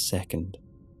out in a second.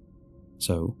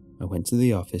 So I went to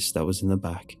the office that was in the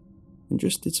back and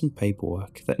just did some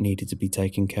paperwork that needed to be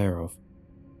taken care of.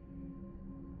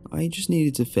 I just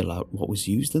needed to fill out what was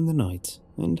used in the night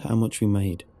and how much we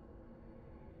made.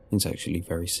 It's actually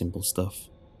very simple stuff.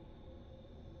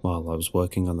 While I was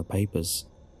working on the papers,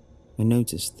 I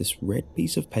noticed this red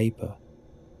piece of paper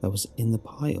that was in the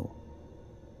pile.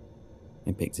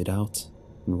 I picked it out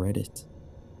and read it.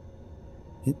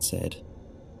 It said,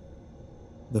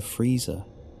 "The freezer."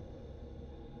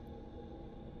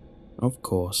 Of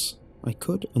course, I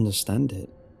could understand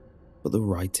it, but the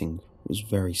writing was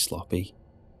very sloppy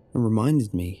and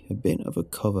reminded me a bit of a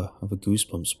cover of a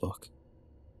Goosebumps book.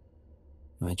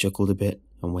 I chuckled a bit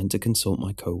and went to consult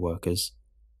my co-workers.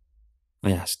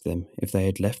 I asked them if they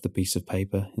had left the piece of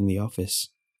paper in the office,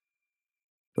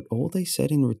 but all they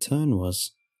said in return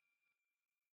was,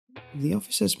 "The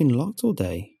office has been locked all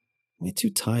day. We're too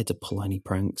tired to pull any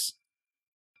pranks."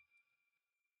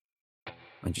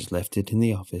 I just left it in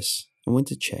the office and went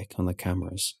to check on the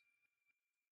cameras.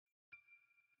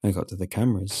 I got to the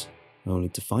cameras, only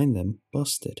to find them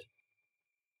busted.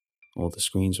 All the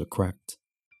screens were cracked,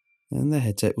 and the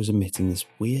headset was emitting this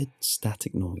weird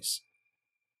static noise.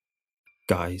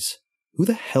 "Guys, who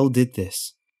the hell did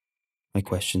this?" I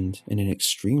questioned in an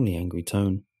extremely angry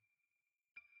tone.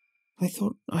 "I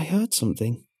thought I heard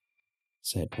something,"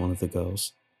 said one of the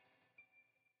girls.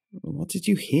 "What did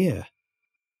you hear?"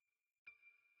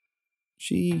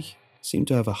 She seemed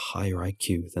to have a higher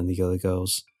IQ than the other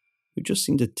girls, who just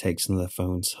seemed to text on their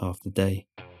phones half the day.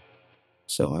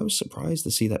 So I was surprised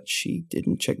to see that she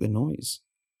didn't check the noise.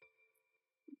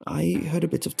 "I heard a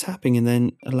bit of tapping and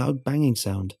then a loud banging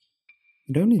sound.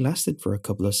 It only lasted for a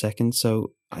couple of seconds,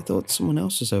 so I thought someone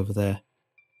else was over there."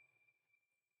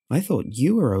 "I thought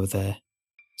you were over there,"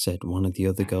 said one of the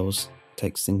other girls,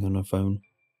 texting on her phone.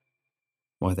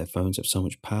 Why their phones have so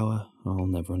much power, I'll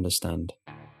never understand.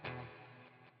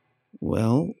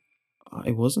 "Well,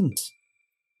 I wasn't,"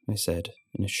 I said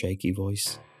in a shaky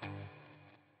voice.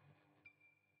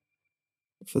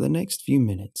 For the next few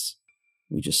minutes,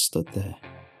 we just stood there,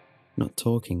 not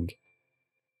talking.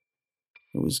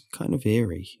 It was kind of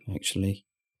eerie, actually.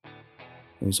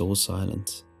 It was all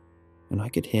silent, and I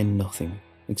could hear nothing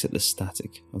except the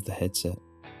static of the headset.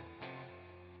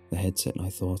 The headset, I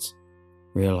thought,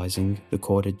 realizing the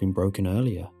cord had been broken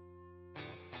earlier.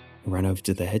 I ran over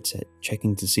to the headset,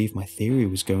 checking to see if my theory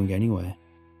was going anywhere.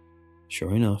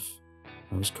 Sure enough,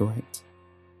 I was correct.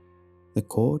 The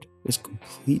cord was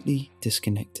completely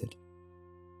disconnected,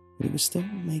 but it was still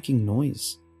making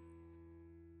noise.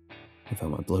 I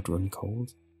felt my blood run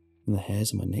cold and the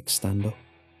hairs on my neck stand up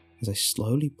as I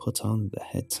slowly put on the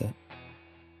headset.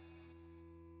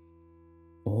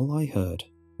 All I heard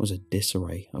was a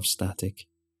disarray of static,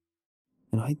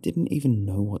 and I didn't even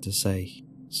know what to say,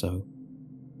 so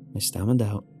I stammered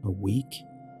out a weak,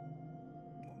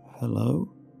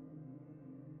 "Hello?"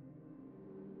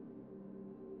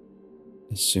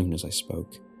 As soon as I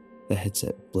spoke, the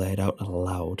headset blared out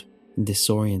loud and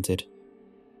disoriented.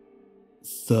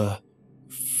 "The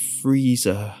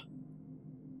freezer."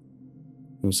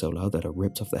 It was so loud that I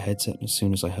ripped off the headset as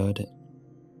soon as I heard it.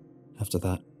 After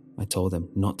that, I told them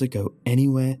not to go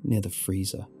anywhere near the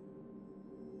freezer.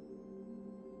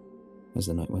 As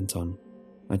the night went on,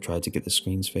 I tried to get the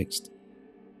screens fixed,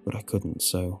 but I couldn't,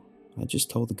 so I just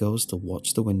told the girls to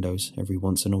watch the windows every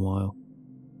once in a while.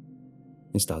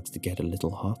 It started to get a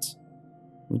little hot,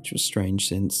 which was strange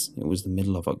since it was the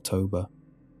middle of October.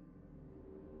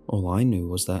 All I knew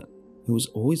was that it was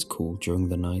always cool during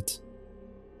the night.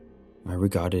 I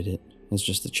regarded it as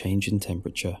just a change in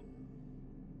temperature.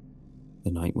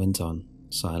 The night went on,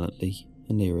 silently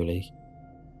and eerily.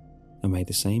 I made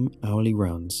the same hourly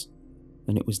rounds,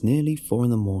 and it was nearly 4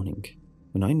 in the morning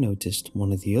when I noticed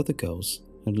one of the other girls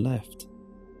had left.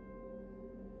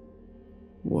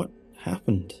 "What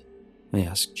happened?" I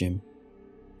asked Jim,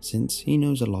 since he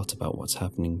knows a lot about what's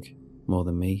happening, more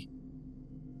than me.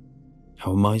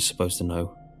 "How am I supposed to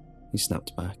know?" he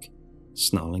snapped back,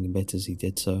 snarling a bit as he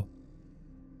did so.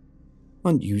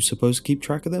 "Aren't you supposed to keep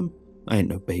track of them? I ain't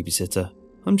no babysitter.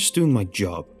 I'm just doing my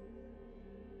job."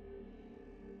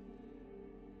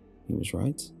 He was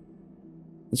right.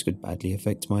 This could badly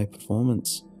affect my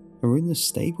performance and ruin the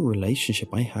stable relationship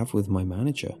I have with my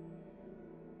manager.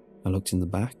 I looked in the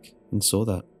back and saw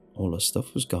that all her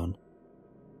stuff was gone.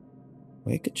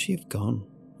 Where could she have gone?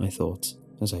 I thought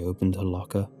as I opened her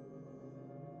locker.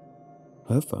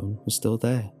 Her phone was still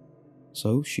there,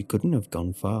 so she couldn't have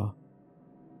gone far.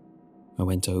 I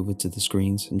went over to the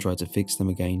screens and tried to fix them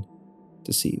again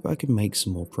to see if I could make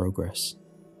some more progress.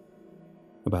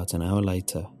 About an hour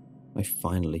later, I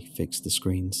finally fixed the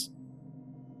screens.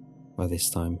 By this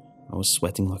time, I was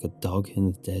sweating like a dog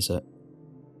in the desert.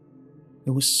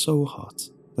 It was so hot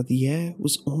that the air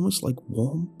was almost like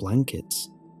warm blankets.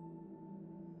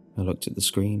 I looked at the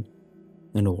screen,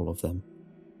 and all of them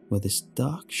were this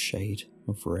dark shade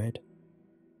of red.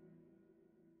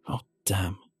 "Oh,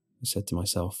 damn," I said to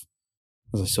myself,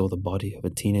 as I saw the body of a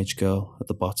teenage girl at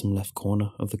the bottom left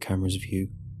corner of the camera's view.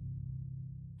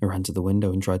 I ran to the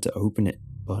window and tried to open it,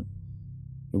 but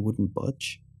it wouldn't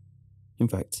budge. In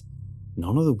fact,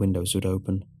 none of the windows would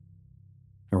open.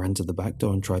 I ran to the back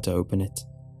door and tried to open it.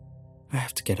 "I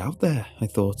have to get out there," I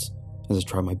thought, as I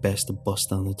tried my best to bust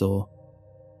down the door.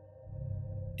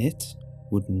 It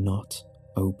would not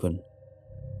open,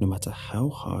 no matter how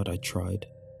hard I tried.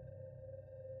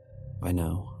 By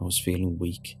now, I was feeling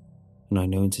weak, and I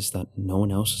noticed that no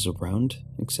one else was around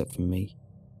except for me.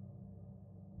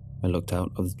 I looked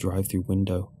out of the drive-through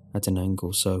window at an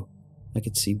angle so I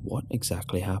could see what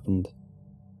exactly happened.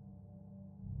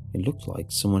 It looked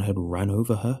like someone had ran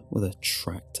over her with a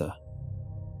tractor.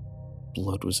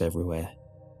 Blood was everywhere,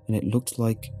 and it looked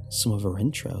like some of her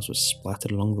entrails were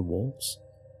splattered along the walls.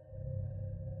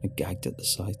 I gagged at the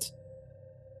sight.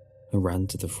 I ran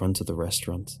to the front of the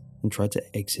restaurant and tried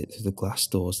to exit through the glass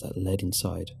doors that led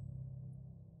inside.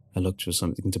 I looked for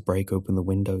something to break open the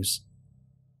windows.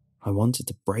 I wanted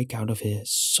to break out of here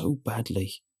so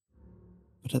badly,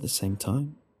 but at the same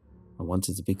time, I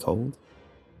wanted to be cold.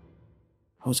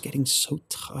 I was getting so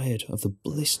tired of the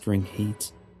blistering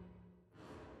heat.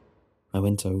 I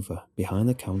went over behind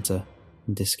the counter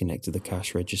and disconnected the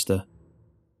cash register.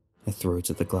 I threw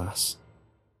it at the glass,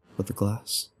 but the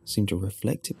glass seemed to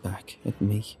reflect it back at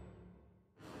me.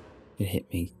 It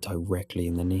hit me directly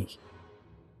in the knee.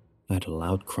 I had a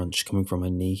loud crunch coming from my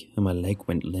knee and my leg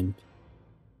went limp.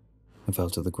 I fell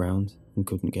to the ground and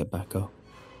couldn't get back up.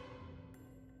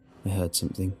 I heard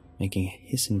something making a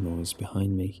hissing noise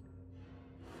behind me.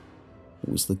 It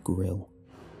was the grill.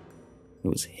 It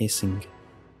was hissing,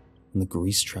 and the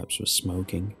grease traps were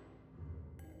smoking.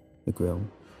 The grill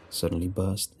suddenly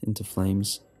burst into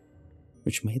flames,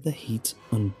 which made the heat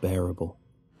unbearable.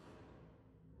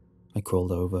 I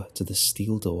crawled over to the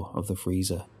steel door of the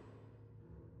freezer.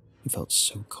 It felt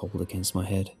so cold against my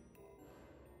head.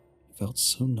 felt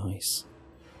so nice.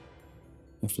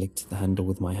 I flicked the handle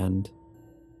with my hand.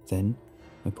 Then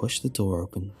I pushed the door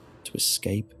open to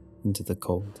escape into the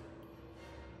cold.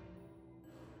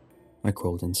 I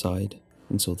crawled inside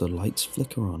and saw the lights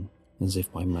flicker on as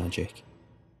if by magic.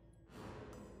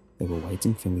 They were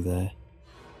waiting for me there.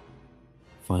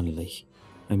 Finally,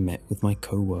 I met with my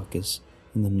co-workers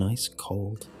in the nice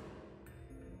cold.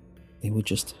 They were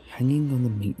just hanging on the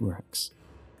meat racks.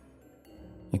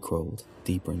 I crawled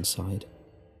deeper inside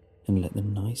and let the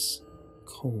nice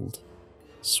cold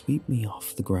sweep me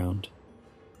off the ground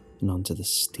and onto the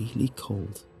steely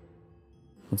cold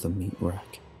of the meat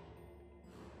rack.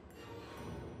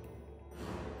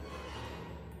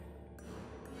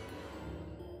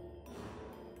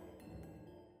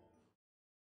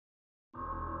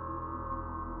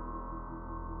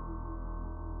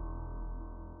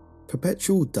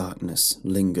 Perpetual darkness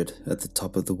lingered at the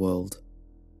top of the world.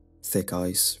 Thick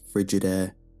ice, frigid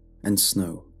air, and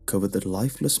snow covered the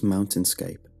lifeless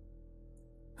mountainscape.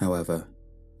 However,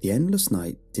 the endless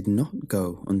night did not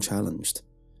go unchallenged.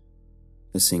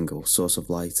 A single source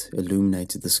of light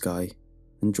illuminated the sky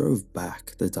and drove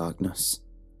back the darkness.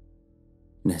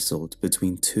 Nestled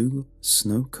between two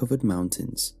snow-covered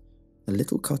mountains, a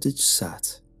little cottage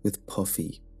sat with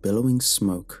puffy, billowing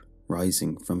smoke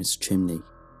rising from its chimney.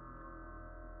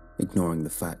 Ignoring the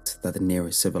fact that the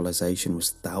nearest civilization was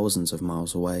thousands of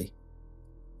miles away,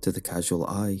 to the casual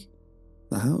eye,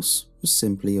 the house was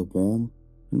simply a warm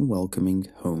and welcoming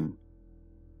home.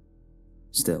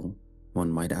 Still, one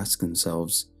might ask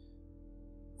themselves,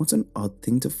 what an odd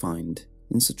thing to find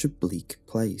in such a bleak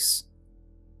place.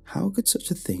 How could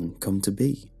such a thing come to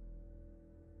be?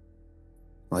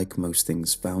 Like most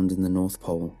things found in the North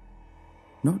Pole,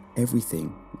 not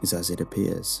everything is as it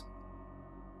appears.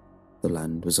 The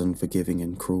land was unforgiving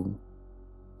and cruel.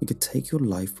 It could take your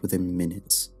life within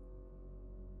minutes.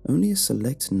 Only a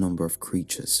select number of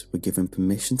creatures were given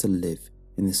permission to live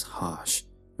in this harsh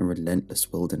and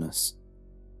relentless wilderness.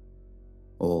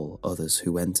 All others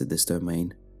who entered this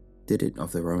domain did it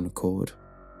of their own accord,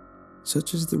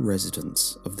 such as the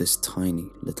residents of this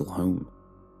tiny little home.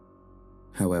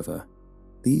 However,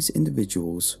 these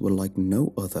individuals were like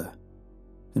no other,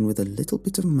 and with a little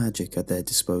bit of magic at their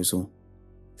disposal,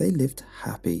 they lived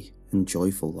happy and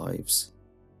joyful lives.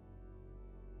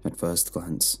 At first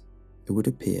glance, it would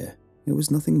appear it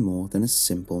was nothing more than a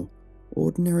simple,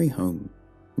 ordinary home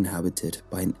inhabited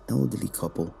by an elderly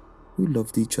couple who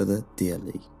loved each other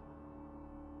dearly.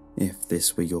 If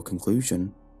this were your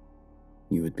conclusion,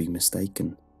 you would be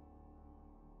mistaken.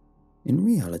 In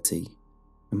reality,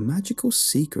 a magical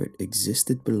secret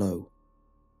existed below,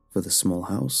 for the small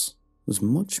house was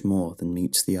much more than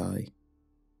meets the eye.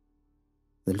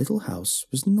 The little house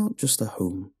was not just a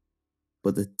home,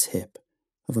 but the tip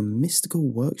of a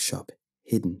mystical workshop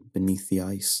hidden beneath the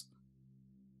ice.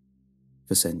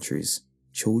 For centuries,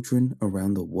 children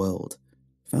around the world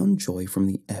found joy from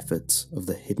the efforts of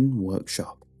the hidden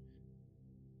workshop.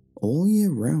 All year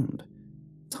round,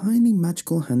 tiny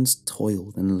magical hands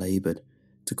toiled and labored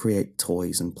to create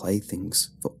toys and playthings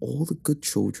for all the good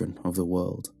children of the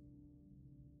world.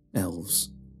 Elves,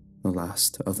 the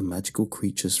last of the magical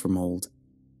creatures from old,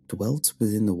 dwelt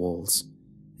within the walls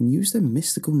and used their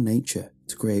mystical nature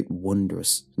to create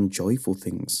wondrous and joyful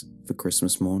things for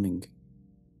Christmas morning.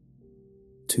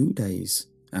 2 days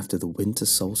after the winter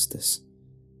solstice,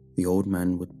 the old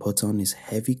man would put on his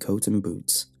heavy coat and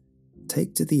boots,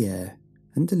 take to the air,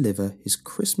 and deliver his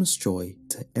Christmas joy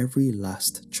to every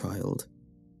last child.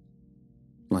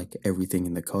 Like everything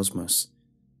in the cosmos,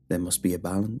 there must be a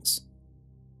balance.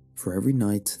 For every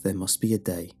night there must be a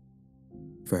day.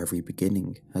 For every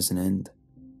beginning has an end.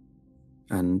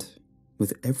 And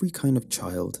with every kind of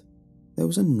child, there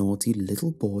was a naughty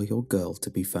little boy or girl to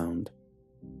be found.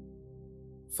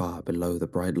 Far below the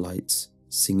bright lights,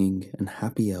 singing and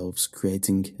happy elves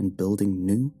creating and building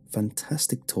new,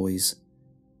 fantastic toys,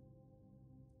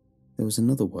 there was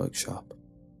another workshop.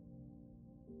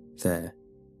 There,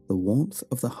 the warmth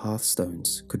of the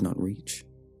hearthstones could not reach,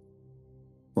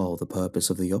 while the purpose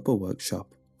of the upper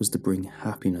workshop was to bring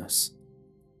happiness.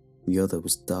 The other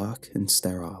was dark and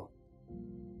sterile.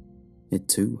 It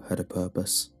too had a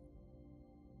purpose.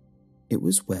 It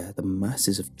was where the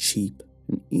masses of cheap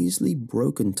and easily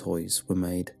broken toys were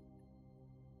made.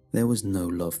 There was no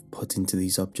love put into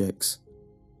these objects.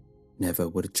 Never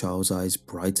would a child's eyes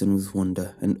brighten with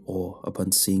wonder and awe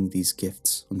upon seeing these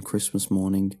gifts on Christmas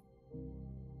morning.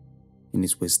 In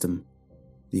his wisdom,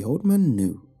 the old man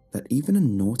knew that even a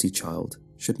naughty child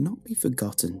should not be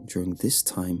forgotten during this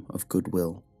time of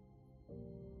goodwill.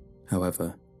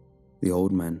 However, the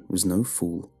old man was no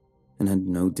fool and had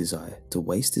no desire to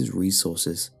waste his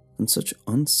resources and such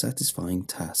unsatisfying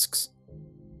tasks.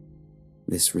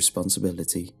 This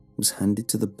responsibility was handed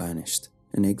to the banished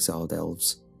and exiled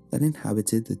elves that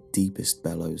inhabited the deepest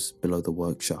bellows below the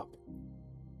workshop.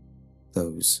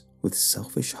 Those with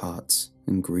selfish hearts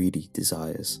and greedy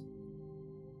desires.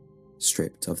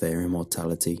 Stripped of their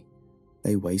immortality,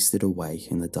 they wasted away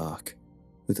in the dark,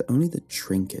 with only the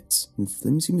trinkets and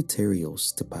flimsy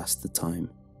materials to pass the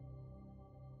time.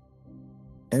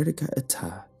 Erika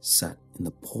Ata sat in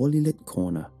the poorly lit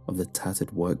corner of the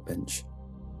tattered workbench.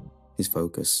 His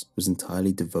focus was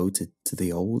entirely devoted to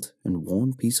the old and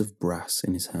worn piece of brass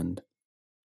in his hand.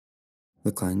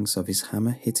 The clangs of his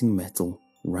hammer hitting metal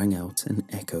rang out and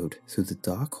echoed through the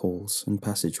dark halls and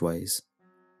passageways.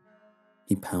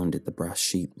 He pounded the brass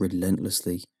sheet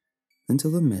relentlessly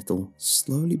until the metal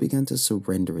slowly began to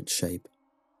surrender its shape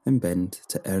and bend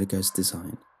to Erika's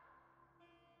design.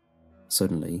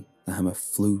 Suddenly, the hammer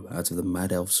flew out of the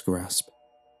mad elf's grasp.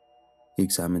 He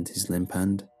examined his limp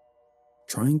hand,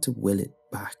 trying to will it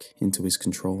back into his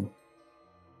control.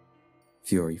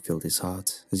 Fury filled his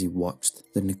heart as he watched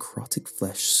the necrotic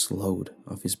flesh slowed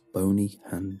off his bony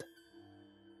hand.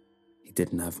 He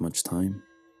didn't have much time.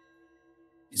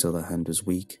 His other hand was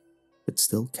weak, but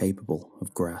still capable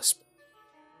of grasp.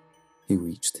 He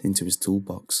reached into his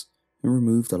toolbox and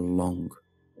removed a long,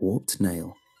 warped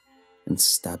nail and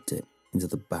stabbed it into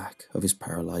the back of his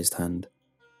paralyzed hand.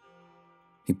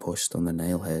 He pushed on the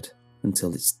nail head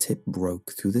until its tip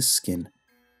broke through the skin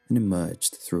and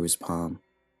emerged through his palm.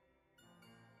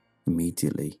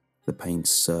 Immediately, the pain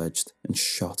surged and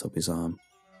shot up his arm.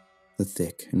 The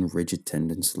thick and rigid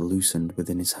tendons loosened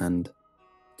within his hand,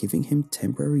 giving him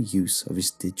temporary use of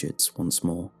his digits once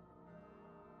more.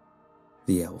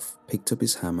 The elf picked up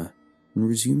his hammer and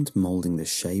resumed moulding the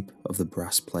shape of the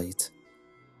brass plate.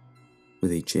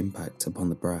 With each impact upon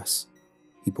the brass,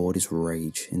 he poured his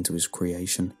rage into his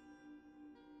creation.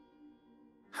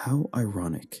 How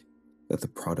ironic that the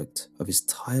product of his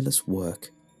tireless work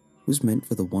was meant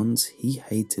for the ones he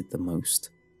hated the most.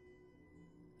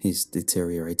 His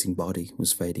deteriorating body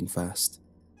was fading fast.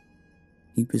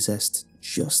 He possessed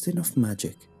just enough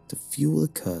magic to fuel the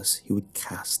curse he would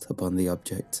cast upon the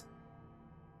object.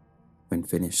 When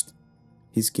finished,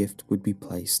 his gift would be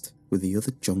placed with the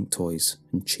other junk toys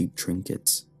and cheap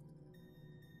trinkets.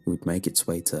 It would make its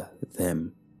way to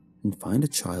them and find a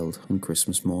child on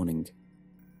Christmas morning.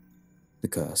 The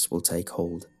curse will take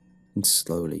hold and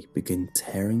slowly begin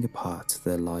tearing apart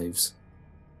their lives.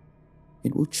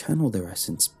 It will channel their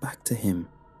essence back to him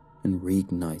and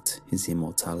reignite his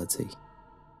immortality.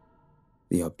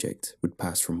 The object would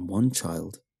pass from one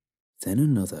child, then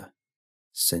another,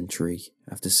 century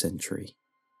after century.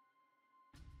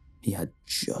 He had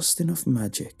just enough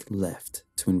magic left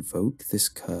to invoke this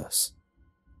curse.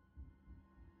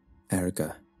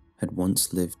 Erika had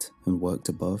once lived and worked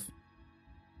above.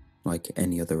 Like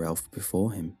any other elf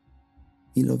before him,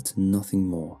 he loved nothing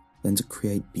more than to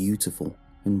create beautiful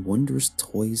and wondrous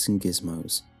toys and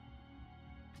gizmos.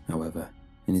 However,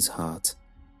 in his heart,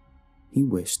 he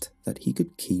wished that he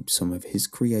could keep some of his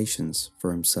creations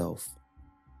for himself.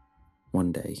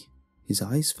 One day, his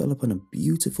eyes fell upon a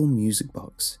beautiful music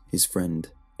box his friend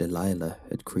Delilah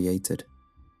had created.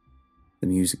 The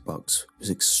music box was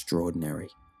extraordinary,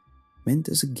 meant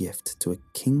as a gift to a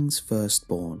king's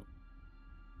firstborn.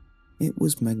 It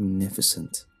was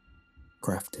magnificent.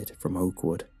 Crafted from oak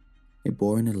wood, it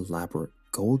bore an elaborate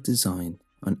gold design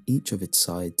on each of its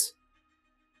sides.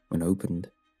 When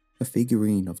opened, a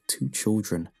figurine of two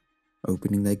children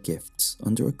opening their gifts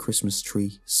under a Christmas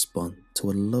tree spun to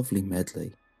a lovely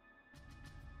medley.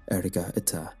 Erika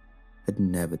Ata had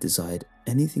never desired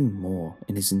anything more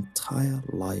in his entire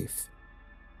life.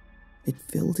 It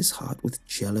filled his heart with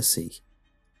jealousy.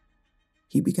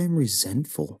 He became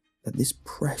resentful that this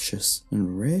precious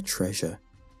and rare treasure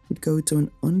would go to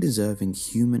an undeserving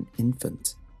human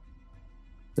infant.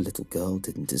 The little girl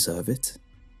didn't deserve it.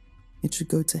 It should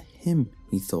go to him,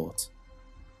 he thought.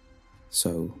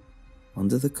 So,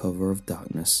 under the cover of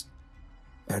darkness,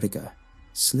 Erika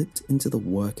slipped into the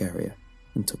work area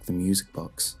and took the music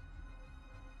box.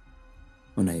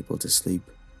 Unable to sleep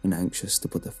and anxious to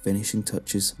put the finishing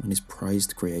touches on his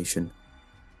prized creation,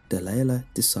 Delilah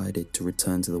decided to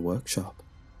return to the workshop.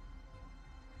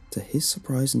 To his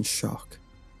surprise and shock,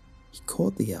 he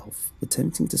caught the elf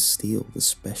attempting to steal the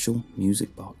special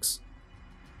music box.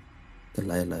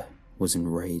 Delilah was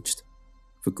enraged,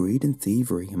 for greed and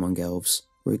thievery among elves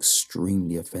were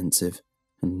extremely offensive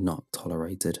and not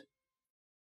tolerated.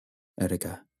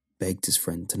 Erika begged his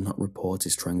friend to not report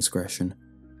his transgression,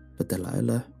 but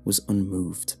Delilah was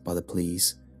unmoved by the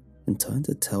pleas and turned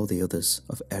to tell the others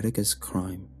of Erika's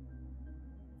crime.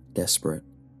 Desperate,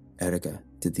 Erika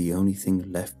did the only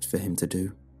thing left for him to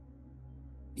do.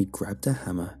 He grabbed a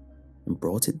hammer and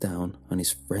brought it down on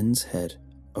his friend's head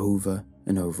over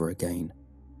and over again,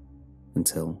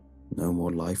 until no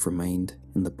more life remained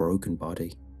in the broken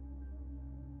body.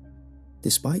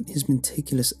 Despite his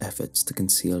meticulous efforts to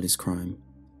conceal his crime,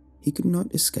 he could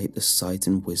not escape the sight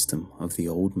and wisdom of the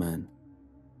old man.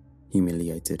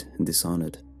 Humiliated and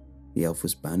dishonored, the elf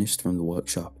was banished from the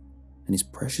workshop, and his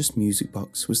precious music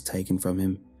box was taken from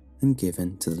him and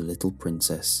given to the little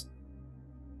princess.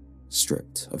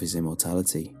 Stripped of his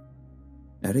immortality,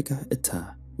 Erika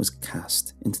Ita was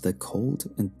cast into the cold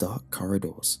and dark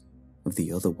corridors of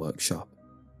the other workshop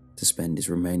to spend his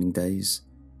remaining days,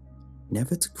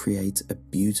 never to create a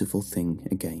beautiful thing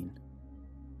again.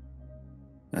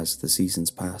 As the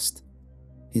seasons passed,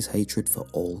 his hatred for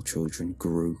all children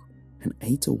grew and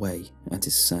ate away at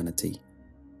his sanity.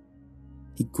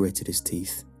 He gritted his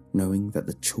teeth, knowing that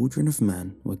the children of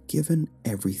man were given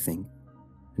everything,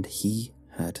 and he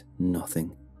had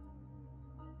nothing.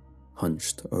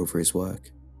 Hunched over his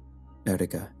work,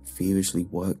 Erika feverishly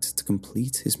worked to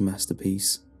complete his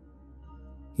masterpiece.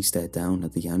 He stared down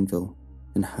at the anvil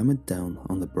and hammered down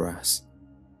on the brass.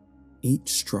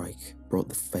 Each strike brought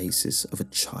the faces of a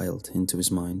child into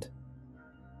his mind.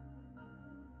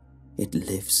 It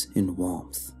lives in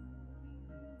warmth.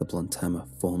 The blunt hammer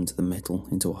formed the metal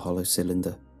into a hollow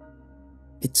cylinder.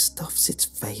 It stuffs its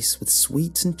face with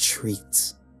sweets and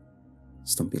treats.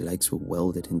 Stumpy legs were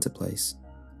welded into place.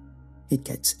 It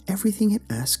gets everything it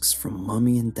asks from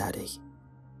Mommy and Daddy.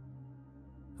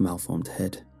 A malformed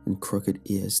head and crooked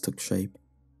ears took shape.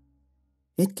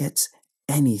 It gets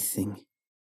anything.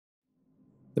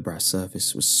 The brass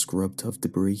surface was scrubbed of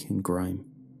debris and grime.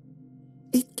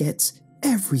 It gets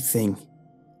everything.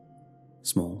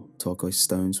 Small turquoise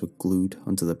stones were glued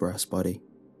onto the brass body.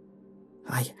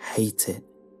 I hate it.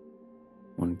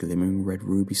 One glimmering red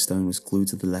ruby stone was glued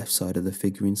to the left side of the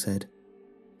figure's head.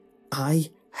 I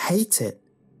hate it.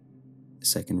 A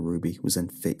second ruby was then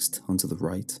fixed onto the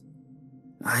right.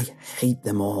 I hate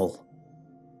them all.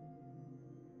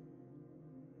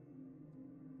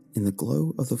 In the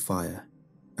glow of the fire,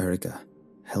 Erika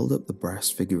held up the brass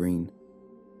figurine.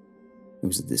 It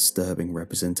was a disturbing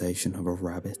representation of a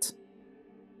rabbit.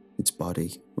 Its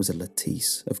body was a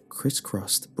lattice of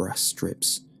crisscrossed brass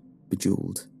strips,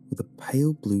 bejeweled with a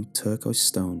pale blue turquoise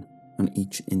stone on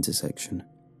each intersection.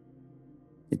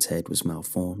 Its head was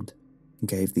malformed and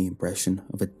gave the impression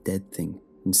of a dead thing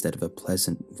instead of a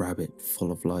pleasant rabbit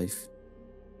full of life.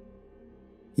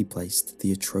 He placed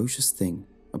the atrocious thing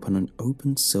upon an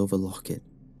open silver locket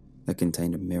that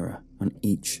contained a mirror on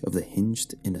each of the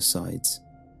hinged inner sides.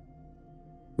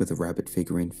 With the rabbit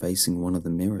figurine facing one of the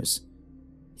mirrors,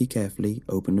 he carefully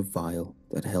opened a vial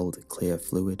that held a clear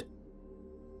fluid.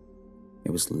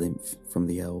 It was lymph from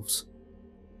the elves.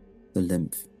 The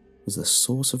lymph was the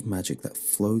source of magic that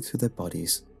flowed through their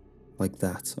bodies like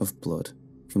that of blood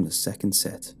from the second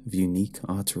set of unique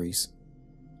arteries.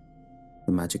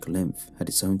 The magic lymph had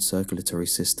its own circulatory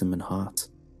system and heart.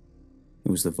 It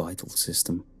was the vital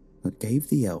system that gave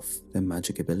the elf their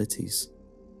magic abilities.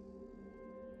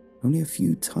 Only a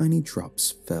few tiny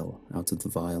drops fell out of the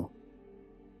vial.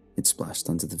 It splashed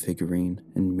onto the figurine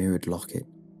and mirrored locket,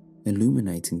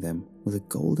 illuminating them with a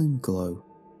golden glow.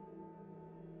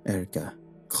 Erika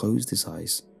closed his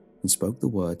eyes and spoke the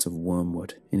words of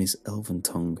wormwood in his elven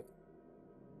tongue.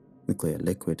 The clear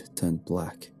liquid turned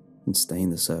black and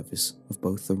stained the surface of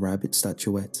both the rabbit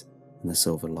statuette and the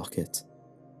silver locket.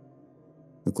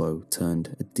 The glow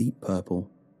turned a deep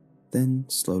purple, then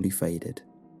slowly faded.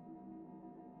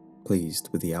 Pleased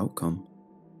with the outcome,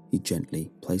 he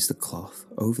gently placed the cloth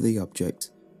over the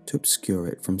object to obscure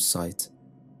it from sight,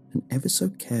 and ever so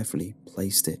carefully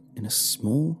placed it in a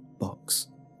small box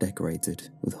decorated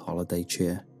with holiday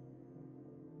cheer.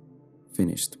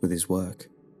 Finished with his work,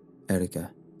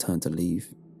 Erika turned to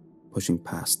leave, pushing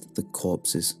past the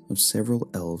corpses of several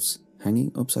elves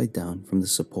hanging upside down from the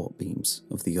support beams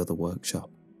of the other workshop.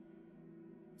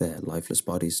 Their lifeless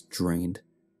bodies drained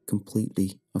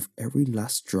completely of every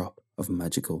last drop of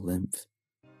magical lymph.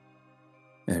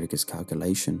 Erika's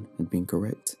calculation had been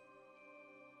correct.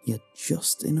 He had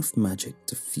just enough magic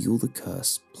to fuel the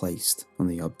curse placed on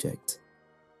the object.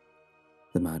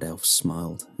 The mad elf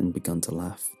smiled and began to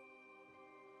laugh.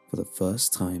 For the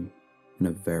first time in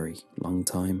a very long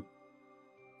time,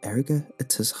 Erika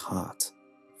Ita's heart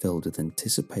filled with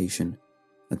anticipation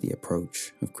at the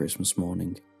approach of Christmas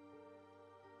morning.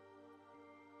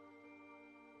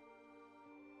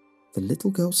 The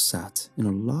little girl sat in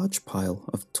a large pile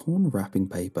of torn wrapping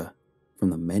paper from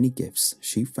the many gifts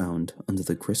she found under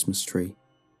the Christmas tree.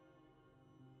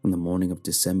 On the morning of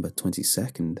December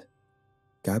 22nd,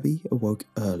 Gabby awoke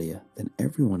earlier than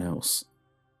everyone else.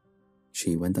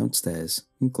 She went downstairs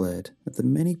and glared at the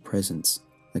many presents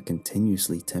that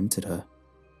continuously tempted her.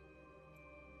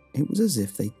 It was as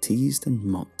if they teased and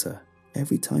mocked her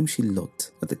every time she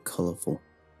looked at the colourful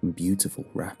and beautiful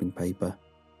wrapping paper.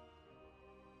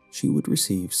 She would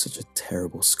receive such a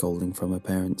terrible scolding from her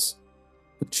parents,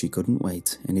 but she couldn't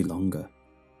wait any longer.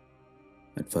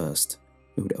 At first,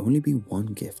 it would only be one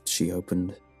gift she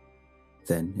opened.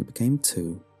 Then it became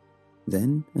two,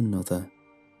 then another,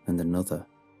 and another.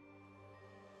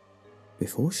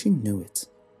 Before she knew it,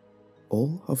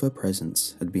 all of her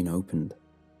presents had been opened.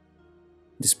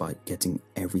 Despite getting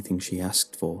everything she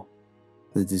asked for,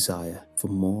 the desire for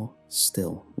more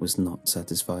still was not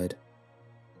satisfied.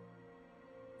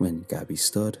 When Gabby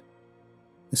stood,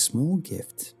 a small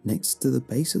gift next to the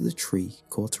base of the tree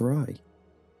caught her eye.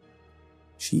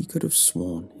 She could have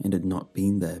sworn it had not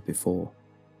been there before.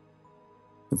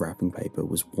 The wrapping paper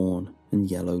was worn and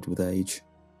yellowed with age.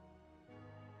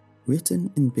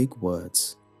 Written in big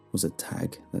words was a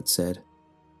tag that said,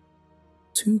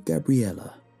 "To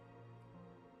Gabriella."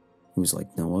 It was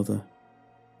like no other,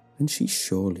 and she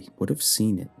surely would have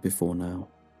seen it before now.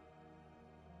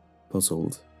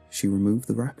 Puzzled, she removed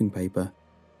the wrapping paper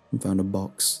and found a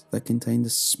box that contained a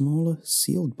smaller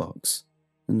sealed box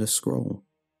and a scroll.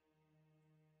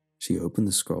 She opened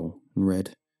the scroll and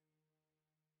read,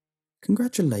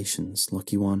 "Congratulations,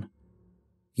 lucky one.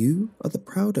 You are the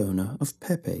proud owner of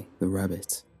Pepe the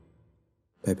rabbit.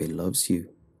 Pepe loves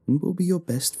you and will be your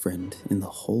best friend in the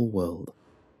whole world.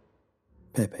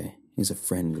 Pepe is a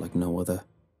friend like no other,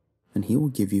 and he will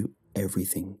give you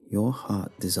everything your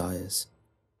heart desires.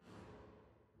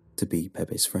 To be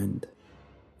Pepe's friend,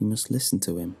 you must listen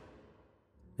to him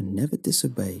and never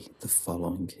disobey the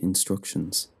following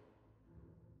instructions.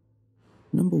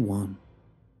 Number 1.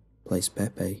 Place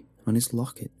Pepe on his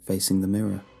locket facing the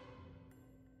mirror.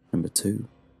 Number 2.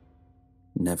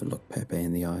 Never look Pepe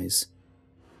in the eyes.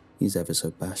 He's ever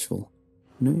so bashful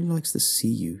and only likes to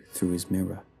see you through his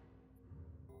mirror.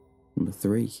 Number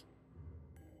 3.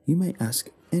 You may ask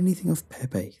anything of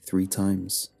Pepe 3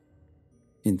 times.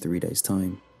 In 3 days'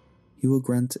 time, he will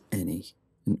grant any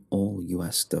and all you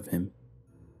asked of him.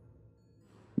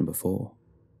 Number 4.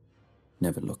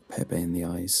 Never look Pepe in the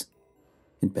eyes.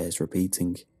 It bears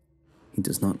repeating. He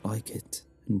does not like it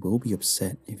and will be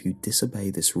upset if you disobey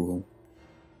this rule.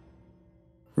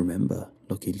 Remember,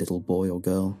 lucky little boy or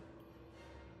girl,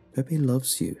 Pepe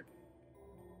loves you.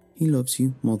 He loves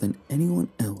you more than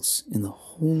anyone else in the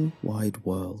whole wide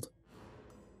world.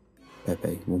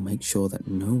 Pepe will make sure that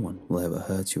no one will ever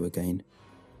hurt you again.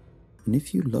 And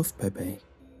if you love Pepe,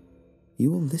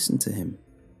 you will listen to him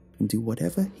and do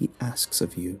whatever he asks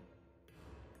of you.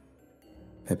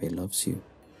 Pepe loves you,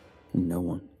 and no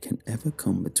one can ever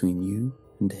come between you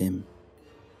and him.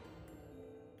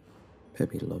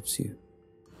 Pepe loves you."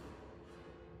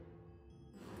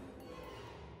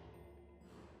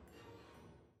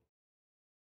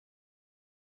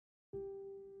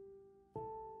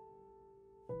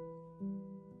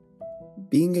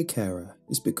 Being a carer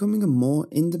is becoming a more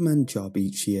in-demand job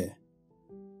each year.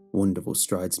 Wonderful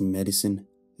strides in medicine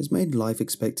has made life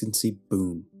expectancy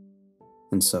boom,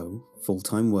 and so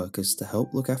full-time workers to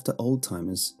help look after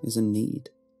old-timers is a need.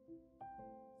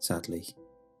 Sadly,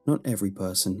 not every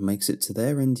person makes it to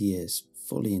their end years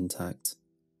fully intact.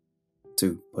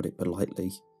 To put it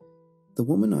politely, the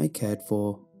woman I cared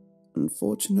for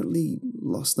unfortunately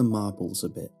lost the marbles a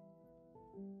bit.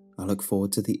 I look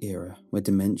forward to the era where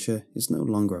dementia is no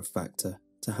longer a factor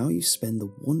to how you spend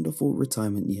the wonderful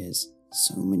retirement years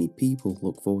so many people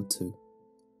look forward to.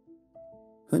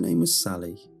 Her name was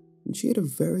Sally, and she had a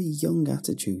very young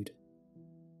attitude.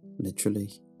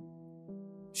 Literally.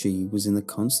 She was in the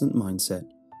constant mindset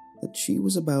that she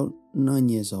was about 9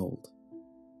 years old.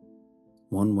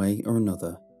 One way or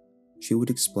another, she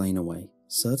would explain away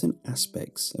certain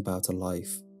aspects about her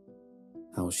life.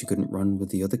 How she couldn't run with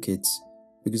the other kids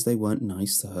because they weren't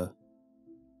nice to her.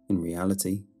 In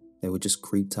reality, they were just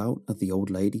creeped out at the old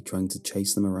lady trying to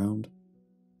chase them around.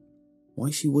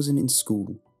 Why she wasn't in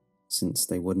school, since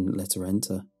they wouldn't let her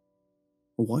enter.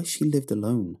 Or why she lived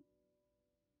alone.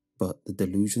 But the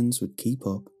delusions would keep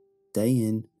up, day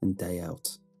in and day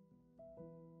out.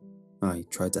 I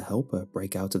tried to help her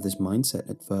break out of this mindset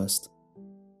at first,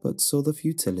 but saw the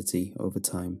futility over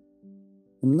time,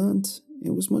 and learnt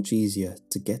it was much easier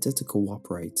to get her to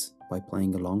cooperate by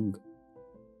playing along.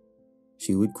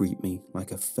 She would greet me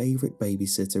like a favourite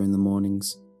babysitter in the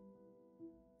mornings.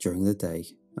 During the day,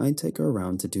 I'd take her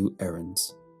around to do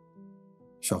errands.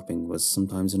 Shopping was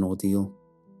sometimes an ordeal.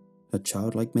 Her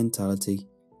childlike mentality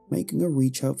making her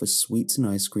reach out for sweets and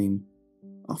ice cream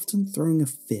often throwing a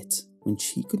fit when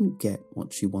she couldn't get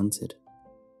what she wanted.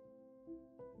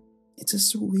 It's a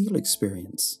surreal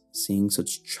experience seeing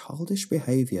such childish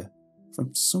behaviour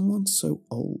from someone so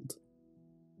old.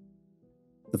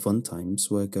 The fun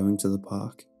times were going to the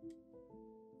park.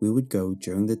 We would go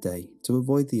during the day to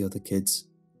avoid the other kids,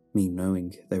 me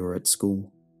knowing they were at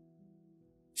school.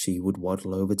 She would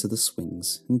waddle over to the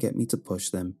swings and get me to push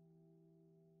them.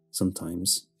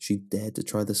 Sometimes she dared to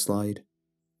try the slide,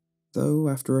 though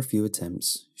after a few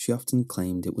attempts she often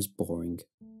claimed it was boring,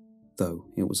 though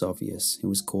it was obvious it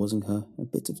was causing her a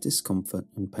bit of discomfort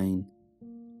and pain.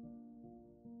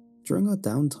 During our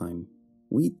downtime,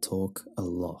 we'd talk a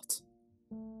lot.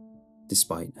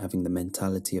 Despite having the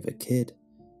mentality of a kid,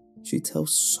 she'd tell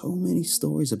so many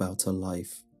stories about her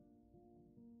life.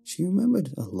 She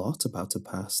remembered a lot about her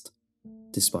past,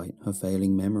 despite her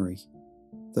failing memory,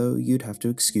 though you'd have to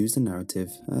excuse the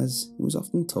narrative as it was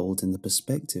often told in the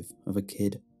perspective of a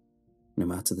kid, no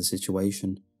matter the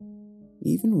situation,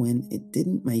 even when it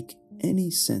didn't make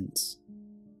any sense.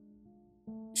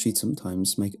 She'd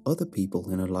sometimes make other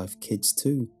people in her life kids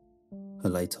too. Her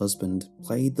late husband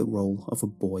played the role of a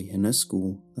boy in her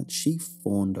school that she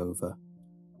fawned over,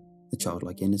 the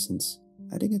childlike innocence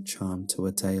adding a charm to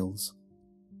her tales.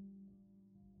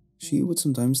 She would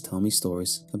sometimes tell me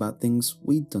stories about things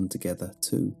we'd done together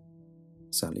too,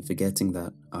 sadly forgetting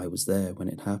that I was there when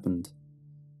it happened.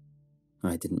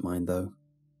 I didn't mind though.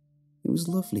 It was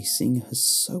lovely seeing her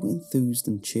so enthused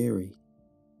and cheery,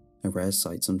 a rare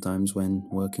sight sometimes when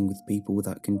working with people with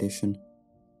that condition,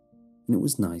 and it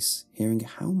was nice hearing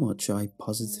how much I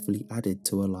positively added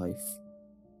to her life.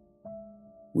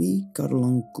 We got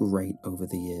along great over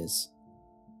the years.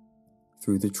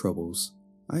 Through the troubles,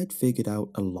 I had figured out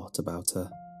a lot about her.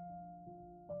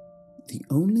 The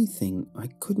only thing I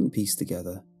couldn't piece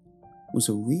together was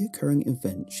a reoccurring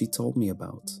event she told me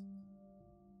about.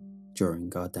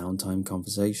 During our downtime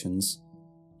conversations,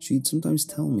 she'd sometimes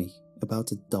tell me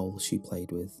about a doll she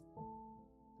played with.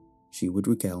 She would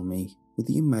regale me with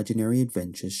the imaginary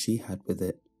adventures she had with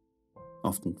it,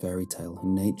 often fairy tale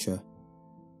in nature,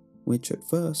 which at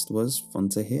first was fun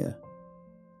to hear.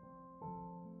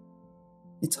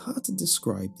 It's hard to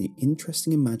describe the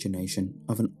interesting imagination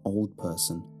of an old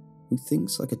person who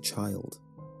thinks like a child.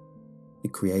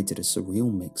 It created a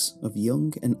surreal mix of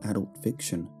young and adult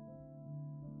fiction.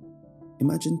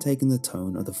 Imagine taking the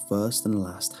tone of the first and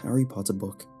last Harry Potter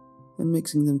book and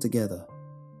mixing them together.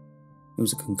 It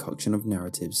was a concoction of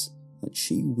narratives that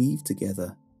she weaved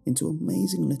together into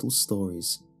amazing little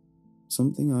stories,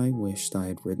 something I wished I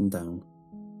had written down.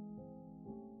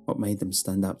 What made them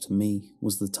stand out to me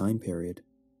was the time period.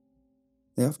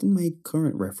 They often made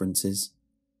current references,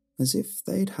 as if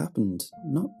they had happened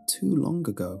not too long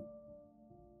ago.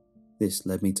 This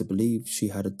led me to believe she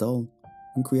had a doll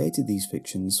and created these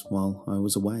fictions while I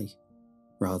was away,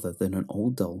 rather than an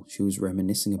old doll she was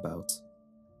reminiscing about.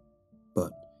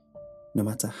 But no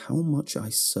matter how much I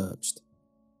searched,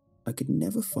 I could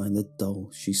never find the doll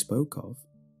she spoke of.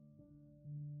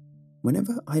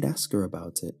 Whenever I'd ask her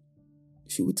about it,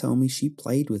 she would tell me she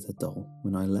played with her doll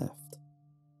when I left.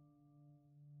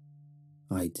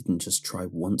 I didn't just try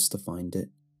once to find it.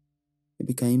 It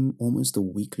became almost a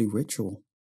weekly ritual.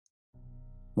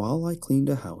 While I cleaned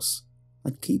her house,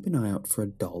 I'd keep an eye out for a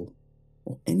doll,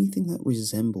 or anything that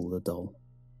resembled a doll.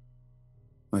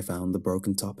 I found the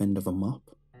broken top end of a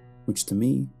mop, which to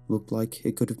me looked like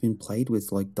it could have been played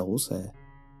with like doll's hair.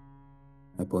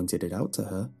 I pointed it out to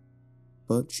her,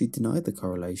 but she denied the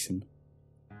correlation.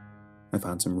 I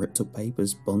found some ripped up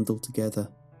papers bundled together.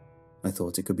 I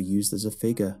thought it could be used as a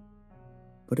figure,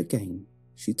 but again,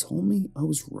 she told me I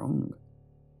was wrong.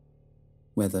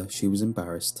 Whether she was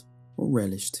embarrassed or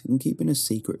relished in keeping a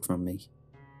secret from me,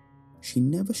 she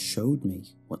never showed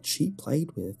me what she played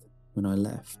with when I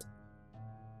left.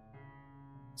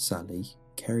 Sally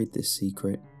carried this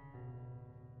secret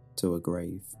to her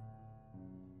grave.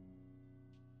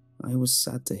 I was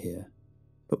sad to hear,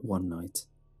 but one night,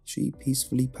 she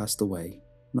peacefully passed away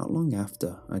not long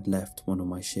after I'd left one of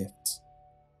my shifts.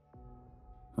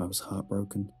 I was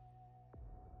heartbroken.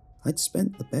 I'd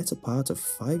spent the better part of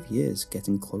 5 years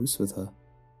getting close with her.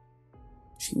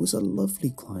 She was a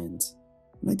lovely client,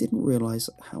 and I didn't realize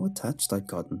how attached I'd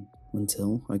gotten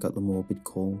until I got the morbid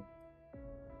call.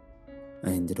 I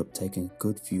ended up taking a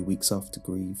good few weeks off to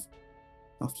grieve,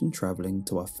 often travelling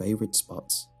to our favourite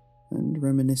spots and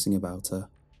reminiscing about her.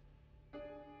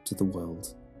 To the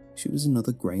world, she was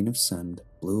another grain of sand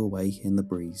blew away in the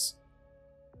breeze.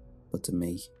 But to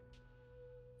me,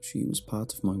 she was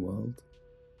part of my world.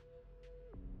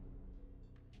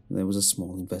 There was a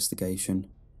small investigation,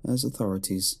 as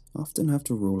authorities often have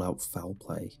to rule out foul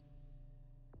play.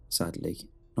 Sadly,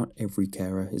 not every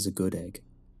carer is a good egg,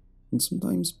 and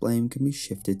sometimes blame can be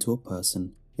shifted to a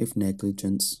person if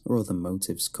negligence or other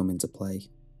motives come into play.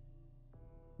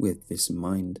 With this in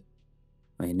mind,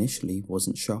 I initially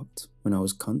wasn't shocked when I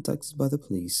was contacted by the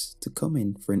police to come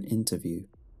in for an interview.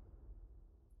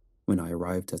 When I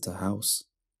arrived at her house,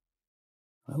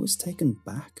 I was taken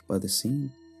back by the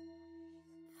scene.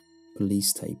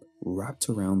 Police tape wrapped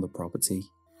around the property,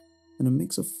 and a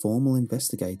mix of formal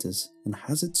investigators and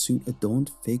hazard suit adorned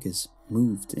figures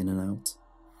moved in and out.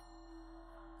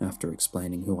 After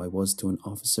explaining who I was to an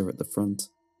officer at the front,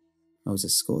 I was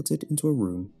escorted into a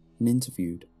room and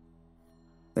interviewed.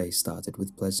 They started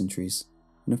with pleasantries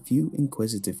and a few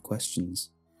inquisitive questions.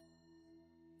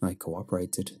 I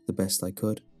cooperated the best I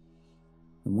could,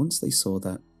 and once they saw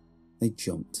that, they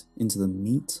jumped into the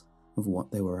meat of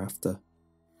what they were after.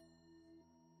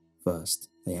 First,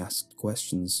 they asked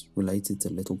questions related to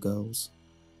little girls.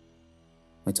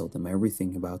 I told them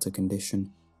everything about her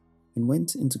condition and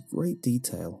went into great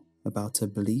detail about her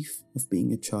belief of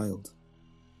being a child.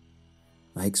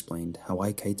 I explained how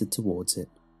I catered towards it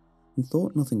and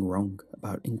thought nothing wrong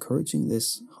about encouraging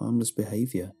this harmless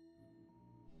behavior.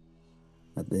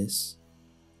 At this,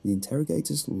 the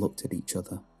interrogators looked at each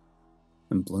other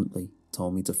and bluntly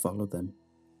told me to follow them.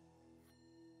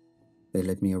 They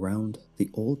led me around the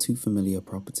all too familiar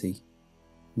property,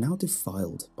 now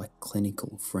defiled by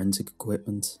clinical forensic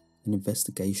equipment and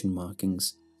investigation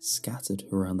markings scattered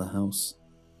around the house.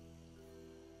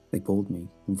 They pulled me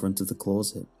in front of the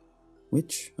closet,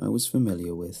 which I was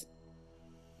familiar with.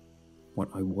 What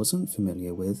I wasn't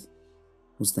familiar with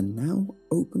was the now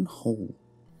open hole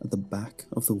at the back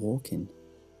of the walk-in.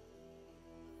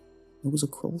 There was a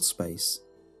crawl space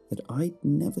that I'd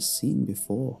never seen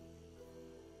before.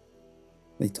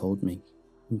 They told me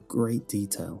in great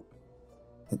detail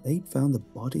that they'd found the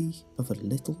body of a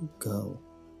little girl.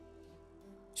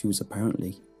 She was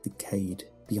apparently decayed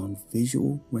beyond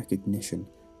visual recognition.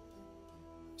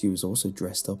 She was also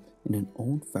dressed up in an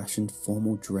old-fashioned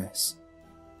formal dress,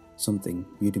 something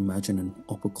you'd imagine an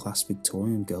upper-class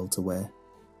Victorian girl to wear.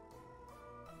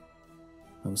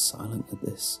 I was silent at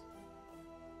this,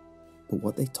 but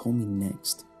what they told me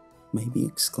next made me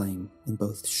exclaim in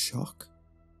both shock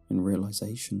and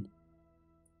realization.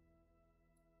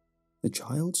 The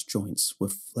child's joints were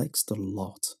flexed a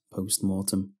lot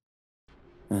post-mortem,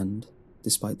 and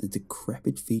despite the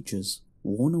decrepit features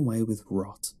worn away with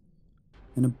rot,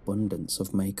 an abundance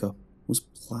of makeup was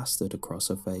plastered across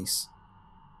her face.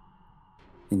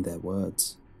 In their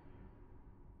words,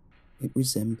 it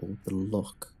resembled the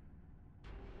look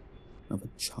of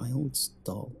a child's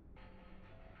doll.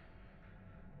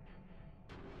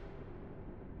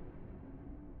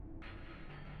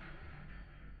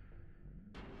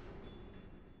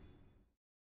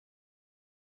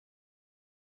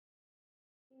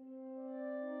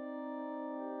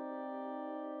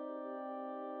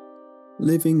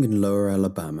 Living in Lower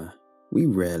Alabama, we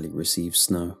rarely receive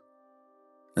snow.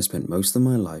 I spent most of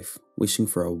my life wishing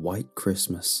for a white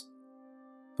Christmas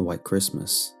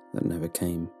that never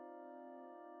came.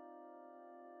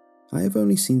 I have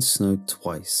only seen snow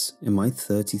twice in my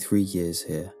 33 years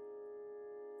here.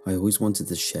 I always wanted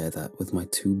to share that with my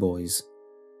two boys.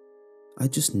 I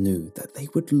just knew that they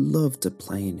would love to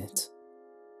play in it.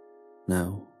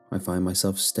 Now I find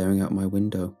myself staring out my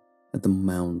window at the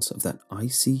mounds of that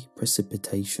icy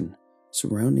precipitation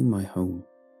surrounding my home,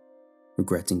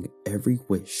 regretting every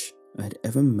wish I had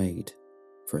ever made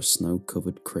for a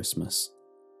snow-covered Christmas.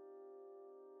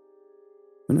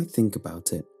 When I think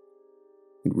about it,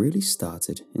 it really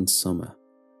started in summer.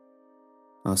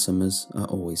 Our summers are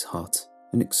always hot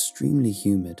and extremely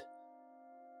humid,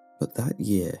 but that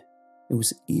year it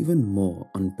was even more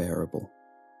unbearable.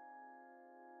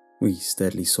 We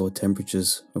steadily saw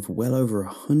temperatures of well over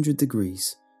 100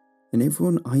 degrees, and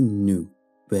everyone I knew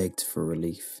begged for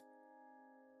relief.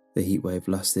 The heatwave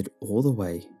lasted all the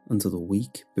way until the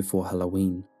week before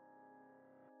Halloween.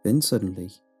 Then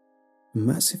suddenly, a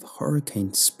massive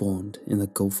hurricane spawned in the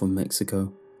Gulf of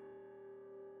Mexico.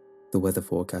 The weather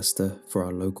forecaster for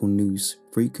our local news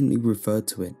frequently referred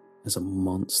to it as a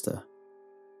monster.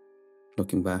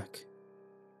 Looking back,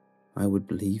 I would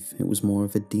believe it was more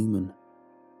of a demon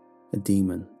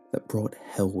that brought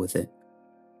hell with it,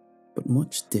 but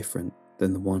much different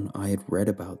than the one I had read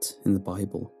about in the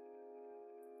Bible.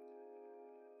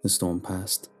 The storm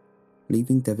passed,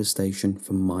 leaving devastation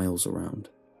for miles around.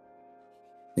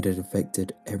 It had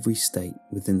affected every state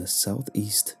within the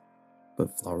southeast,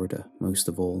 but Florida most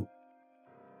of all.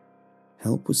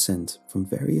 Help was sent from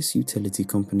various utility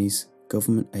companies,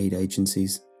 government aid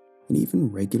agencies, and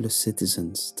even regular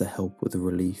citizens to help with the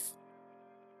relief.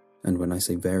 And when I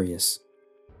say various,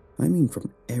 I mean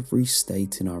from every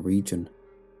state in our region.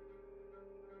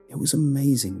 It was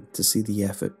amazing to see the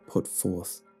effort put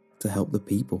forth to help the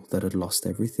people that had lost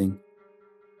everything.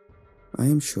 I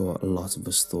am sure a lot of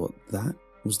us thought that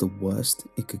was the worst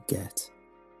it could get.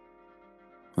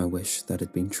 I wish that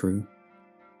had been true.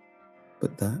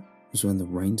 But that was when the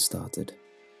rain started.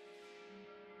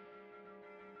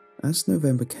 As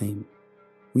November came,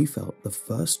 we felt the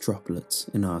first droplets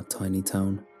in our tiny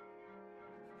town.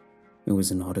 It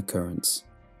was an odd occurrence,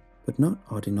 but not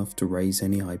odd enough to raise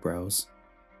any eyebrows.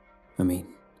 I mean,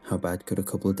 how bad could a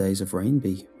couple of days of rain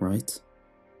be, right?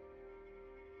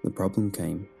 The problem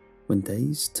came when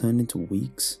days turned into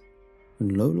weeks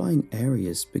and low-lying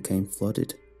areas became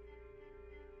flooded.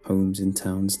 Homes in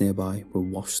towns nearby were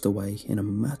washed away in a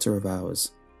matter of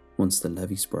hours once the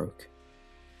levees broke.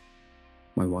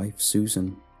 My wife,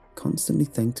 Susan, constantly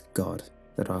thanked God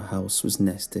that our house was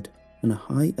nested in a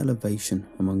high elevation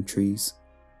among trees.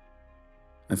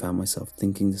 I found myself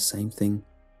thinking the same thing,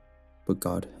 but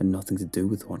God had nothing to do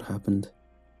with what happened.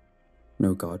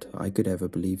 No God I could ever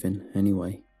believe in,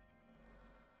 anyway.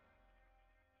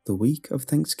 The week of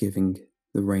Thanksgiving,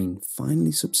 the rain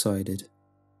finally subsided,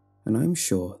 and I'm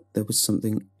sure there was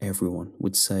something everyone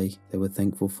would say they were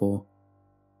thankful for.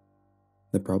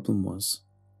 The problem was,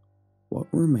 what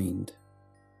remained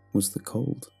was the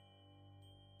cold.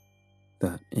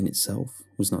 That in itself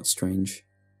was not strange,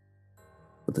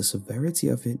 but the severity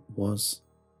of it was.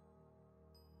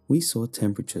 We saw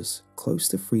temperatures close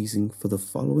to freezing for the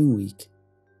following week,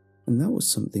 and that was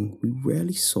something we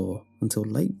rarely saw until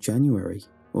late January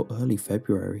or early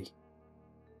February.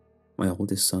 My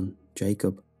oldest son,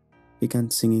 Jacob,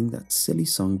 began singing that silly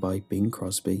song by Bing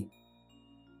Crosby.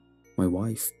 My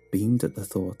wife beamed at the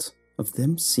thought of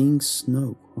them seeing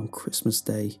snow on Christmas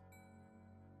Day.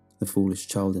 The foolish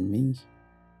child in me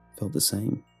felt the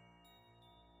same.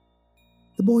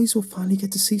 "The boys will finally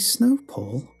get to see snow,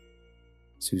 Paul,"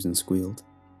 Susan squealed.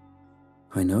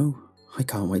 "I know, I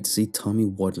can't wait to see Tommy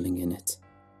waddling in it,"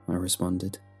 I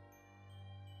responded.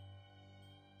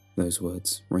 Those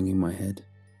words ring in my head,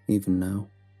 even now.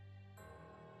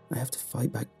 I have to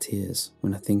fight back tears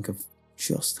when I think of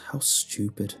just how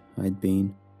stupid I'd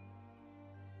been.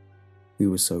 We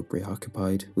were so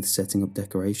preoccupied with setting up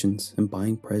decorations and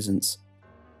buying presents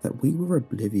that we were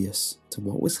oblivious to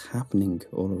what was happening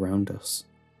all around us.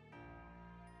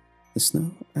 The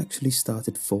snow actually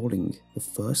started falling the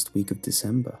first week of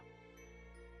December.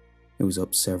 It was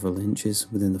up several inches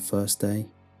within the first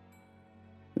day.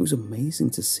 It was amazing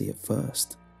to see at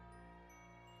first,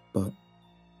 but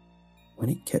when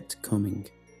it kept coming,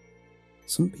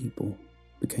 some people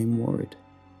became worried.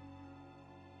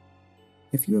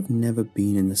 If you have never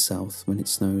been in the South when it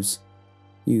snows,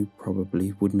 you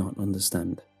probably would not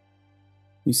understand.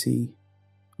 You see,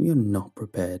 we are not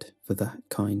prepared for that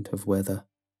kind of weather.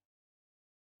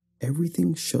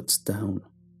 Everything shuts down.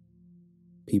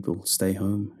 People stay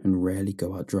home and rarely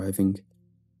go out driving.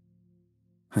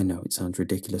 I know it sounds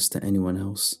ridiculous to anyone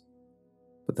else,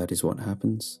 but that is what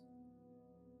happens.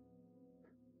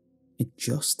 It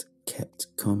just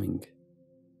kept coming.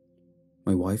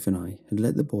 My wife and I had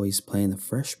let the boys play in the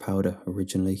fresh powder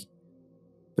originally,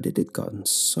 but it had gotten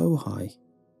so high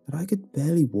that I could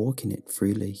barely walk in it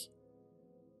freely.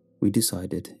 We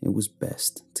decided it was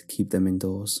best to keep them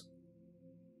indoors.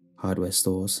 Hardware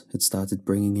stores had started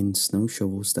bringing in snow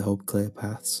shovels to help clear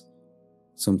paths,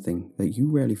 something that you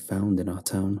rarely found in our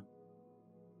town.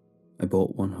 I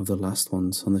bought one of the last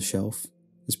ones on the shelf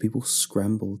as people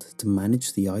scrambled to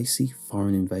manage the icy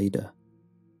foreign invader.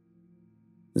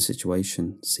 The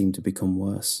situation seemed to become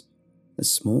worse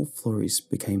as small flurries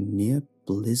became near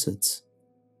blizzards.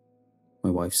 My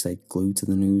wife stayed glued to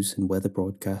the news and weather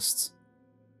broadcasts.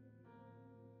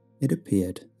 It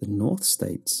appeared the North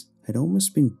States had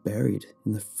almost been buried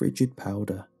in the frigid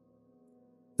powder.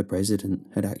 The president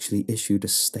had actually issued a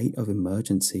state of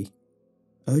emergency,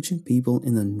 urging people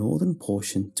in the northern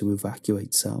portion to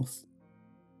evacuate south.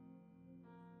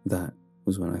 That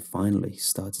was when I finally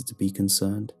started to be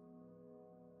concerned.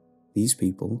 These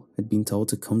people had been told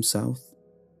to come south,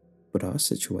 but our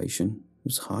situation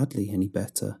was hardly any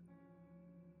better.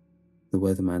 The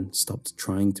weatherman stopped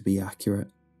trying to be accurate.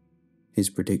 His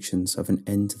predictions of an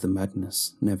end to the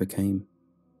madness never came.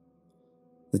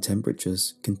 The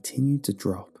temperatures continued to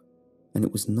drop, and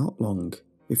it was not long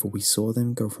before we saw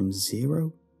them go from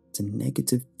 0 to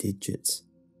negative digits.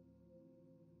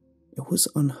 It was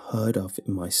unheard of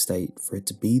in my state for it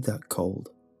to be that cold,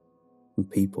 and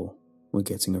people were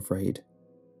getting afraid.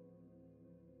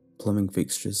 Plumbing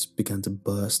fixtures began to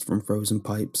burst from frozen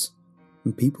pipes,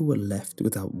 and people were left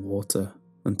without water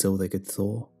until they could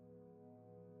thaw.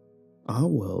 Our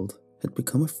world had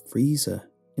become a freezer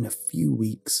in a few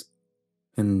weeks,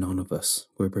 and none of us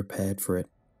were prepared for it.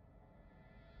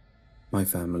 My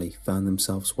family found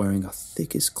themselves wearing our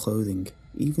thickest clothing,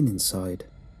 even inside.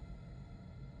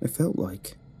 I felt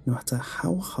like, no matter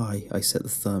how high I set the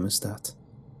thermostat,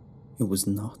 it was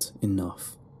not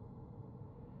enough.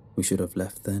 We should have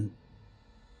left then.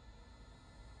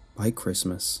 By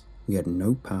Christmas, we had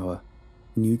no power,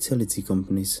 and utility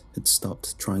companies had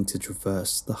stopped trying to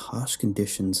traverse the harsh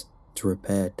conditions to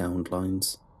repair downed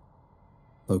lines.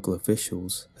 Local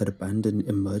officials had abandoned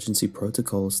emergency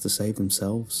protocols to save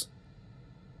themselves.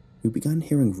 We began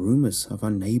hearing rumors of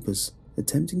our neighbors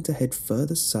attempting to head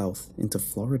further south into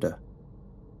Florida.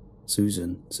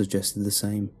 Susan suggested the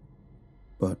same,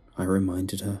 but I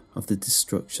reminded her of the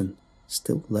destruction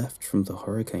still left from the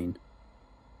hurricane.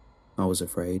 I was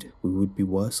afraid we would be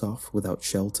worse off without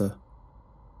shelter,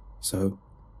 so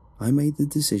I made the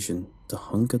decision to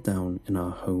hunker down in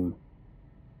our home.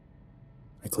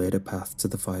 I cleared a path to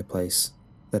the fireplace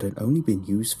that had only been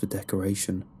used for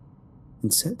decoration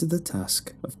and set to the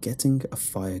task of getting a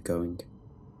fire going.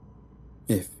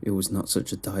 If it was not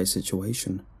such a dire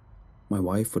situation, my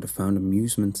wife would have found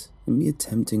amusement in me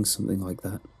attempting something like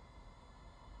that.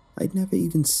 I'd never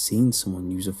even seen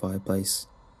someone use a fireplace,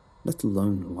 let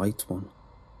alone light one.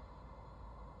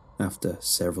 After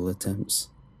several attempts,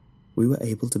 we were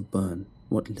able to burn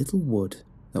what little wood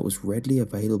that was readily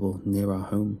available near our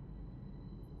home.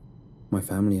 My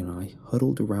family and I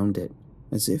huddled around it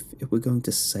as if it were going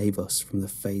to save us from the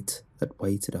fate that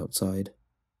waited outside.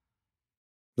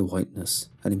 The whiteness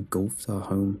had engulfed our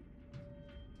home.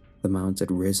 The mounds had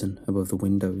risen above the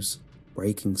windows,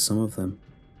 breaking some of them.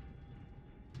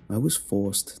 I was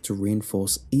forced to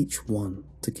reinforce each one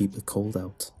to keep the cold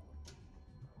out.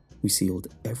 We sealed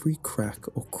every crack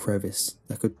or crevice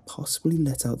that could possibly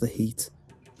let out the heat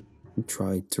and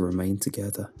tried to remain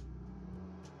together.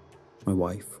 My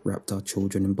wife wrapped our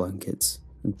children in blankets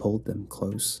and pulled them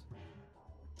close.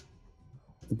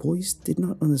 The boys did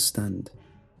not understand,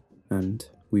 and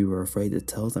we were afraid to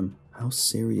tell them how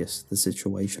serious the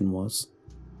situation was.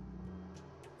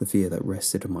 The fear that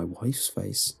rested on my wife's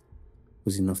face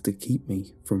was enough to keep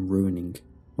me from ruining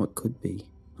what could be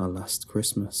our last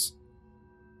Christmas.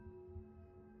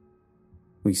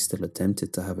 We still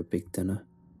attempted to have a big dinner.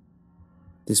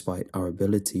 Despite our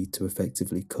ability to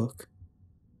effectively cook,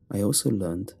 I also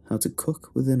learned how to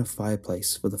cook within a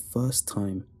fireplace for the first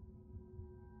time.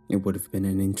 It would have been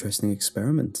an interesting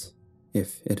experiment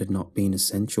if it had not been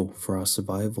essential for our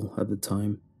survival at the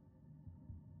time.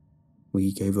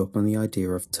 We gave up on the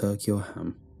idea of turkey or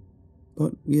ham,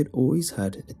 but we had always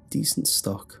had a decent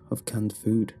stock of canned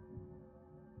food.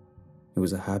 It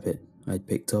was a habit I had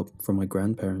picked up from my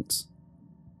grandparents.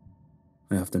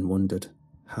 I often wondered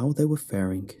how they were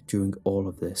faring during all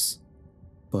of this,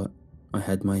 but I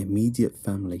had my immediate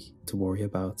family to worry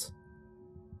about.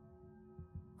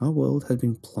 Our world had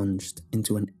been plunged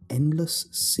into an endless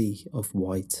sea of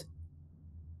white.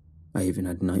 I even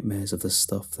had nightmares of the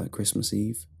stuff that Christmas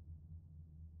Eve.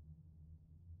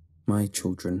 My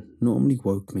children normally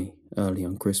woke me early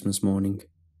on Christmas morning,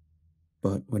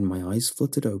 but when my eyes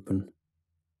fluttered open,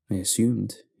 I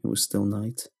assumed it was still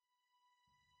night.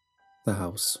 The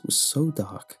house was so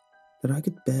dark that I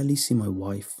could barely see my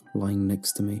wife lying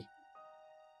next to me.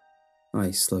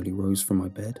 I slowly rose from my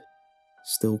bed,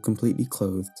 still completely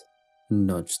clothed, and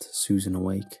nudged Susan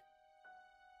awake.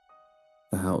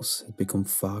 The house had become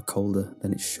far colder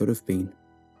than it should have been,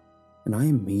 and I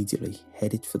immediately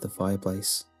headed for the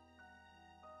fireplace.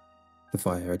 The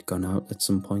fire had gone out at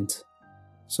some point,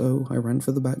 so I ran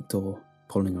for the back door,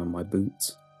 pulling on my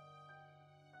boots.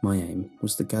 My aim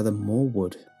was to gather more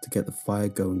wood to get the fire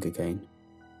going again,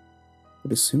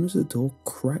 but as soon as the door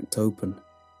cracked open,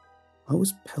 I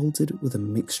was pelted with a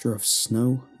mixture of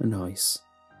snow and ice.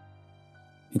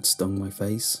 It stung my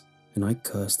face, and I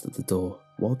cursed at the door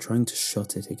while trying to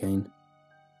shut it again.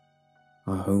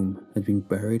 Our home had been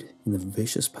buried in the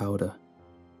vicious powder,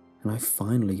 and I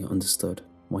finally understood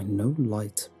why no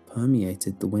light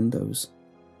permeated the windows.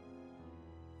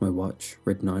 My watch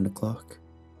read 9 o'clock,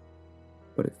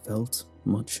 but it felt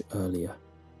much earlier.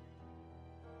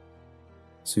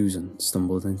 Susan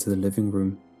stumbled into the living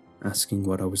room, asking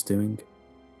what I was doing.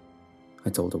 I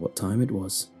told her what time it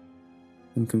was,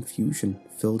 and confusion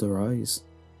filled her eyes.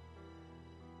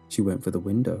 She went for the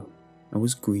window and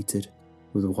was greeted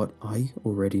with what I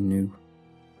already knew.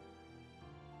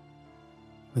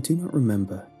 I do not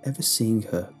remember ever seeing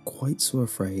her quite so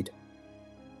afraid,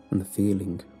 and the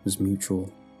feeling was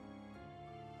mutual.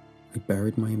 I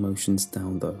buried my emotions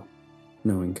down though,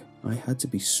 knowing I had to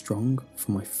be strong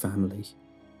for my family.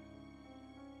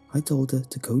 I told her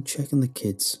to go check on the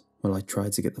kids while I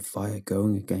tried to get the fire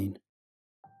going again.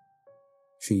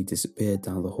 She disappeared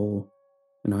down the hall,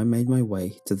 and I made my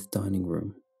way to the dining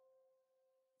room.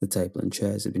 The table and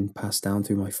chairs had been passed down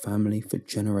through my family for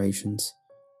generations,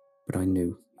 but I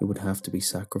knew it would have to be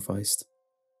sacrificed.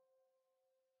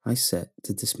 I set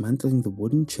to dismantling the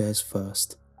wooden chairs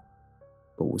first,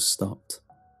 but was stopped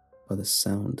by the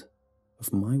sound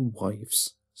of my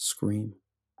wife's scream.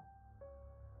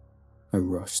 I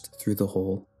rushed through the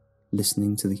hall,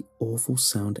 listening to the awful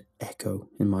sound echo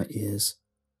in my ears.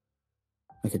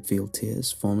 I could feel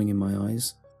tears forming in my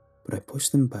eyes, but I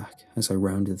pushed them back as I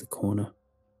rounded the corner.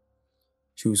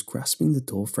 She was grasping the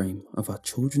doorframe of our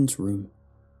children's room.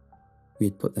 We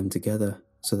had put them together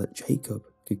so that Jacob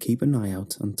could keep an eye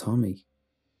out on Tommy.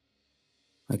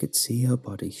 I could see her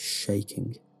body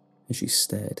shaking as she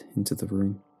stared into the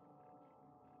room.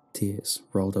 Tears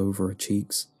rolled over her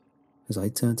cheeks as I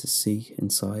turned to see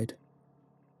inside.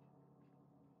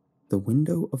 The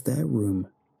window of their room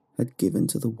had given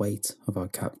to the weight of our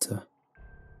captor,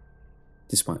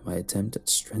 despite my attempt at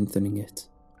strengthening it.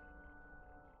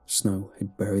 Snow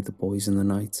had buried the boys in the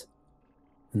night,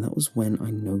 and that was when I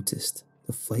noticed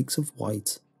the flakes of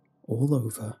white all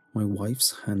over my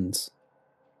wife's hands.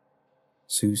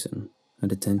 Susan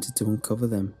had attempted to uncover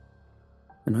them,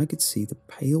 and I could see the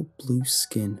pale blue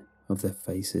skin of their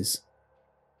faces,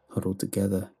 huddled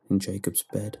together in Jacob's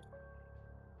bed.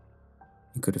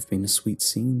 It could have been a sweet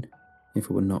scene if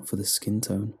it were not for the skin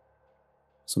tone,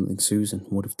 something Susan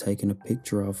would have taken a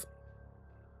picture of.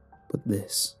 But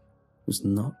this was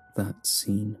not that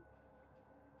scene.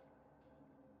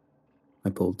 I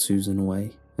pulled Susan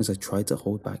away as I tried to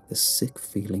hold back the sick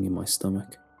feeling in my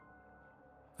stomach.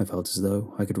 I felt as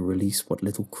though I could release what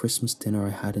little Christmas dinner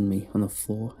I had in me on the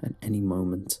floor at any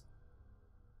moment.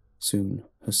 Soon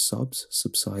her sobs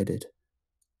subsided,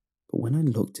 but when I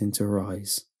looked into her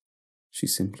eyes, she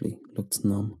simply looked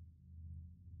numb.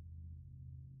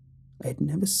 I had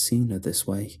never seen her this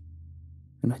way,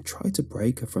 and I tried to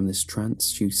break her from this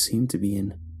trance she seemed to be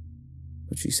in,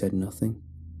 but she said nothing.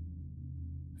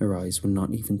 Her eyes were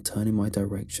not even turning my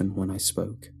direction when I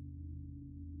spoke.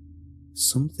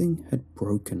 Something had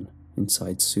broken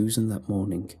inside Susan that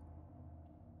morning,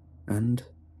 and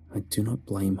I do not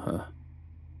blame her.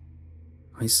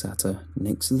 I sat her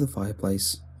next to the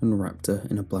fireplace and wrapped her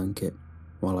in a blanket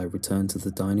while I returned to the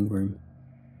dining room.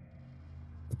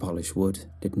 The polished wood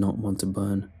did not want to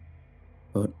burn,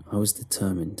 but I was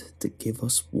determined to give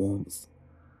us warmth,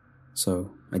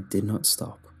 so I did not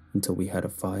stop until we had a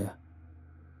fire.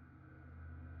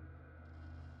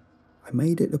 I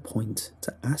made it a point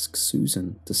to ask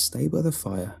Susan to stay by the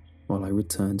fire while I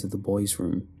returned to the boys'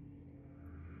 room.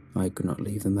 I could not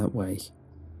leave them that way,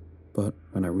 but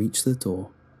when I reached the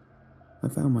door, I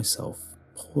found myself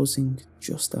pausing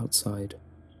just outside.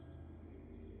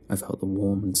 I felt the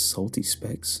warm and salty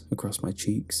specks across my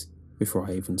cheeks before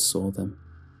I even saw them.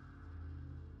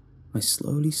 I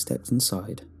slowly stepped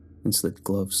inside and slid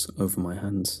gloves over my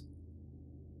hands.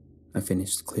 I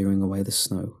finished clearing away the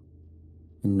snow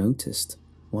and noticed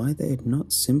why they had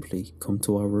not simply come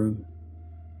to our room.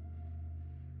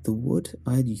 The wood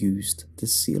I had used to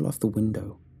seal off the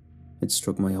window had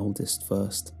struck my oldest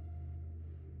first.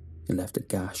 It left a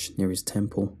gash near his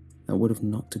temple that would have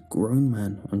knocked a grown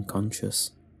man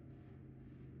unconscious.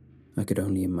 I could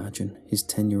only imagine his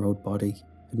 10-year-old body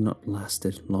had not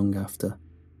lasted long after.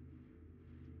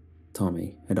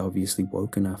 Tommy had obviously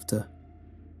woken after.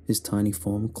 His tiny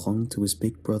form clung to his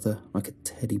big brother like a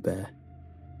teddy bear.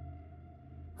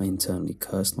 I internally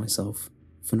cursed myself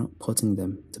for not putting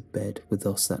them to bed with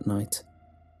us that night,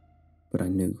 but I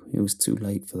knew it was too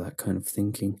late for that kind of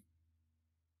thinking.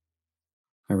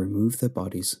 I removed their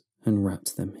bodies and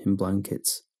wrapped them in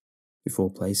blankets before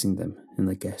placing them in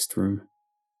the guest room.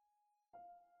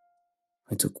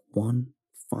 I took one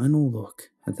final look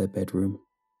at their bedroom,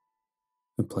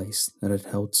 a place that had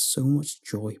held so much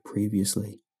joy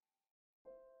previously.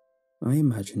 I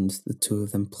imagined the two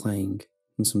of them playing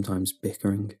and sometimes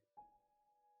bickering.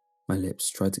 My lips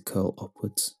tried to curl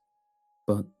upwards,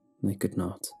 but they could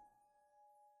not.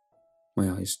 My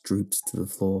eyes drooped to the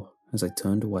floor as I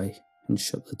turned away and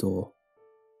shut the door.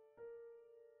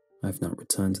 I have not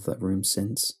returned to that room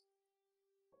since,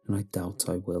 and I doubt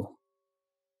I will.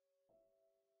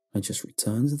 I just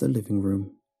returned to the living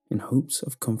room in hopes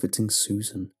of comforting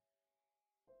Susan,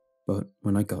 but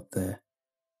when I got there,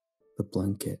 the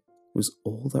blanket was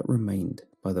all that remained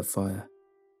by the fire.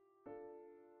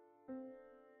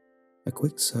 A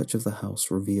quick search of the house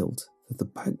revealed that the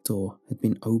back door had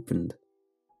been opened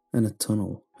and a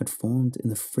tunnel had formed in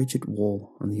the frigid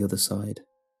wall on the other side,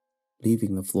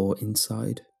 leaving the floor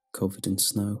inside covered in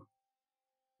snow.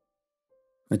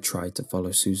 I tried to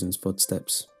follow Susan's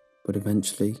footsteps, but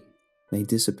eventually they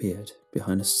disappeared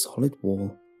behind a solid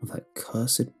wall of that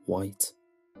cursed white.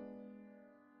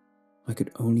 I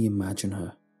could only imagine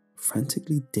her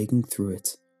frantically digging through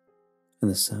it, and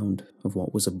the sound of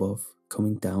what was above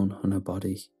coming down on her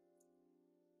body.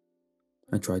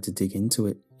 I tried to dig into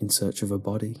it in search of a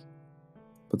body,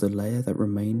 but the layer that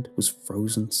remained was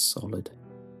frozen solid.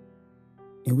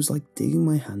 It was like digging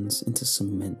my hands into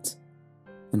cement,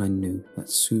 and I knew that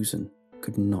Susan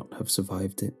could not have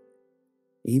survived it,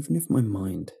 even if my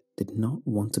mind did not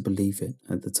want to believe it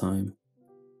at the time.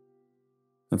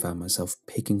 I found myself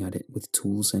picking at it with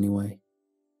tools anyway,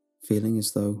 feeling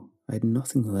as though I had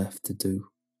nothing left to do.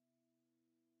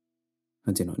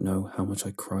 I do not know how much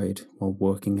I cried while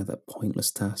working at that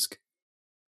pointless task,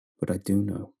 but I do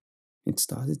know it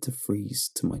started to freeze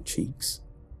to my cheeks.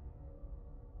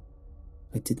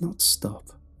 I did not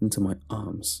stop until my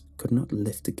arms could not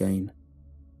lift again,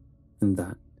 and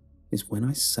that is when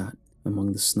I sat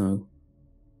among the snow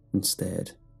and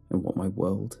stared at what my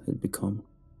world had become.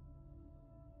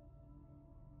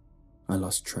 I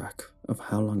lost track of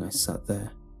how long I sat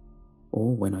there,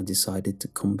 or when I decided to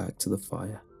come back to the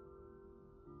fire.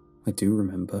 I do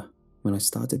remember when I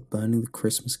started burning the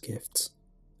Christmas gifts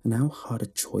and how hard a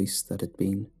choice that had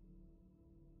been.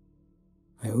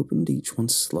 I opened each one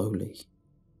slowly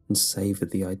and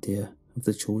savoured the idea of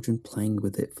the children playing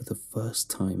with it for the first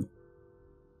time.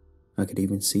 I could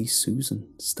even see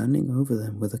Susan standing over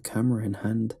them with a camera in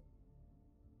hand.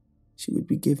 She would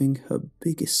be giving her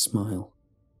biggest smile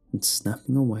and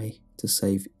snapping away to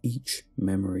save each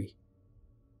memory.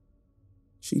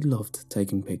 She loved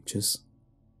taking pictures,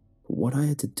 but what I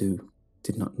had to do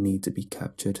did not need to be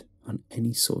captured on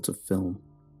any sort of film.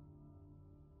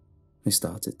 I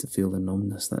started to feel the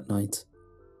numbness that night,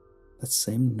 that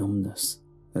same numbness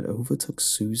that overtook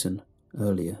Susan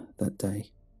earlier that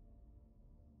day.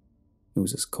 It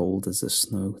was as cold as the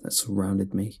snow that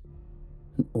surrounded me,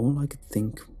 and all I could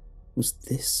think was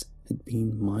this had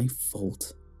been my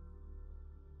fault.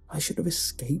 I should have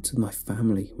escaped with my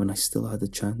family when I still had the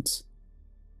chance.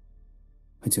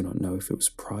 I do not know if it was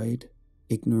pride,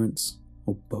 ignorance,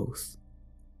 or both,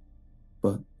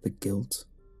 but the guilt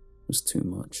was too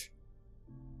much.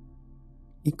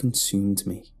 It consumed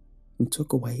me and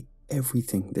took away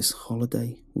everything this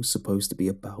holiday was supposed to be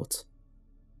about.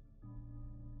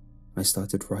 I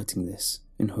started writing this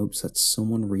in hopes that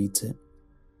someone reads it.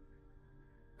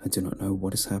 I do not know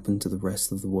what has happened to the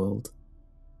rest of the world,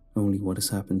 only what has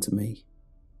happened to me.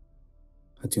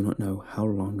 I do not know how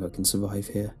long I can survive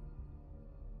here.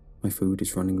 My food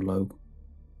is running low,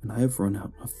 and I have run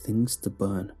out of things to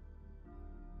burn.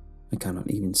 I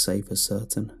cannot even say for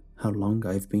certain how long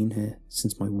I have been here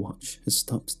since my watch has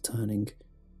stopped turning,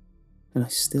 and I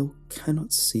still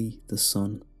cannot see the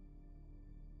sun.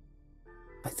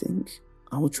 I think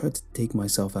I will try to dig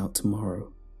myself out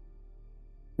tomorrow,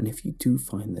 and if you do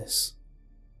find this,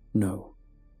 know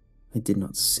I did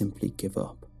not simply give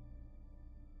up.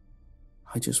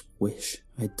 I just wish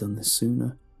I had done this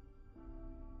sooner.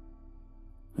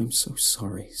 I'm so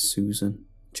sorry, Susan,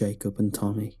 Jacob, and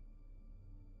Tommy.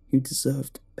 You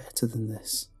deserved better than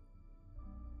this.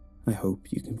 I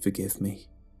hope you can forgive me.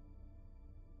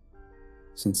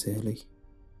 Sincerely,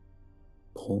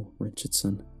 Paul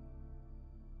Richardson.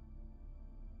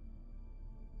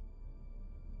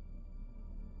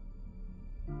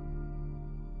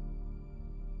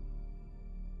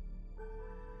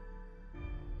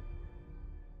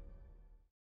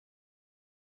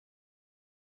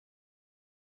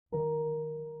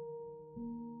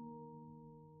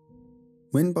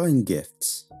 When buying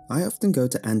gifts, I often go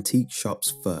to antique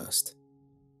shops first.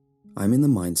 I'm in the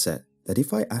mindset that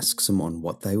if I ask someone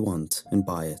what they want and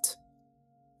buy it,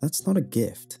 that's not a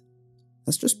gift.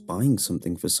 That's just buying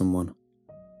something for someone.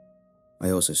 I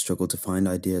also struggle to find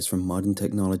ideas from modern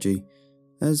technology,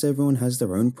 as everyone has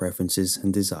their own preferences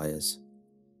and desires.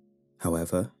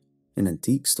 However, in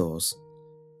antique stores,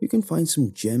 you can find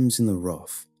some gems in the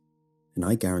rough, and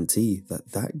I guarantee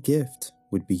that that gift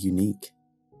would be unique.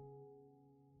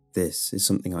 This is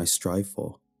something I strive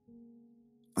for.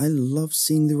 I love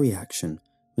seeing the reaction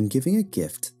when giving a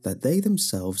gift that they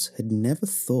themselves had never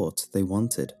thought they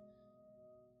wanted.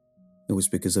 It was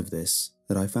because of this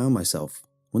that I found myself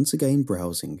once again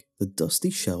browsing the dusty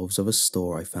shelves of a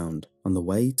store I found on the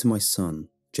way to my son,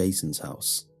 Jason's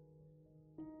house.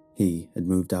 He had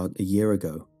moved out a year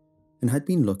ago and had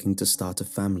been looking to start a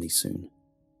family soon.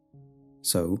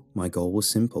 So my goal was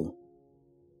simple: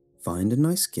 find a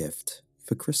nice gift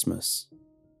for Christmas.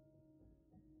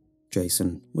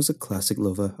 Jason was a classic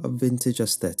lover of vintage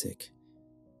aesthetic,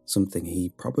 something he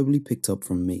probably picked up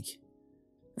from me,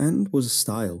 and was a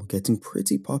style getting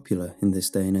pretty popular in this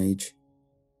day and age.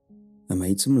 I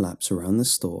made some laps around the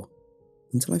store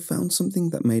until I found something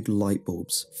that made light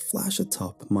bulbs flash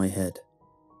atop my head.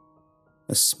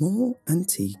 A small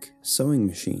antique sewing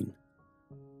machine.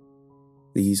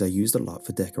 These are used a lot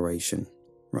for decoration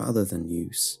rather than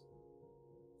use.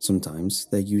 Sometimes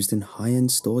they're used in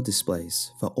high-end store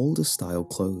displays for older style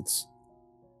clothes.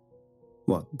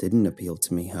 What didn't appeal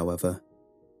to me, however,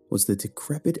 was the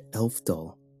decrepit elf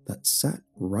doll that sat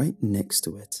right next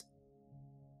to it.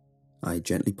 I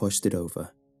gently pushed it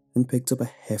over and picked up a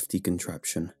hefty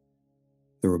contraption,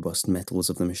 the robust metals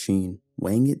of the machine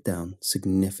weighing it down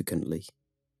significantly.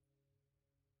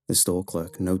 The store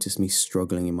clerk noticed me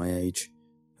struggling in my age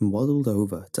and waddled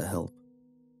over to help,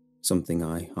 something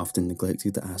I often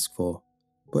neglected to ask for,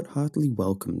 but heartily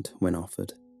welcomed when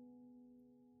offered.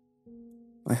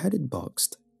 I had it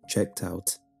boxed, checked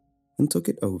out, and took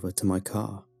it over to my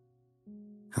car.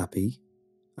 Happy,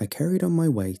 I carried on my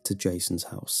way to Jason's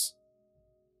house.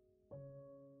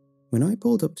 When I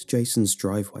pulled up to Jason's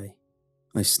driveway,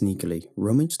 I sneakily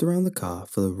rummaged around the car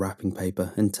for the wrapping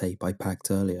paper and tape I packed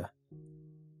earlier.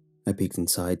 I peeked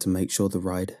inside to make sure the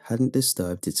ride hadn't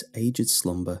disturbed its aged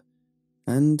slumber,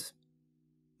 and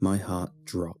my heart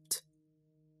dropped.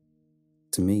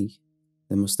 To me,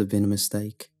 there must have been a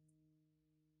mistake.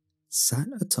 Sat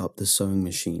atop the sewing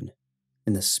machine,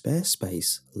 in the spare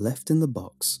space left in the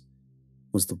box,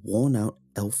 was the worn-out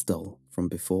elf doll from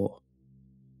before,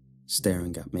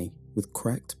 staring at me with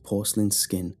cracked porcelain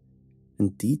skin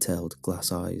and detailed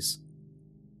glass eyes.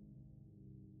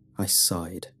 I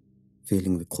sighed,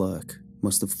 feeling the clerk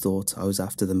must have thought I was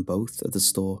after them both at the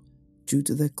store due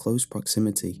to their close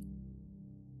proximity.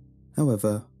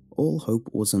 However, all hope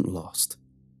wasn't lost.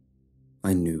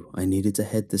 I knew I needed to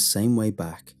head the same way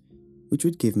back, which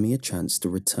would give me a chance to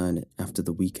return it after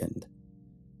the weekend.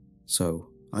 So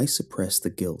I suppressed the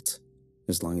guilt,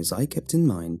 as long as I kept in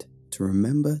mind to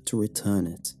remember to return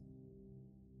it.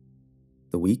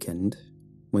 The weekend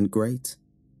went great.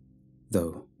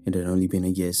 Though it had only been a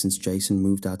year since Jason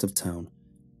moved out of town,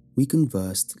 we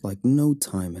conversed like no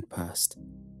time had passed.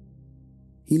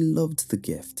 He loved the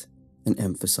gift and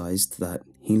emphasized that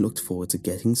he looked forward to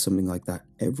getting something like that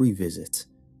every visit.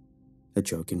 A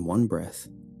joke in one breath,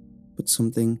 but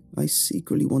something I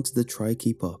secretly wanted to try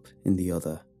keep up in the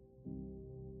other.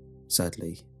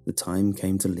 Sadly, the time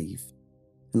came to leave,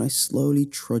 and I slowly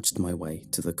trudged my way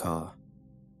to the car,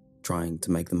 trying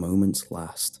to make the moments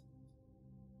last.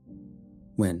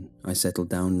 When I settled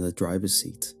down in the driver's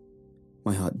seat,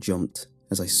 my heart jumped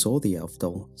as I saw the elf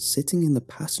doll sitting in the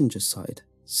passenger side,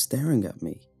 staring at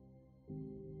me.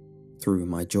 Through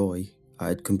my joy, I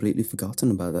had completely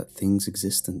forgotten about that thing's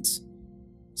existence,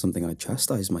 something I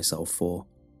chastised myself for.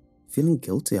 Feeling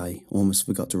guilty, I almost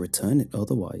forgot to return it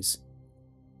otherwise.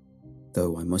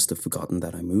 Though I must have forgotten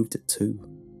that I moved it too,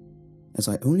 as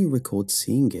I only recalled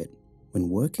seeing it when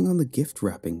working on the gift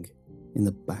wrapping in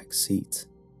the back seat.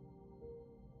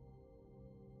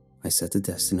 I set a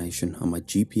destination on my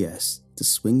GPS to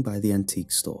swing by the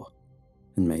antique store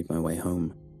and made my way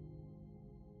home.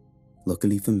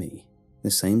 Luckily for me, the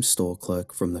same store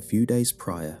clerk from the few days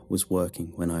prior was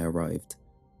working when I arrived.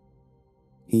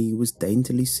 He was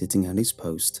daintily sitting at his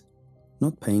post,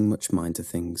 not paying much mind to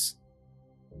things.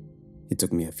 It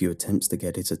took me a few attempts to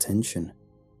get his attention,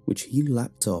 which he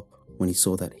lapped up when he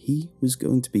saw that he was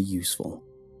going to be useful.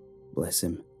 Bless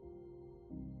him.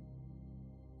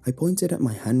 I pointed at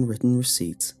my handwritten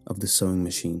receipt of the sewing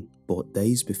machine bought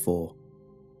days before,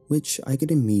 which I could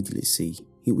immediately see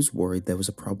he was worried there was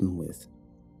a problem with.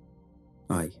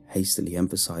 I hastily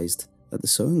emphasized that the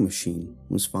sewing machine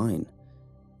was fine,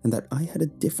 and that I had a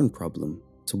different problem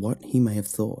to what he may have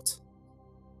thought.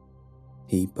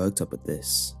 He perked up at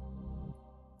this.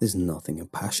 There's nothing a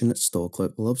passionate store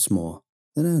clerk loves more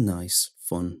than a nice,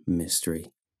 fun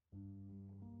mystery.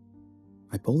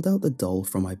 I pulled out the doll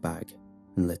from my bag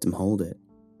and let him hold it.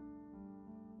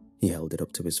 He held it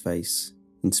up to his face,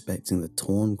 inspecting the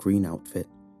torn green outfit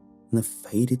and the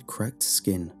faded, cracked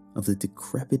skin of the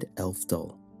decrepit elf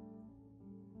doll.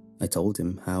 I told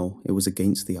him how it was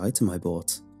against the item I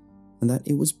bought, and that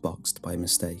it was boxed by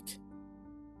mistake.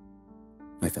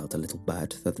 I felt a little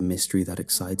bad that the mystery that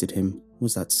excited him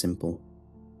was that simple,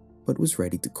 but was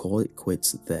ready to call it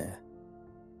quits there.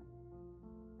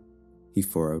 He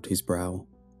furrowed his brow,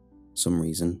 some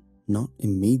reason not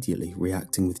immediately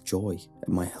reacting with joy at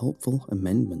my helpful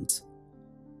amendment.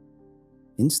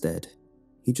 Instead,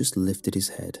 he just lifted his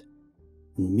head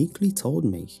and meekly told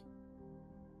me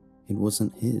it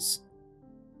wasn't his.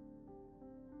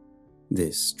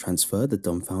 This transferred the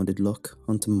dumbfounded look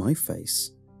onto my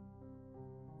face,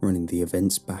 running the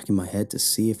events back in my head to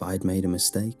see if I'd made a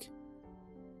mistake.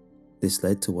 This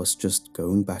led to us just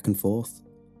going back and forth,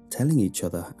 telling each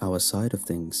other our side of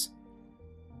things.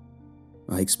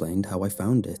 I explained how I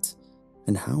found it,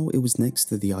 and how it was next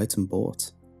to the item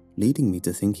bought, leading me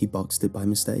to think he boxed it by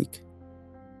mistake.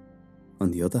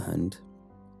 On the other hand,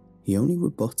 he only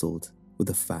rebutted with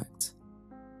the fact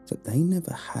that they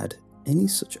never had any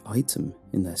such item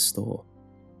in their store.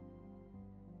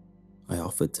 I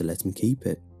offered to let him keep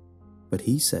it, but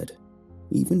he said,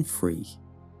 even free,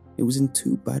 it was in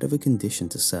too bad of a condition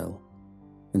to sell,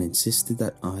 and insisted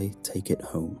that I take it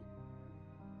home.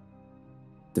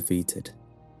 Defeated,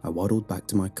 I waddled back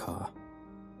to my car,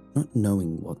 not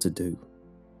knowing what to do.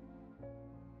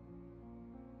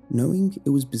 Knowing it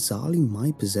was bizarrely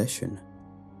my possession,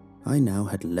 I now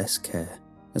had less care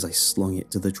as I slung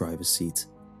it to the driver's seat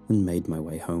and made my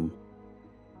way home.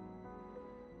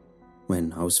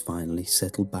 When I was finally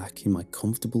settled back in my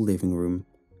comfortable living room,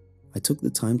 I took the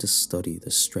time to study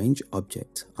the strange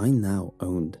object I now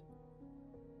owned.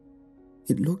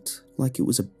 It looked like it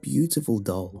was a beautiful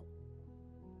doll.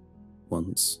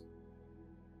 Once.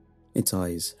 Its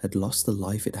eyes had lost the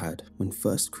life it had when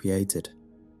first created,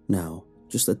 now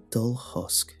just a dull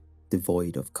husk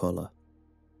devoid of colour.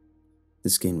 The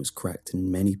skin was cracked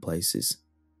in many places,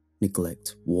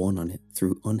 neglect worn on it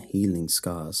through unhealing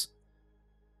scars.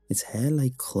 Its hair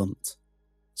lay clumped,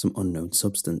 some unknown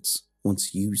substance,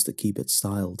 once used to keep it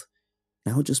styled,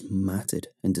 now just matted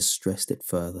and distressed it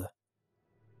further.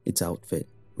 Its outfit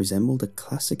resembled a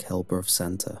classic helper of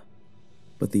Santa,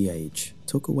 but the age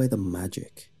took away the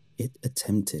magic it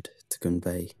attempted to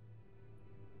convey.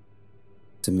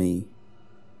 To me,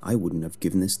 I wouldn't have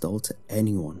given this doll to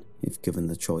anyone if given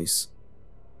the choice,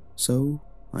 so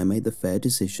I made the fair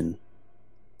decision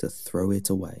to throw it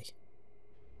away.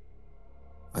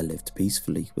 I lived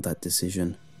peacefully with that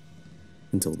decision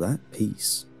until that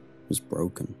peace was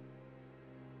broken.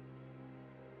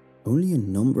 Only a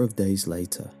number of days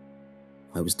later,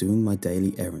 I was doing my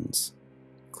daily errands,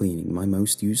 cleaning my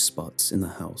most used spots in the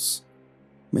house,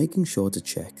 making sure to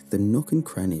check the nook and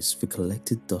crannies for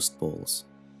collected dust balls.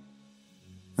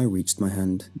 I reached my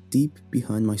hand deep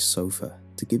behind my sofa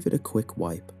to give it a quick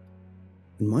wipe,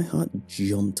 and my heart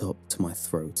jumped up to my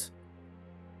throat.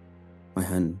 My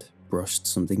hand brushed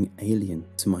something alien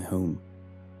to my home.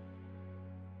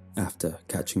 After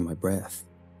catching my breath,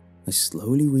 I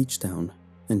slowly reached down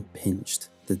and pinched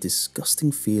the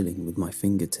disgusting feeling with my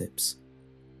fingertips.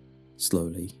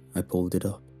 Slowly, I pulled it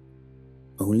up,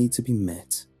 only to be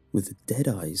met with the dead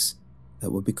eyes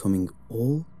that were becoming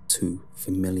all too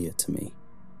familiar to me.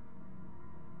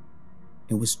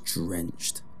 It was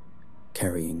drenched,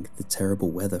 carrying the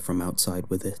terrible weather from outside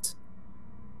with it.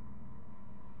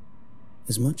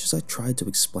 As much as I tried to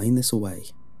explain this away,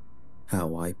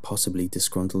 how I possibly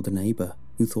disgruntled a neighbour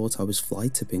who thought I was fly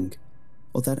tipping,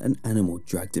 or that an animal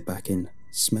dragged it back in,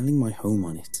 smelling my home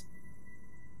on it,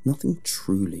 nothing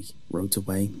truly wrote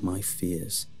away my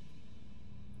fears.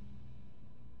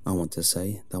 I want to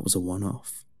say that was a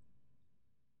one-off.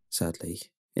 Sadly,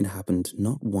 it happened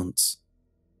not once,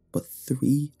 but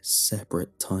 3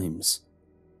 separate times.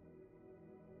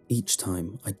 Each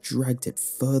time I dragged it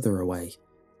further away,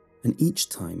 and each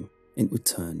time it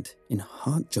returned in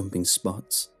heart-jumping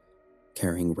spots,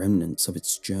 carrying remnants of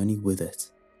its journey with it.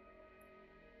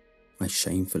 I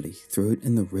shamefully threw it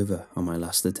in the river on my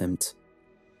last attempt.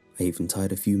 I even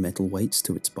tied a few metal weights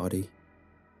to its body.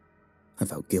 I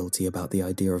felt guilty about the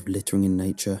idea of littering in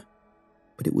nature,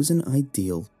 but it was an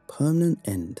ideal, permanent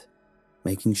end,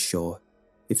 making sure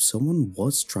if someone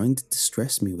was trying to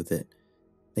distress me with it,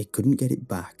 they couldn't get it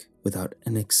back without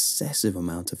an excessive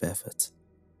amount of effort.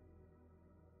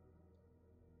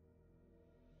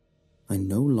 I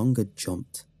no longer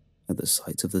jumped at the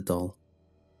sight of the doll.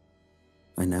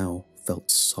 I now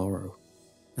felt sorrow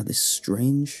at this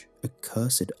strange,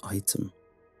 accursed item.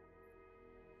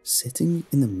 Sitting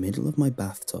in the middle of my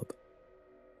bathtub,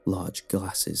 large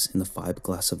glasses in the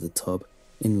fiberglass of the tub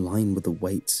in line with the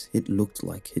weight it looked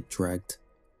like it dragged.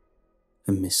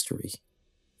 A mystery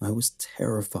I was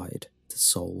terrified to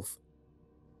solve.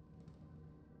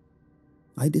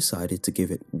 I decided to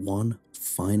give it one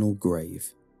final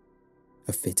grave,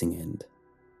 a fitting end,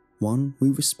 one we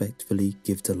respectfully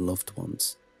give to loved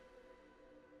ones.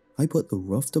 I put the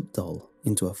roughed up doll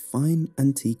into a fine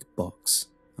antique box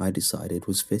I decided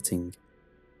was fitting.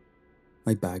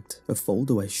 I bagged a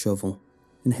foldaway shovel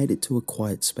and headed to a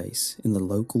quiet space in the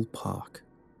local park.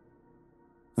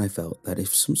 I felt that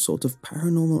if some sort of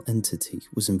paranormal entity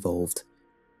was involved,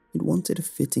 it wanted a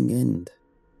fitting end.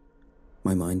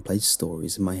 My mind played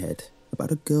stories in my head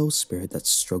about a girl's spirit that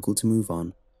struggled to move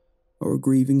on, or a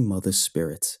grieving mother's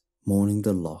spirit mourning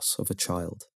the loss of a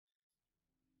child.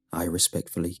 I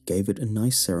respectfully gave it a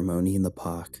nice ceremony in the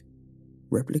park,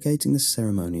 replicating the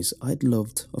ceremonies I'd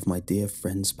loved of my dear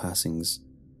friends' passings.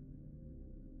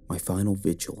 My final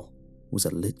vigil was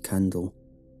a lit candle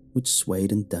which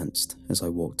swayed and danced as I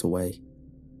walked away,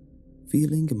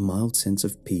 feeling a mild sense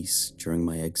of peace during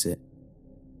my exit.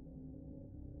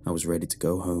 I was ready to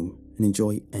go home and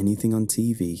enjoy anything on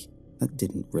TV that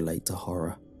didn't relate to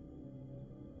horror.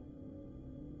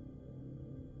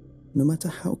 No matter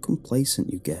how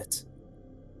complacent you get,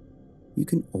 you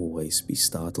can always be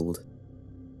startled.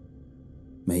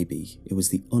 Maybe it was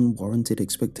the unwarranted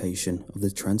expectation of the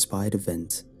transpired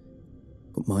event,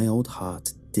 but my old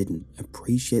heart didn't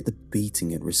appreciate the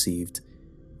beating it received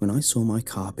when I saw my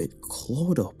carpet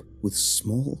clawed up with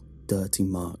small, dirty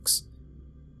marks,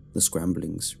 the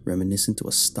scramblings reminiscent to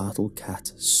a startled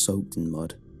cat soaked in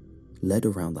mud, led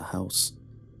around the house,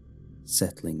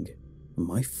 settling on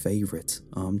my favourite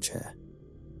armchair.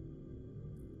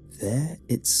 There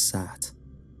it sat,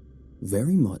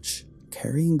 very much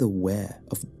carrying the wear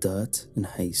of dirt and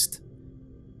haste,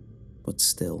 but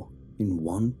still in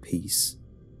one piece.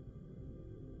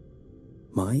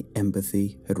 My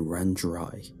empathy had ran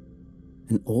dry,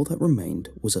 and all that remained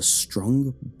was a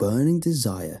strong, burning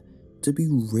desire to be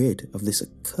rid of this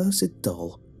accursed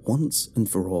doll once and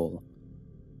for all.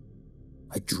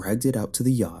 I dragged it out to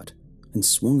the yard and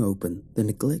swung open the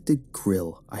neglected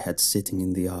grill I had sitting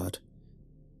in the yard.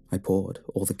 I poured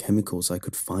all the chemicals I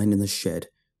could find in the shed,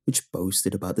 which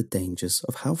boasted about the dangers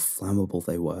of how flammable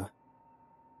they were.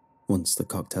 Once the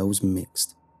cocktail was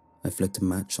mixed, I flicked a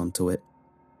match onto it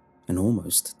and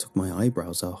almost took my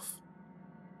eyebrows off.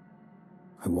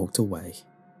 I walked away,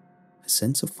 a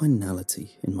sense of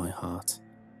finality in my heart.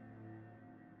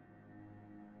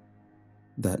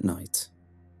 That night,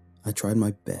 I tried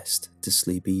my best to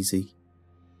sleep easy.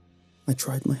 I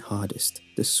tried my hardest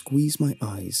to squeeze my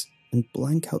eyes and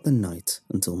blank out the night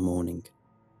until morning.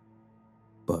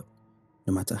 But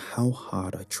no matter how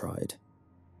hard I tried,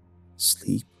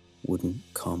 sleep wouldn't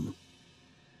come.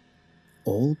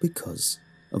 All because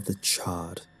of the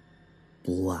charred,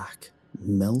 black,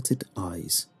 melted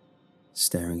eyes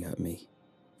staring at me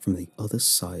from the other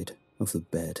side of the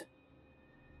bed.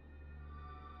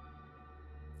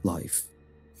 Life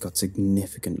got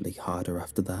significantly harder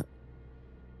after that.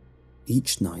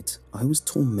 Each night I was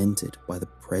tormented by the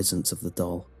presence of the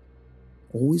doll,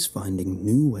 always finding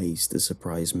new ways to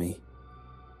surprise me.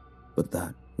 But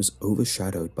that was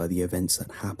overshadowed by the events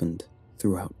that happened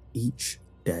throughout each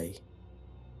day.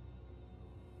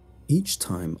 Each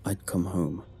time I'd come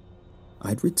home,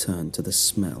 I'd return to the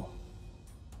smell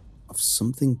of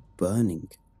something burning.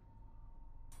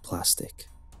 Plastic,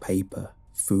 paper,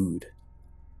 food.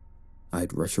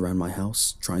 I'd rush around my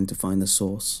house trying to find the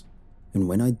source, and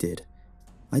when I did,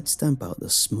 I'd stamp out the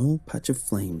small patch of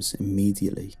flames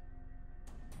immediately.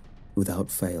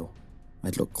 Without fail,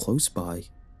 I'd look close by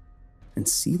and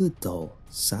see the doll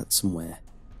sat somewhere,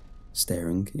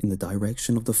 staring in the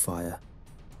direction of the fire,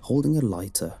 holding a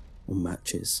lighter or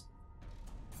matches.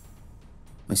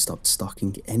 I stopped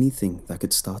stocking anything that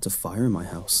could start a fire in my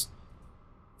house,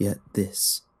 yet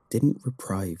this didn't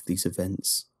reprieve these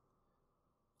events.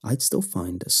 I'd still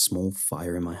find a small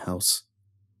fire in my house,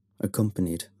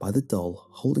 accompanied by the doll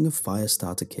holding a fire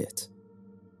starter kit.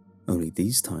 Only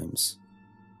these times,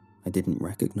 I didn't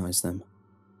recognize them.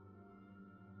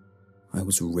 I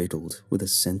was riddled with a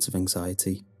sense of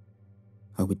anxiety.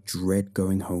 I would dread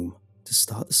going home to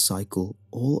start the cycle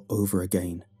all over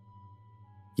again.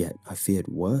 Yet I feared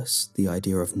worse the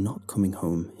idea of not coming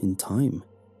home in time.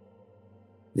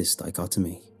 This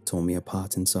dichotomy tore me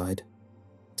apart inside,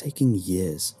 taking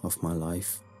years off my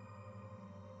life.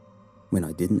 When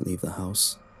I didn't leave the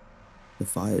house, the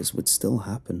fires would still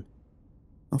happen,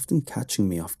 often catching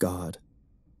me off guard,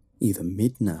 either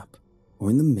mid-nap or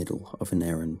in the middle of an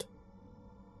errand.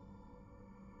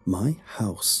 My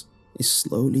house is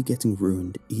slowly getting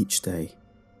ruined each day,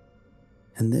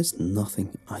 and there's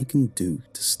nothing I can do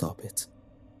to stop it.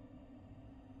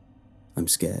 I'm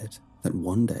scared that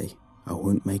one day I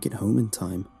won't make it home in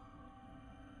time.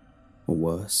 Or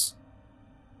worse,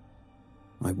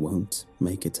 I won't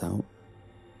make it out.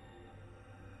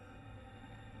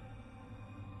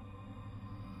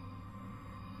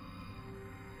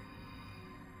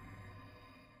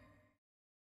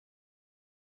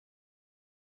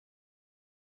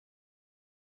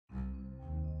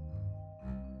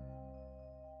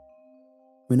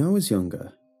 When I was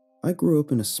younger, I grew up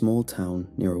in a small town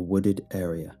near a wooded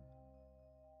area.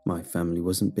 My family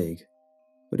wasn't big,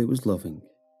 but it was loving.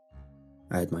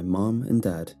 I had my mom and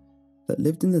dad that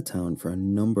lived in the town for a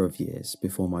number of years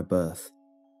before my birth.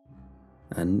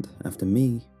 And after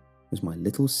me was my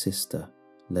little sister,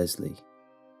 Leslie.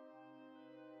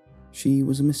 She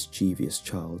was a mischievous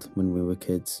child when we were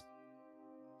kids.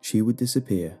 She would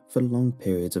disappear for long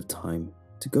periods of time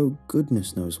to go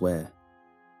goodness knows where.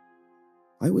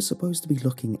 I was supposed to be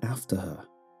looking after her,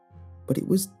 but it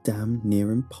was damn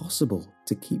near impossible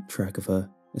to keep track of her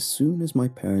as soon as my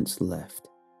parents left.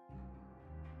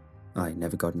 I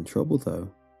never got in trouble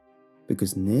though,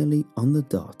 because nearly on the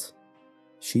dot,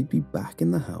 she'd be back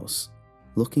in the house,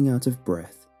 looking out of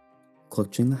breath,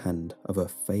 clutching the hand of her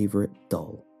favourite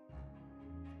doll.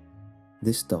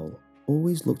 This doll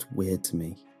always looked weird to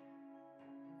me.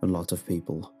 A lot of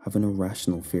people have an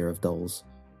irrational fear of dolls,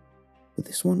 but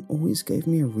this one always gave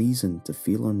me a reason to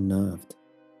feel unnerved.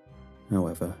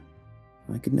 However,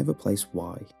 I could never place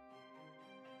why.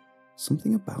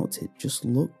 Something about it just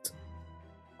looked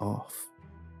off.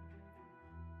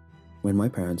 When my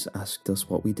parents asked us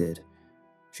what we did,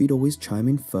 she'd always chime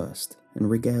in first and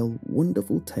regale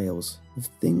wonderful tales of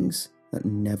things that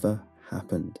never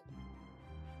happened.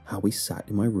 How we sat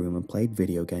in my room and played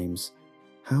video games,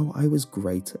 how I was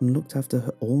great and looked after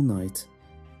her all night,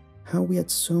 how we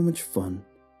had so much fun,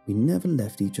 we never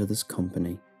left each other's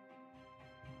company.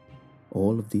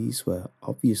 All of these were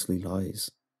obviously lies.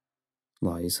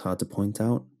 Lies hard to point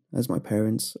out, as my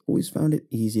parents always found it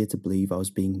easier to believe I was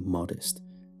being modest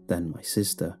than my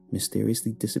sister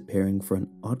mysteriously disappearing for an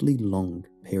oddly long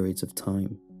periods of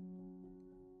time.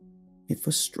 It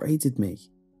frustrated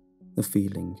me, the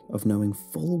feeling of knowing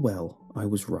full well I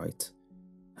was right,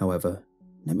 however,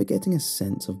 never getting a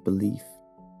sense of belief.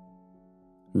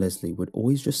 Leslie would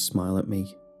always just smile at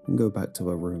me and go back to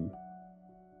her room.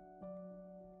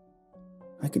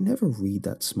 I could never read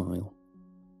that smile.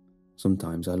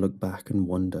 Sometimes I look back and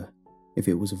wonder if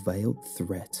it was a veiled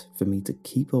threat for me to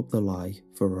keep up the lie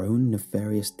for her own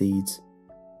nefarious deeds,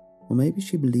 or maybe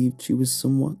she believed she was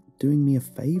somewhat doing me a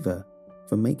favour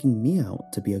for making me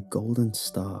out to be a golden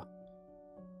star.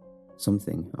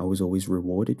 Something I was always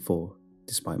rewarded for,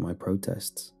 despite my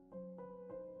protests.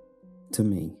 To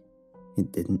me,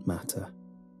 it didn't matter.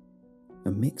 A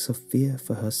mix of fear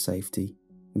for her safety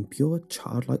and pure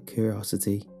childlike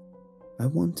curiosity, I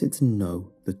wanted to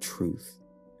know the truth.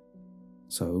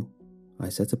 So, I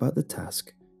set about the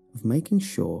task of making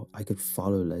sure I could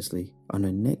follow Leslie on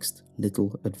her next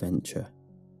little adventure.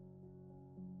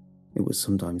 It was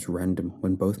sometimes random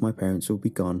when both my parents would be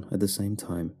gone at the same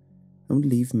time and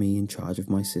would leave me in charge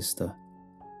of my sister.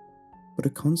 But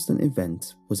a constant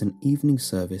event was an evening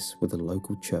service with a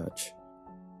local church.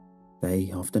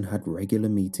 They often had regular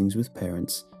meetings with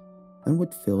parents and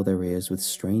would fill their ears with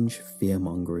strange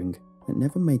fear-mongering that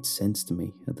never made sense to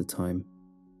me at the time.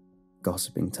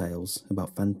 Gossiping tales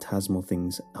about phantasmal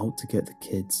things out to get the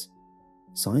kids,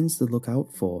 signs to look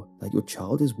out for that your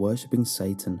child is worshipping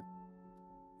Satan,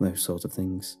 those sort of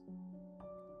things.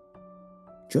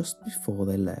 Just before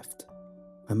they left,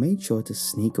 I made sure to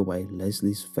sneak away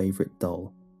Leslie's favourite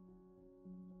doll.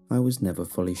 I was never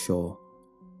fully sure,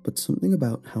 but something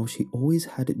about how she always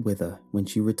had it with her when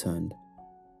she returned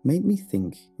made me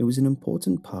think it was an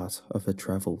important part of her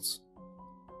travels.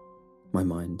 My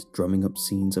mind drumming up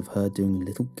scenes of her doing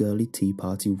little girly tea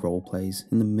party role plays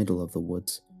in the middle of the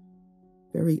woods.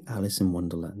 Very Alice in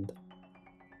Wonderland.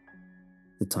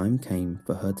 The time came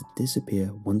for her to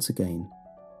disappear once again,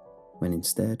 when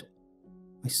instead,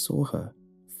 I saw her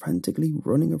frantically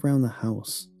running around the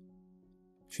house.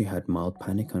 She had mild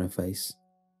panic on her face,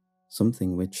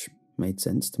 something which made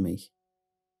sense to me.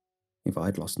 If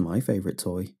I'd lost my favourite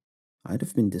toy, I'd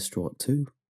have been distraught too.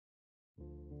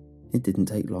 It didn't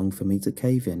take long for me to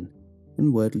cave in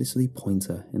and wordlessly point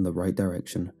her in the right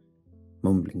direction,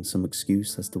 mumbling some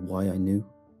excuse as to why I knew.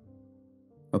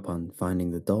 Upon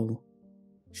finding the doll,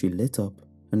 she lit up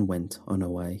and went on her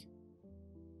way.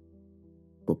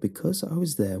 But because I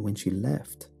was there when she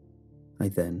left, I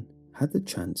then had the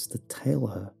chance to tail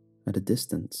her at a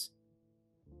distance.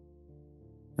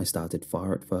 I started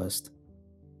far at first,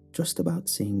 just about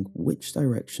seeing which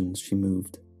directions she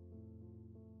moved.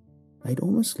 I'd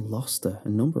almost lost her a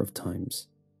number of times.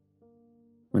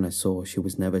 When I saw she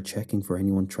was never checking for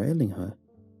anyone trailing her,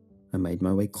 I made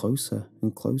my way closer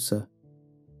and closer.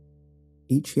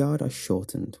 Each yard I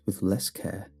shortened with less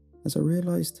care as I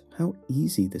realized how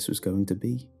easy this was going to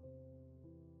be.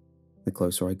 The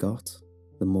closer I got,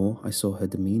 the more I saw her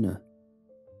demeanor.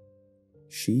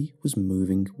 She was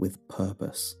moving with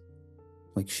purpose,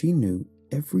 like she knew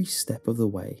every step of the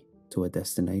way to her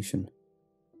destination,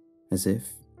 as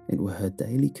if it were her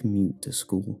daily commute to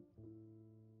school.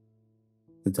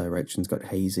 The directions got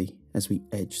hazy as we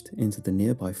edged into the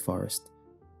nearby forest,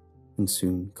 and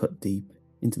soon cut deep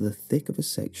into the thick of a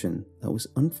section that was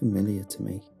unfamiliar to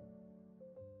me.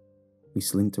 We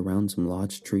slinked around some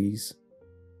large trees,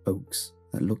 oaks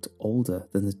that looked older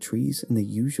than the trees in the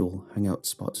usual hangout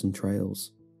spots and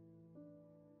trails.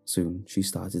 Soon she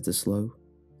started to slow,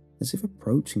 as if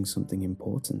approaching something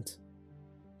important.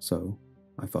 So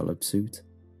I followed suit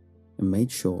and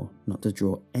made sure not to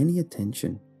draw any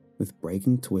attention with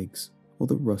breaking twigs or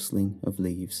the rustling of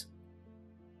leaves.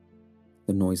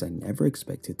 The noise I never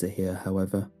expected to hear,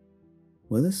 however,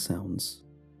 were the sounds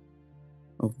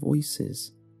of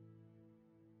voices.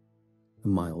 A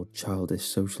mild, childish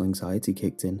social anxiety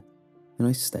kicked in, and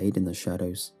I stayed in the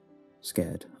shadows,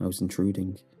 scared I was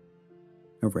intruding.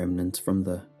 A remnant from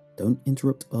the don't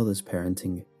interrupt others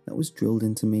parenting that was drilled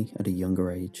into me at a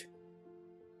younger age.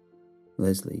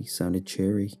 Leslie sounded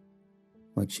cheery,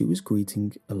 like she was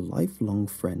greeting a lifelong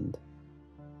friend.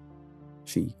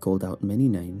 She called out many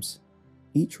names,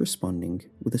 each responding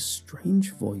with a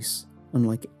strange voice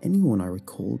unlike anyone I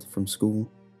recalled from school.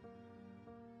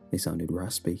 They sounded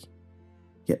raspy,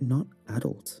 yet not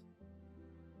adult.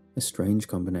 A strange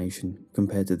combination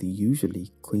compared to the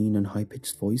usually clean and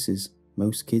high-pitched voices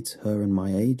most kids her and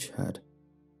my age had.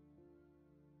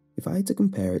 If I had to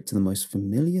compare it to the most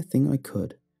familiar thing I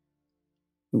could,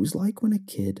 it was like when a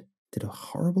kid did a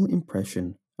horrible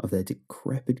impression of their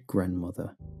decrepit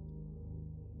grandmother.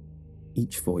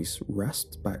 Each voice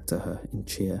rasped back to her in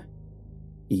cheer,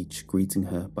 each greeting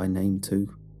her by name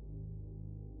too.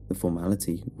 The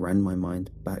formality ran my mind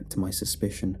back to my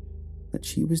suspicion that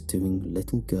she was doing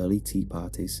little girly tea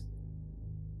parties.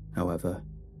 However,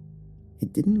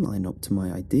 it didn't line up to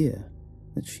my idea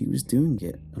that she was doing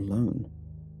it alone.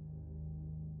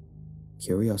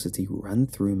 Curiosity ran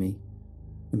through me,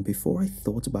 and before I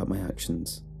thought about my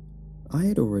actions, I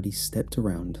had already stepped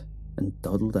around and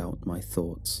dawdled out my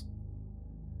thoughts.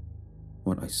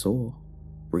 What I saw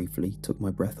briefly took my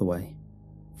breath away,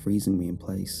 freezing me in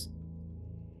place.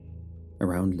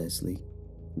 Around Leslie,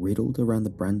 riddled around the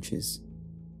branches,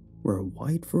 were a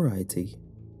wide variety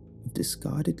of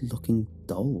discarded-looking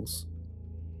dolls.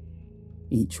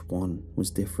 Each one was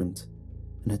different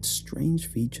and had strange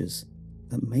features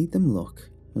that made them look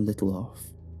a little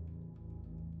off.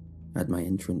 At my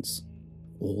entrance,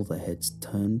 all the heads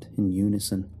turned in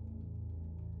unison.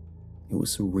 It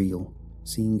was surreal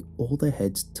seeing all the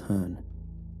heads turn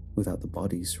without the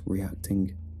bodies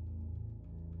reacting.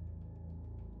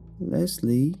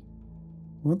 "Leslie,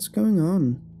 what's going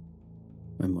on?"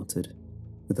 I muttered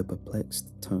with a perplexed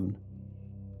tone.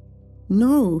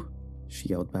 "No!" she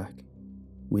yelled back,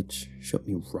 which shut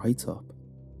me right up.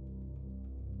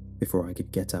 Before I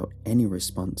could get out any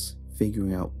response,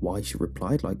 figuring out why she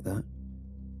replied like that,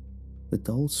 the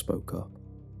doll spoke up.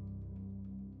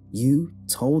 "You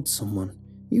told someone.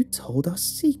 You told our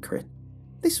secret.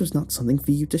 This was not something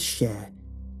for you to share.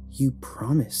 You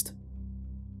promised,"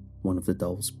 one of the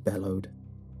dolls bellowed.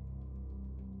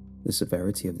 The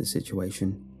severity of the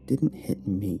situation didn't hit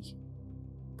me,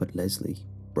 but Leslie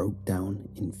broke down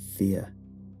in fear.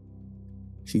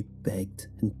 She begged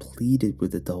and pleaded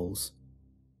with the dolls.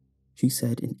 She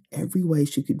said in every way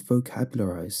she could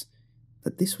vocabularize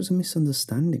that this was a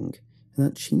misunderstanding and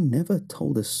that she never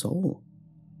told a soul.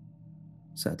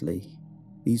 Sadly,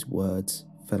 these words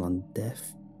fell on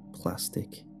deaf,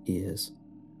 plastic ears.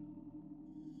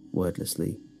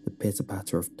 Wordlessly, the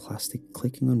pitter-patter of plastic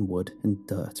clicking on wood and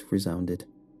dirt resounded.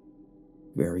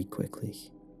 Very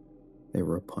quickly, they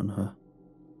were upon her.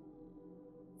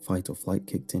 Fight or flight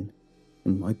kicked in,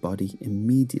 and my body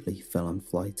immediately fell on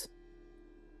flight.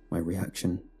 My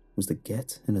reaction was to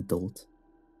get an adult.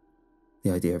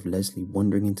 The idea of Leslie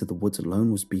wandering into the woods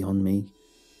alone was beyond me.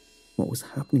 What was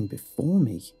happening before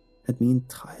me had me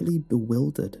entirely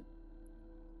bewildered.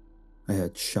 I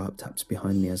heard sharp taps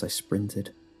behind me as I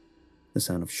sprinted, the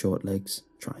sound of short legs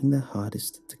trying their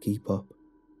hardest to keep up,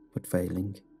 but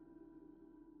failing.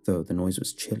 Though the noise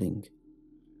was chilling,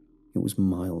 it was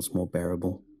miles more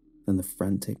bearable than the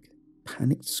frantic,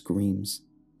 panicked screams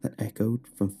that echoed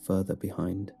from further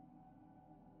behind.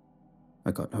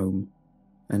 I got home,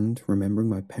 and remembering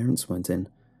my parents weren't in,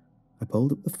 I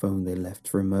pulled up the phone they left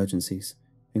for emergencies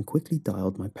and quickly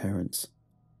dialed my parents.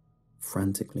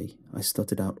 Frantically, I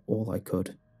stuttered out all I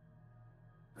could.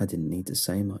 I didn't need to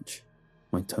say much,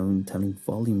 my tone telling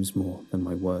volumes more than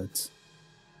my words.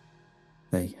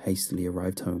 They hastily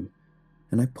arrived home,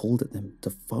 and I pulled at them to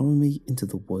follow me into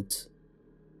the woods.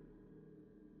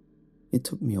 It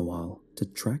took me a while to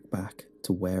track back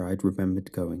to where I'd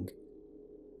remembered going,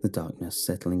 the darkness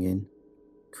settling in,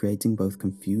 creating both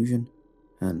confusion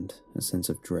and a sense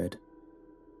of dread.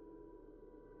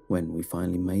 When we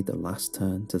finally made the last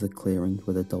turn to the clearing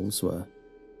where the dolls were,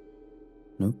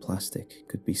 no plastic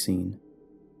could be seen.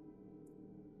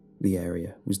 The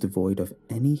area was devoid of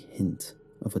any hint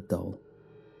of a doll.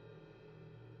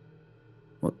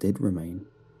 What did remain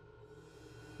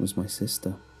was my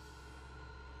sister,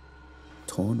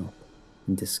 torn up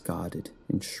and discarded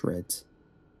in shreds.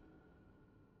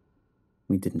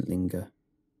 We didn't linger.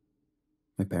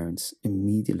 My parents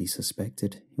immediately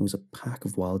suspected it was a pack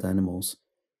of wild animals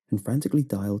and frantically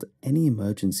dialed any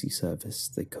emergency service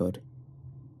they could.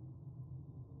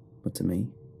 But to me,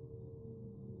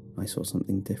 I saw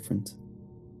something different.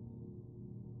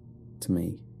 To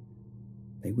me,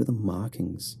 they were the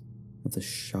markings of the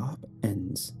sharp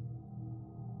ends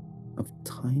of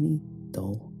tiny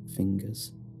doll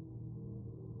fingers.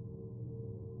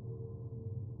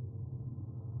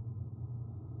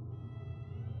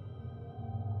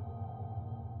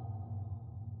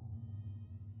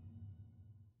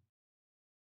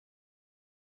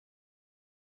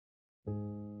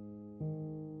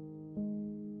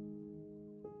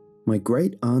 My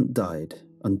great-aunt died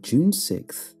on June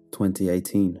 6th,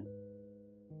 2018.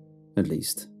 At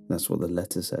least, that's what the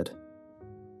letter said.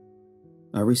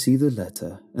 I received the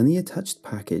letter and the attached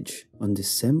package on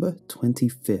December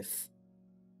 25th.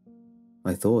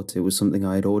 I thought it was something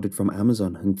I had ordered from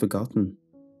Amazon and forgotten.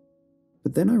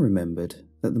 But then I remembered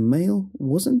that the mail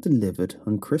wasn't delivered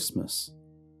on Christmas.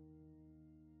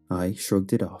 I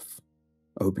shrugged it off,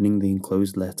 opening the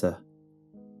enclosed letter.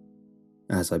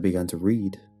 As I began to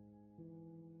read,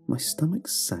 my stomach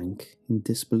sank in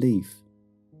disbelief.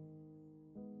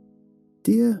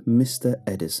 Dear Mr.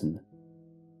 Edison,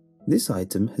 this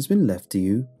item has been left to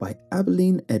you by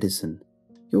Abilene Edison,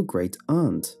 your great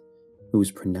aunt, who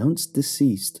was pronounced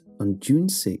deceased on June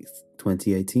 6th,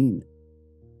 2018.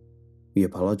 We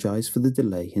apologize for the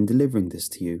delay in delivering this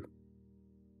to you.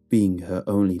 Being her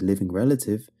only living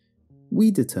relative,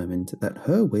 we determined that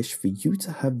her wish for you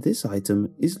to have this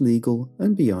item is legal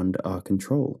and beyond our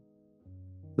control.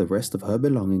 The rest of her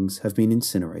belongings have been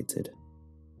incinerated.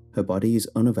 Her body is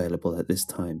unavailable at this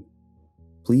time.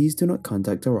 Please do not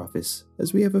contact our office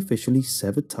as we have officially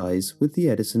severed ties with the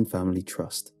Edison Family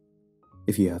Trust.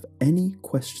 If you have any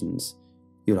questions,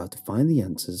 you'll have to find the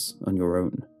answers on your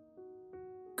own.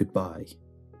 Goodbye,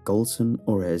 Golson,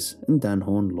 Orez and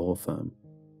Danhorn Law Firm.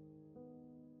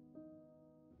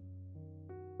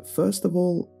 First of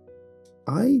all,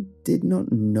 I did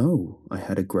not know I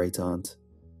had a great aunt.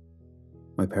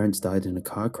 My parents died in a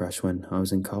car crash when I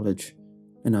was in college,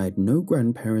 and I had no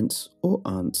grandparents or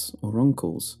aunts or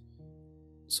uncles,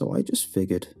 so I just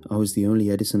figured I was the only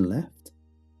Edison left.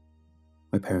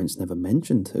 My parents never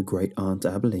mentioned a great aunt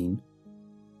Abilene.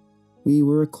 We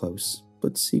were a close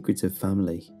but secretive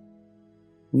family.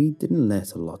 We didn't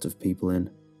let a lot of people in.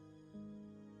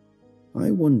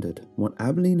 I wondered what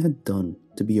Abilene had done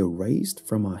to be erased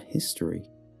from our history.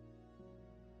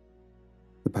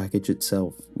 The package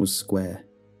itself was square,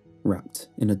 wrapped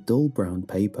in a dull brown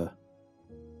paper.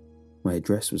 My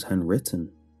address was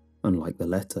handwritten, unlike the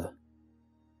letter.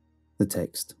 The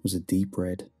text was a deep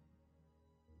red.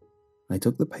 I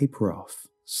took the paper off,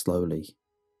 slowly,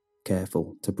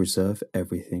 careful to preserve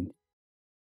everything.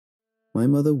 My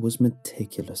mother was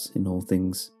meticulous in all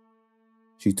things.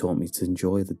 She taught me to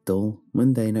enjoy the dull,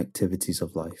 mundane activities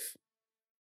of life.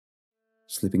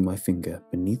 Slipping my finger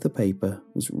beneath the paper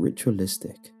was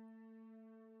ritualistic.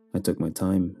 I took my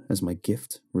time as my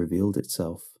gift revealed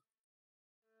itself.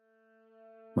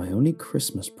 My only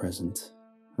Christmas present,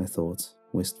 I thought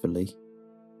wistfully.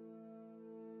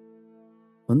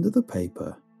 Under the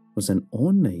paper was an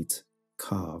ornate,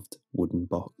 carved wooden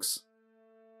box.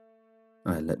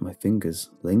 I let my fingers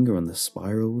linger on the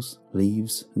spirals,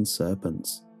 leaves, and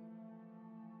serpents.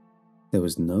 There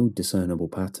was no discernible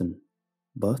pattern,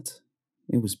 but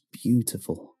it was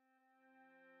beautiful.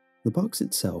 The box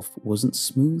itself wasn't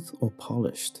smooth or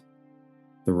polished.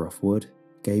 The rough wood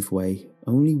gave way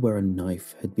only where a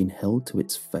knife had been held to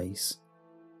its face.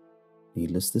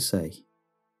 Needless to say,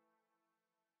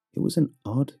 it was an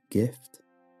odd gift.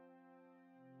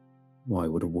 Why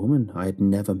would a woman I had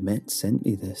never met send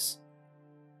me this?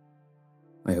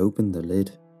 I opened the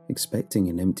lid, expecting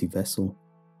an empty vessel.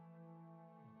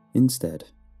 Instead,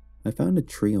 I found a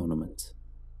tree ornament.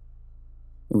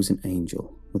 It was an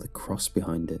angel with a cross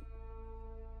behind it.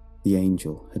 The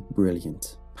angel had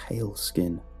brilliant, pale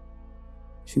skin.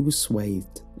 She was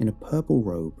swathed in a purple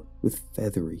robe with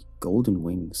feathery, golden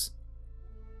wings.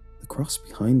 The cross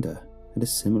behind her had a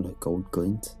similar gold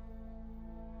glint.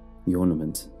 The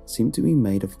ornament seemed to be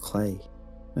made of clay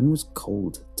and was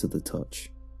cold to the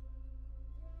touch.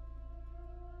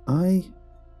 I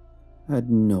had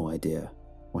no idea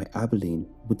why Abilene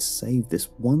would save this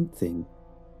one thing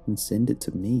and send it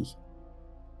to me.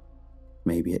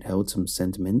 Maybe it held some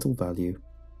sentimental value.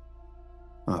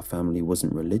 Our family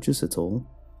wasn't religious at all,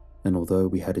 and although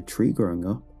we had a tree growing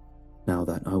up, now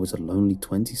that I was a lonely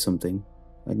 20-something,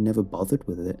 I'd never bothered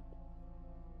with it.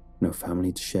 No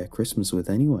family to share Christmas with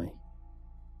anyway.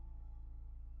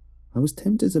 I was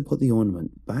tempted to put the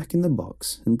ornament back in the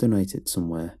box and donate it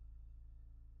somewhere,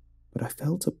 but I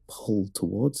felt a pull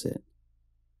towards it.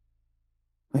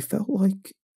 I felt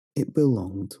like it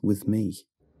belonged with me.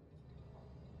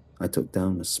 I took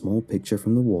down a small picture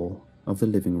from the wall of the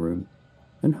living room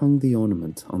and hung the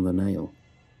ornament on the nail.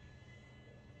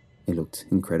 It looked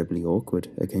incredibly awkward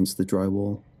against the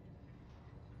drywall.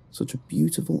 Such a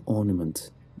beautiful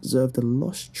ornament deserved a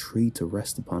lush tree to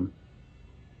rest upon.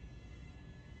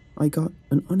 I got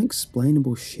an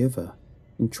unexplainable shiver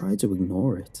and tried to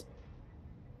ignore it,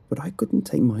 but I couldn't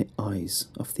take my eyes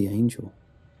off the angel.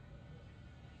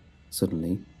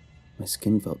 Suddenly, my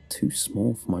skin felt too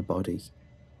small for my body.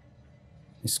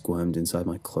 I squirmed inside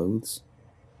my clothes.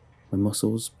 My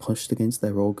muscles pushed against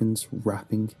their organs,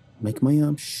 wrapping, making my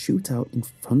arms shoot out in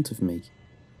front of me.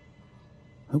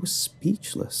 I was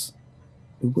speechless,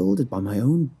 bewildered by my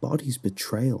own body's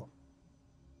betrayal.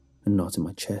 A knot in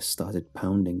my chest started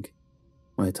pounding.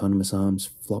 My autonomous arms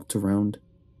flopped around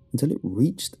until it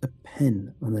reached a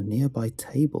pen on the nearby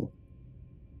table.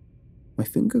 My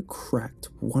finger cracked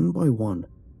one by one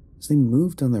as they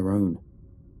moved on their own,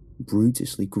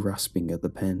 brutishly grasping at the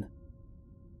pen.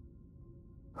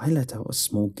 I let out a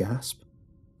small gasp,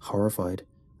 horrified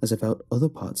as I felt other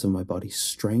parts of my body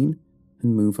strain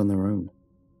and move on their own.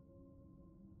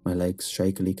 My legs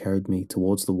shakily carried me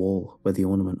towards the wall where the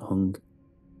ornament hung.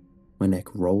 My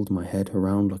neck rolled my head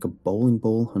around like a bowling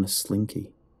ball on a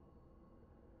slinky.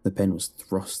 The pen was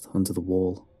thrust onto the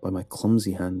wall by my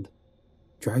clumsy hand,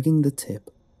 dragging the tip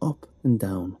up and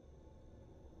down.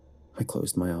 I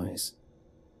closed my eyes.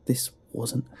 This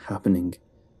wasn't happening.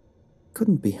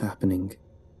 Couldn't be happening.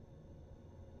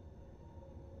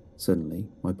 Suddenly,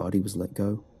 my body was let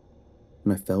go,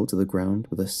 and I fell to the ground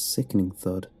with a sickening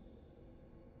thud.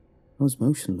 I was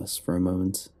motionless for a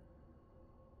moment.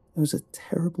 There was a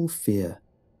terrible fear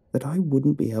that I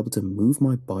wouldn't be able to move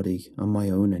my body on my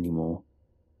own anymore,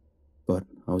 but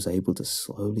I was able to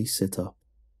slowly sit up,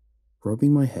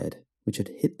 rubbing my head, which had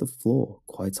hit the floor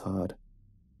quite hard.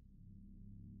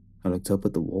 I looked up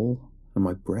at the wall, and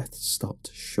my breath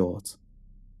stopped short.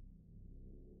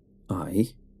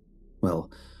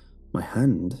 My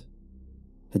hand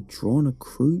had drawn a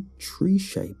crude tree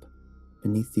shape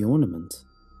beneath the ornament.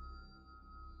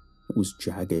 It was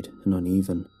jagged and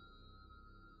uneven,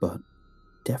 but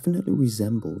definitely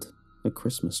resembled a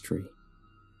Christmas tree.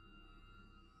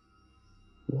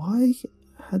 Why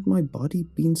had my body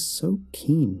been so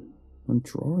keen on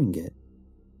drawing it?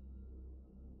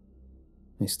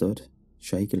 I stood,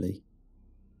 shakily.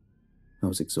 I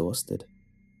was exhausted.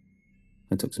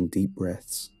 I took some deep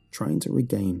breaths, trying to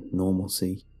regain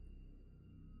normalcy.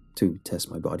 To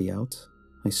test my body out,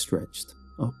 I stretched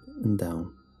up and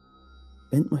down,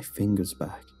 bent my fingers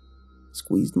back,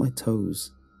 squeezed my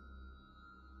toes.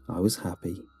 I was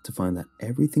happy to find that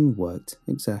everything worked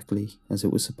exactly as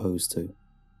it was supposed to.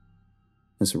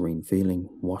 A serene feeling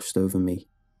washed over me,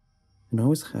 and I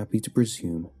was happy to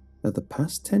presume that the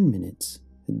past 10 minutes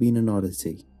had been an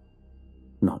oddity,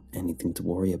 not anything to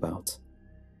worry about.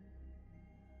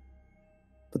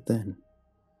 But then,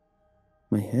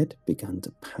 my head began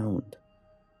to pound.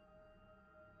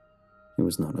 It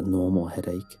was not a normal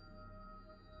headache.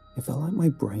 It felt like my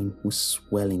brain was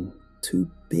swelling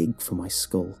too big for my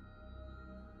skull.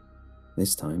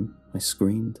 This time, I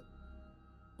screamed,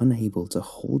 unable to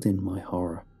hold in my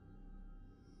horror.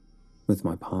 With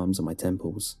my palms on my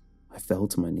temples, I fell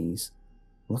to my knees,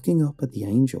 looking up at the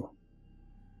angel.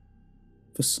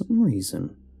 For some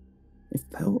reason, it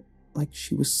felt like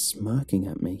she was smirking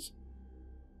at me.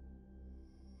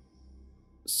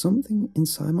 Something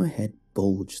inside my head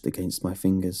bulged against my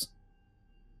fingers.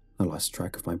 I lost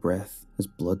track of my breath as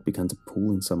blood began to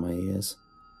pool inside my ears.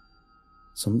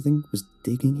 Something was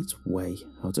digging its way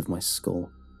out of my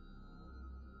skull.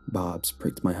 Barbs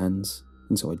pricked my hands,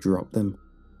 and so I dropped them,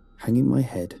 hanging my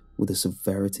head with the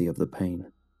severity of the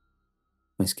pain.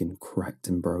 My skin cracked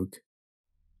and broke.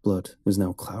 Blood was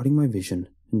now clouding my vision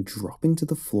and dropping to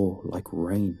the floor like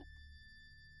rain.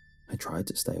 I tried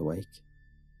to stay awake,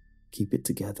 keep it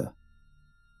together.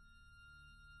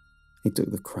 It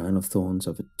took the crown of thorns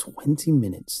over 20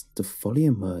 minutes to fully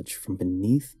emerge from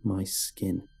beneath my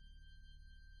skin.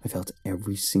 I felt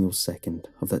every single second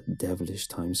of that devilish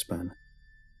time span.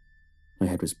 My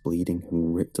head was bleeding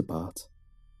and ripped apart,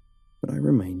 but I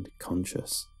remained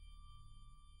conscious.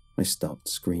 I stopped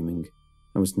screaming.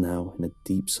 I was now in a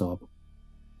deep sob.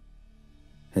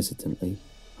 Hesitantly,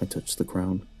 I touched the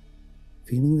crown,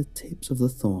 feeling the tips of the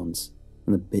thorns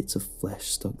and the bits of flesh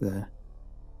stuck there.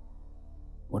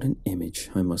 What an image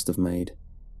I must have made.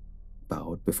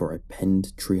 Bowed before a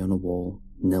penned tree on a wall,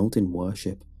 knelt in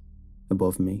worship.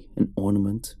 Above me, an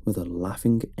ornament with a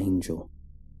laughing angel.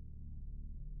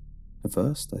 At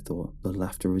first, I thought the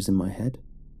laughter was in my head.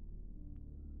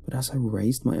 But as I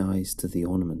raised my eyes to the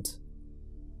ornament,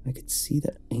 I could see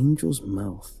that angel's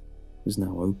mouth was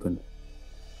now open,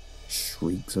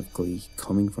 shrieks of glee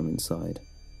coming from inside.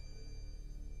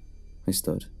 I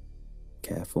stood,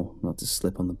 careful not to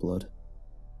slip on the blood,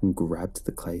 and grabbed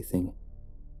the clay thing.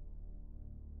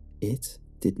 It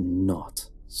did not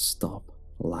stop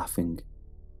laughing.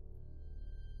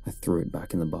 I threw it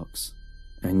back in the box,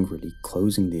 angrily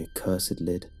closing the accursed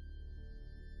lid.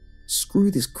 Screw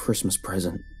this Christmas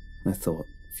present, I thought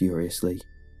furiously.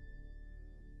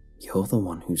 You're the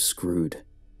one who's screwed,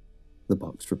 the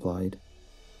box replied.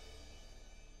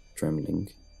 Trembling,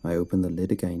 I opened the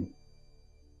lid again.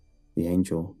 The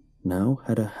angel now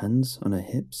had her hands on her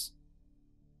hips.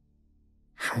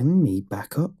 Hang me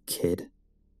back up, kid.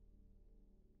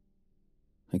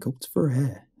 I gulped for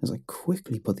air as I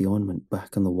quickly put the ornament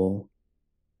back on the wall.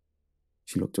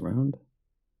 She looked around,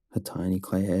 her tiny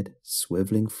clay head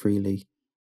swiveling freely,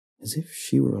 as if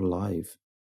she were alive.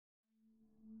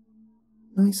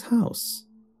 Nice house.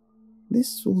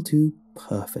 This will do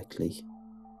perfectly.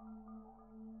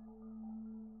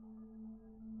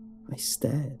 I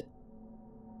stared,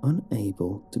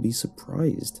 unable to be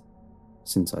surprised,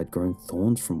 since I'd grown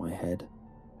thorns from my head.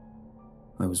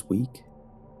 I was weak,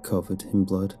 covered in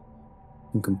blood,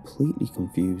 and completely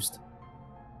confused.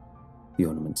 The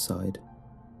ornament sighed.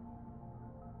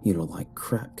 You look like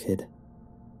crap, kid.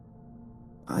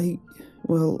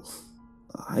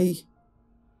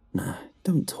 Nah,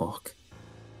 don't talk.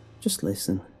 Just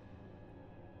listen.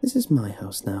 This is my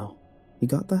house now. You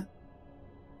got that?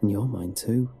 And you're mine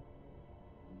too.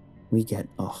 We get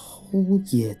a whole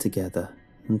year together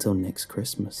until next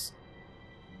Christmas.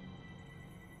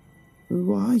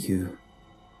 Who are you?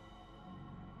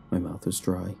 My mouth was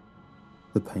dry.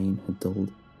 The pain had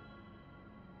dulled.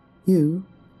 You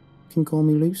can call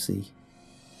me Lucy.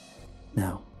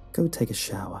 Now, go take a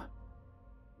shower.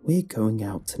 We're going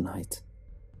out tonight.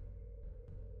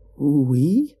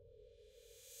 We?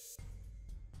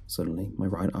 Suddenly, my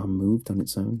right arm moved on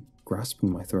its own, grasping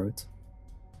my throat.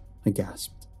 I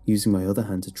gasped, using my other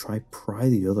hand to try pry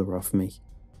the other off me.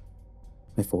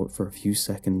 I fought for a few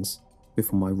seconds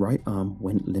before my right arm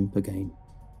went limp again.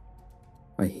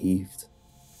 I heaved.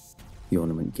 The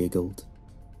ornament giggled.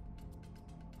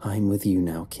 I'm with you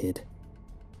now, kid.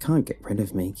 Can't get rid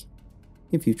of me.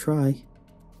 If you try,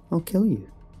 I'll kill you.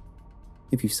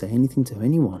 If you say anything to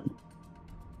anyone,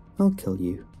 I'll kill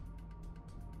you.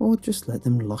 Or just let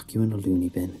them lock you in a loony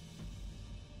bin.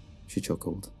 She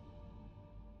chuckled.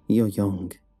 You're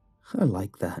young. I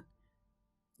like that.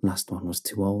 Last one was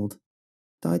too old.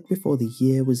 Died before the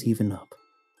year was even up.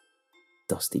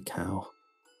 Dusty cow.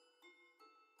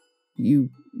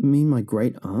 You mean my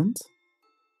great aunt?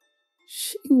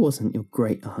 She wasn't your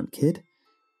great aunt, kid.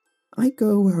 I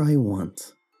go where I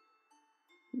want.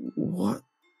 What?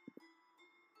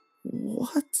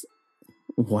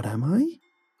 What am I?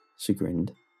 She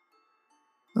grinned.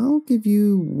 I'll give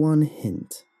you one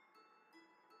hint.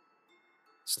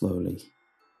 Slowly,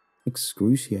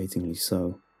 excruciatingly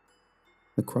so,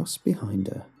 the cross behind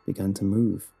her began to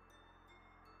move.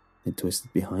 It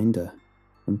twisted behind her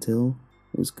until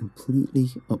it was completely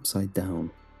upside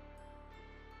down.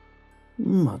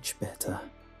 Much better.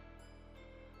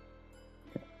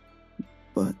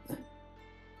 But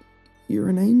you're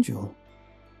an angel.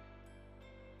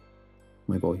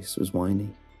 My voice was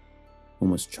whiny,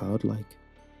 almost childlike.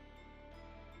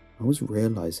 I was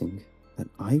realizing that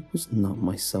I was not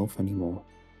myself anymore.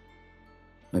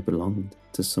 I belonged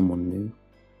to someone new.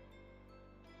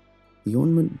 The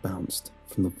ornament bounced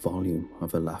from the volume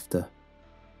of her laughter.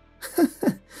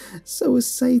 So is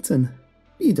Satan.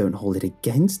 You don't hold it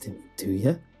against him, do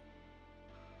you?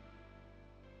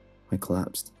 I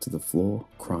collapsed to the floor,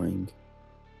 crying.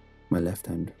 My left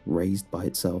hand raised by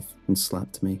itself and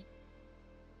slapped me.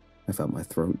 I felt my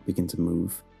throat begin to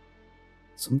move,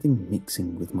 something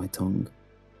mixing with my tongue.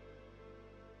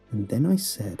 And then I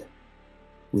said,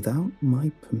 without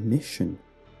my permission,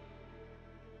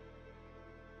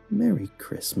 Merry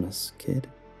Christmas, kid.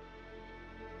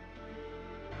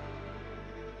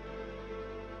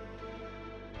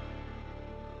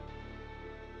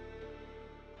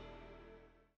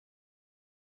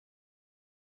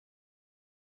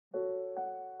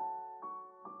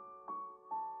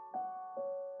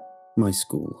 My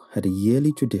school had a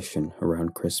yearly tradition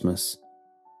around Christmas.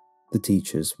 The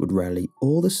teachers would rally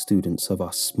all the students of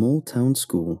our small town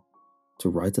school to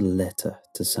write a letter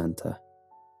to Santa.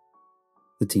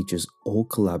 The teachers all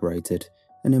collaborated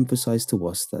and emphasized to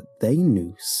us that they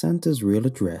knew Santa's real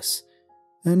address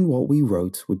and what we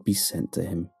wrote would be sent to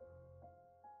him.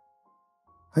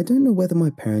 I don't know whether my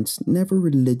parents never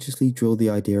religiously drilled the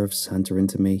idea of Santa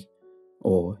into me,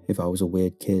 or if I was a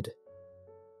weird kid,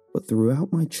 but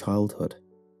throughout my childhood,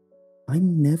 I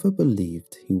never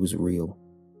believed he was real.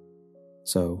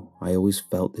 So I always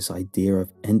felt this idea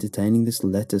of entertaining this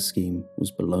letter scheme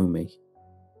was below me.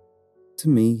 To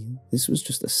me, this was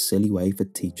just a silly way for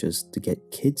teachers to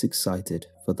get kids excited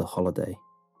for the holiday.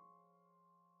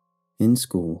 In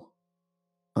school,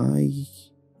 I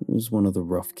was one of the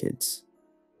rough kids.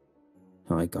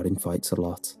 I got in fights a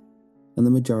lot, and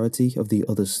the majority of the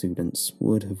other students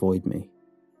would avoid me.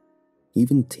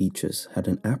 Even teachers had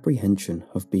an apprehension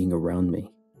of being around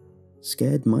me,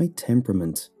 scared my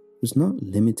temperament was not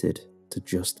limited to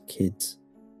just kids.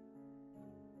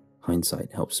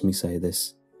 Hindsight helps me say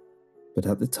this, but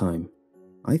at the time,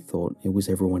 I thought it was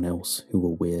everyone else who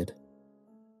were weird.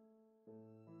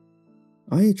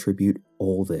 I attribute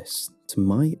all this to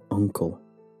my uncle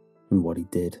and what he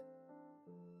did.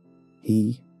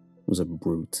 He was a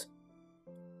brute.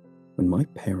 When my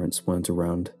parents weren't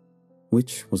around,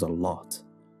 which was a lot,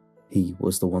 he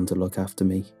was the one to look after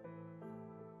me.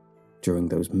 During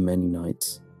those many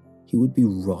nights, he would be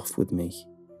rough with me,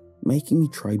 making me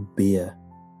try beer,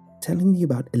 telling me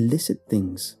about illicit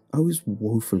things I was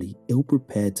woefully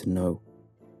ill-prepared to know,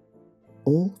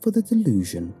 all for the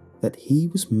delusion that he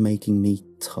was making me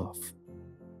tough,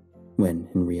 when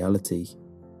in reality,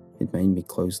 it made me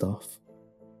closed off,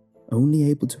 only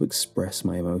able to express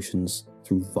my emotions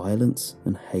through violence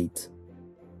and hate.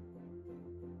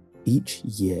 Each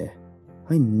year,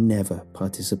 I never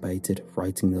participated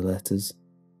writing the letters.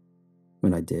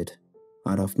 When I did,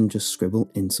 I'd often just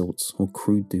scribble insults or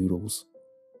crude doodles.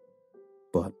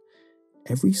 But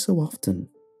every so often,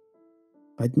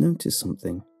 I'd notice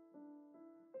something.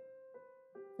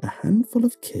 A handful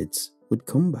of kids would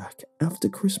come back after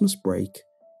Christmas break,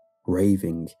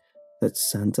 raving that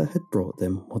Santa had brought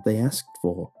them what they asked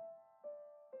for.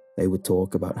 They would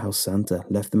talk about how Santa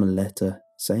left them a letter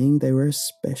saying they were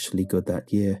especially good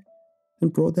that year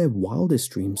and brought their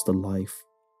wildest dreams to life.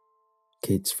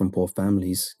 Kids from poor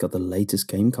families got the latest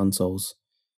game consoles.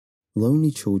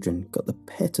 Lonely children got the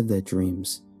pet of their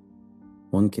dreams.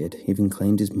 One kid even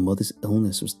claimed his mother's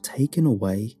illness was taken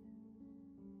away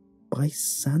by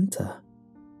Santa.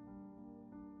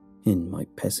 In my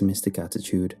pessimistic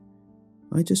attitude,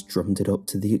 I just drummed it up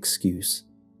to the excuse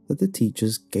that the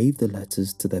teachers gave the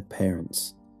letters to their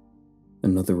parents.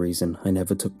 Another reason I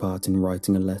never took part in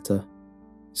writing a letter,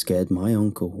 scared my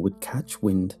uncle would catch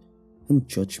wind and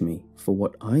judge me for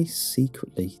what I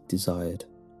secretly desired.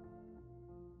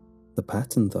 The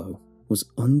pattern, though, was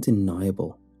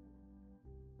undeniable.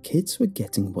 Kids were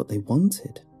getting what they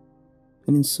wanted,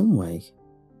 and in some way,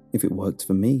 if it worked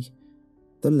for me,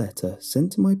 the letter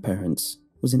sent to my parents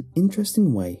was an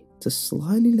interesting way to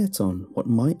slyly let on what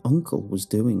my uncle was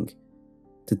doing,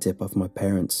 to tip off my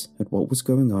parents at what was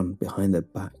going on behind their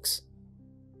backs,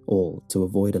 all to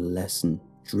avoid a lesson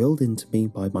drilled into me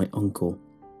by my uncle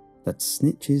that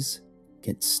snitches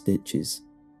get stitches.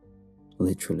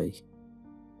 Literally.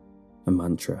 A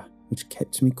mantra which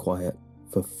kept me quiet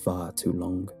for far too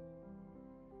long.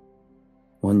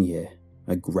 One year,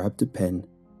 I grabbed a pen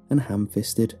and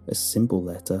ham-fisted a simple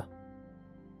letter.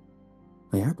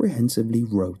 I apprehensively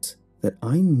wrote that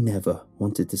I never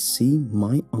wanted to see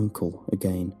my uncle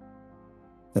again,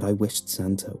 that I wished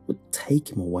Santa would take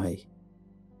him away.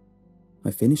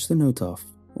 I finished the note off,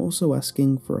 also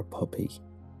asking for a puppy.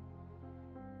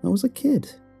 I was a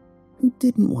kid who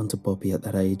didn't want a puppy at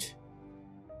that age,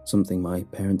 something my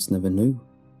parents never knew,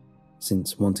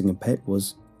 since wanting a pet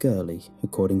was girly,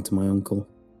 according to my uncle.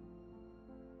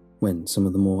 When some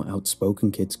of the more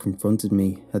outspoken kids confronted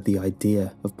me at the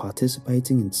idea of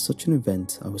participating in such an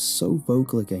event I was so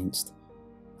vocal against,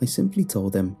 I simply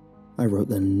told them I wrote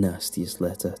the nastiest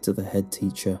letter to the head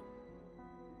teacher.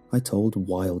 I told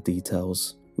wild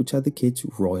details, which had the kids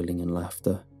roiling in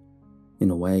laughter,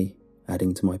 in a way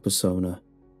adding to my persona,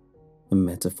 a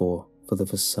metaphor for the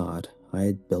facade I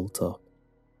had built up.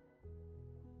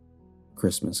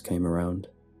 Christmas came around.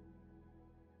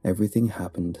 Everything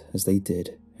happened as they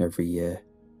did every year.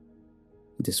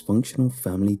 A dysfunctional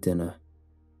family dinner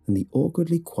and the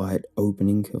awkwardly quiet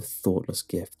opening of thoughtless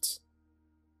gifts.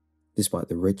 Despite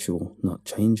the ritual not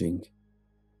changing,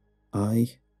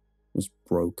 I was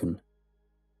broken.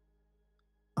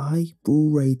 I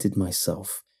berated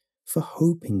myself for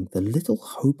hoping the little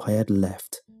hope I had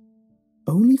left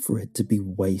only for it to be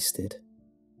wasted.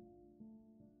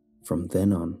 From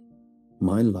then on,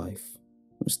 my life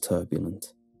was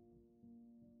turbulent.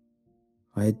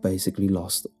 I had basically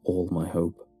lost all my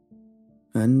hope,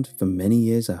 and for many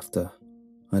years after,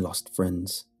 I lost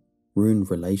friends, ruined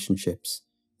relationships,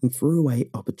 and threw away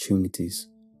opportunities,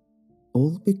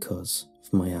 all because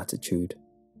of my attitude.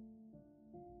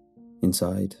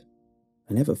 Inside,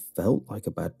 I never felt like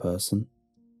a bad person,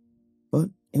 but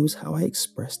it was how I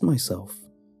expressed myself.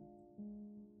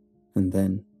 And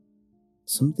then,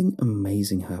 something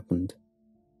amazing happened.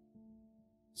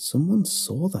 Someone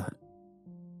saw that.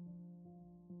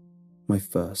 My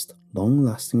first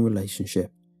long-lasting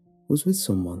relationship was with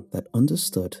someone that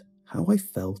understood how I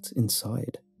felt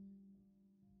inside.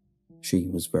 She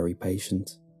was very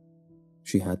patient.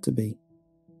 She had to be.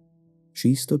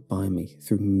 She stood by me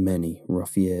through many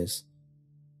rough years,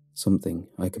 something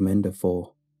I commend her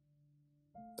for.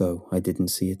 Though I didn't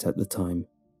see it at the time,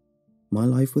 my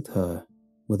life with her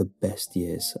were the best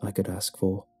years I could ask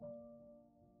for.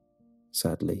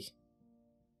 Sadly,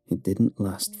 it didn't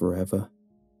last forever.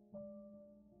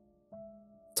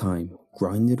 Time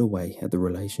grinded away at the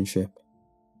relationship,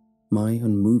 my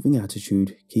unmoving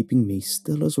attitude keeping me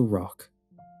still as a rock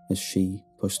as she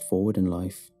pushed forward in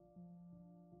life.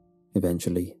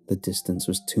 Eventually, the distance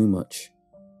was too much,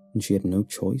 and she had no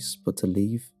choice but to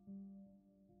leave.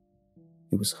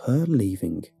 It was her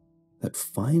leaving that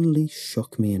finally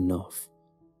shook me enough.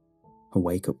 A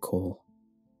wake-up call.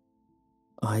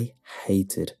 I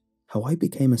hated how I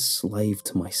became a slave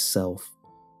to myself,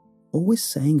 always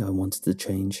saying I wanted to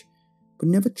change, but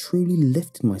never truly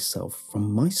lifting myself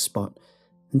from my spot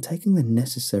and taking the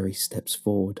necessary steps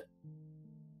forward.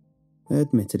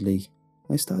 Admittedly,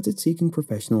 I started seeking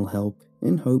professional help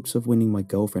in hopes of winning my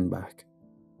girlfriend back.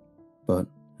 But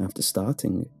after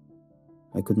starting,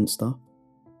 I couldn't stop.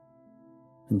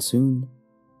 And soon,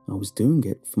 I was doing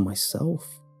it for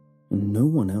myself and no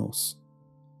one else.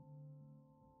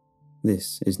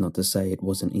 This is not to say it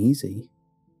wasn't easy.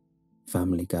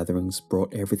 Family gatherings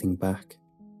brought everything back.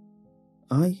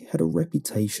 I had a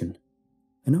reputation,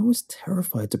 and I was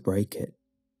terrified to break it.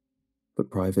 But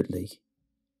privately,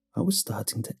 I was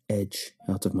starting to edge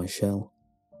out of my shell.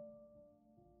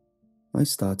 I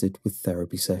started with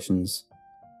therapy sessions.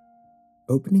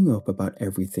 Opening up about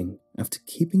everything after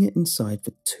keeping it inside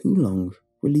for too long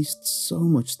released so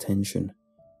much tension.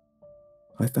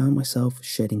 I found myself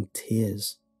shedding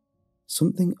tears,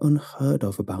 something unheard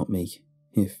of about me,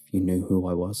 if you knew who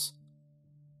I was.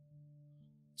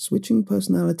 Switching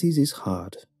personalities is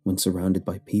hard when surrounded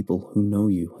by people who know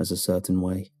you as a certain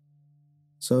way.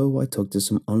 So I took to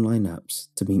some online apps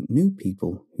to meet new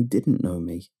people who didn't know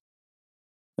me.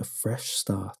 A fresh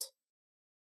start.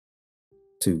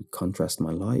 To contrast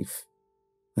my life,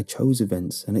 I chose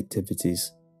events and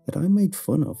activities that I made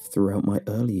fun of throughout my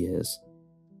early years.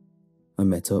 I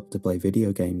met up to play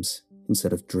video games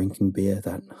instead of drinking beer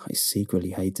that I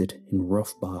secretly hated in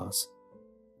rough bars.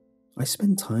 I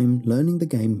spent time learning the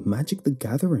game Magic the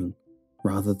Gathering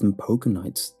rather than poker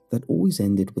nights that always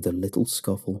ended with a little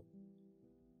scuffle.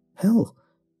 Hell,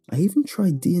 I even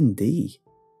tried D&D.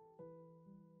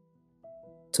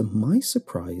 To my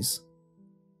surprise,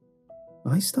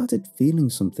 I started feeling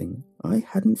something I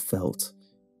hadn't felt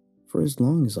for as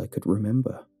long as I could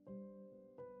remember.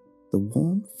 The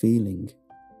warm feeling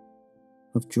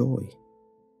of joy.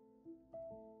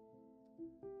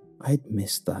 I had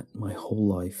missed that my whole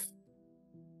life.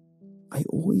 I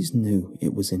always knew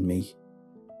it was in me,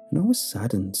 and I was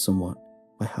saddened somewhat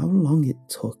by how long it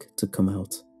took to come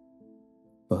out.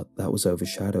 But that was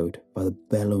overshadowed by the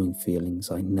bellowing feelings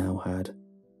I now had.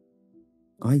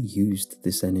 I used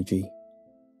this energy.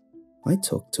 I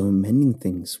took to amending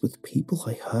things with people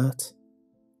I hurt.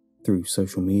 Through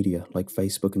social media like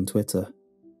Facebook and Twitter,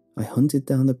 I hunted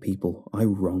down the people I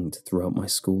wronged throughout my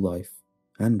school life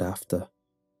and after.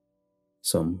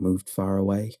 Some moved far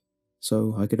away,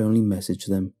 so I could only message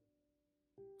them.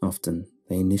 Often,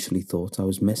 they initially thought I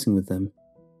was messing with them,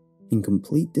 in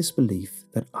complete disbelief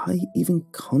that I even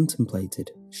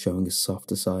contemplated showing a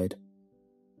softer side.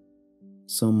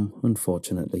 Some,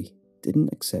 unfortunately,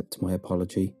 didn't accept my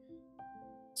apology,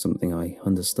 something I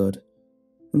understood,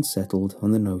 and settled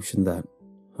on the notion that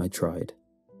I tried.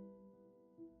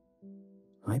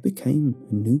 I became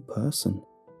a new person.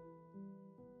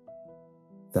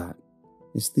 That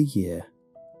is the year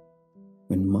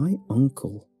when my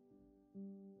uncle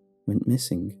went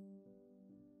missing.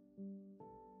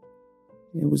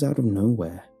 It was out of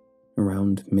nowhere,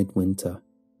 around midwinter.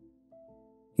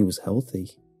 He was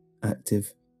healthy,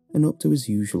 active, and up to his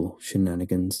usual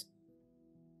shenanigans.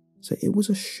 So it was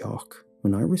a shock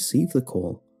when I received the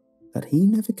call, that he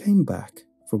never came back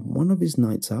from one of his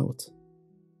nights out.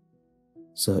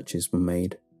 Searches were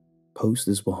made,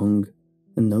 posters were hung,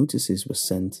 and notices were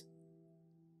sent.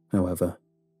 However,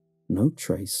 no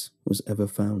trace was ever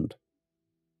found.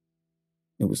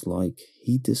 It was like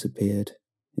he disappeared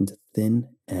into thin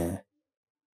air.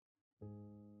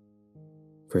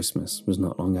 Christmas was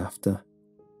not long after,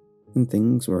 and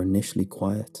things were initially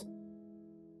quiet,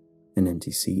 an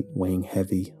empty seat weighing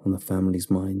heavy on the family's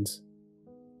minds.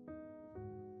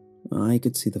 I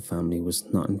could see the family was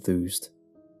not enthused,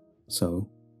 so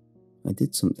I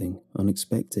did something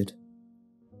unexpected.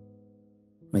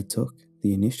 I took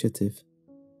the initiative.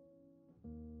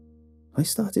 I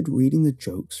started reading the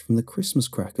jokes from the Christmas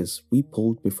crackers we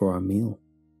pulled before our meal.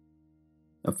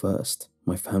 At first,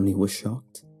 my family was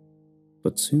shocked,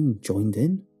 but soon joined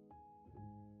in.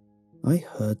 I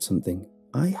heard something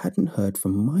I hadn't heard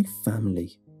from my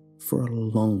family for a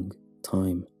long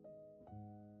time.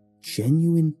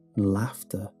 Genuine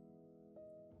laughter.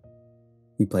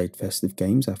 We played festive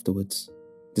games afterwards,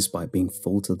 despite being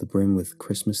full to the brim with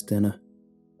Christmas dinner.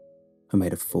 I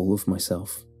made a fool of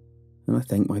myself, and I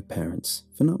thanked my parents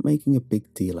for not making a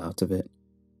big deal out of it.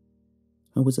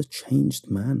 I was a changed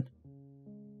man.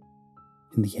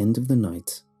 In the end of the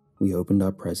night, we opened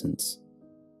our presents.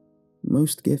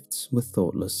 Most gifts were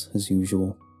thoughtless as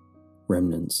usual,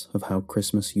 remnants of how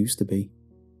Christmas used to be.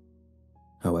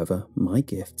 However, my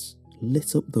gifts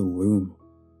lit up the room.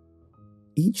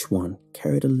 Each one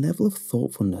carried a level of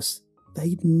thoughtfulness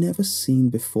they'd never seen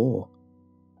before.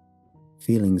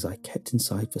 Feelings I kept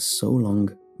inside for so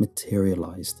long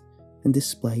materialized and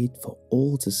displayed for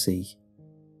all to see,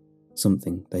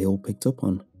 something they all picked up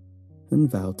on and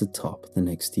vowed to top the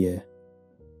next year.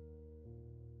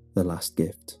 The last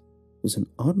gift was an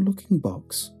odd-looking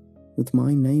box with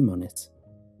my name on it,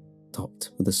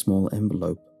 topped with a small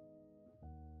envelope.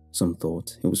 Some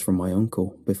thought it was from my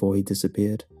uncle before he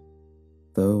disappeared,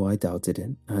 though I doubted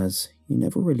it, as he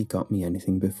never really got me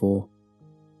anything before.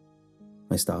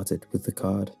 I started with the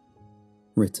card,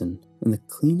 written in the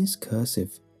cleanest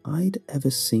cursive I'd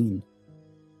ever seen.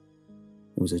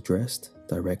 It was addressed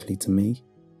directly to me.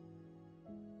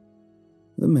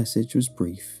 The message was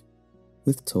brief,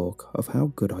 with talk of how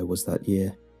good I was that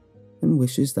year, and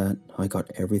wishes that I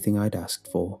got everything I'd asked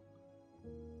for.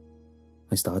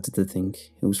 I started to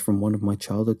think it was from one of my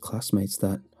childhood classmates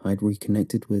that I'd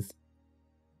reconnected with.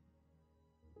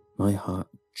 My heart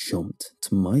jumped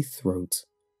to my throat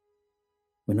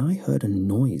when I heard a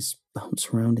noise bounce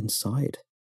around inside.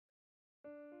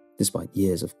 Despite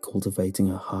years of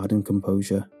cultivating a hardened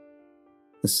composure,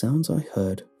 the sounds I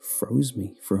heard froze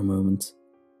me for a moment.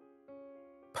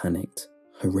 Panicked,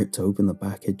 I ripped open the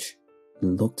package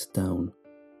and looked down.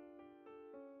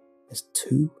 As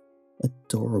two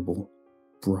adorable,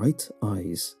 bright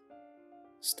eyes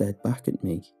stared back at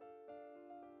me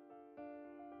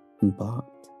and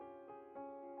barked.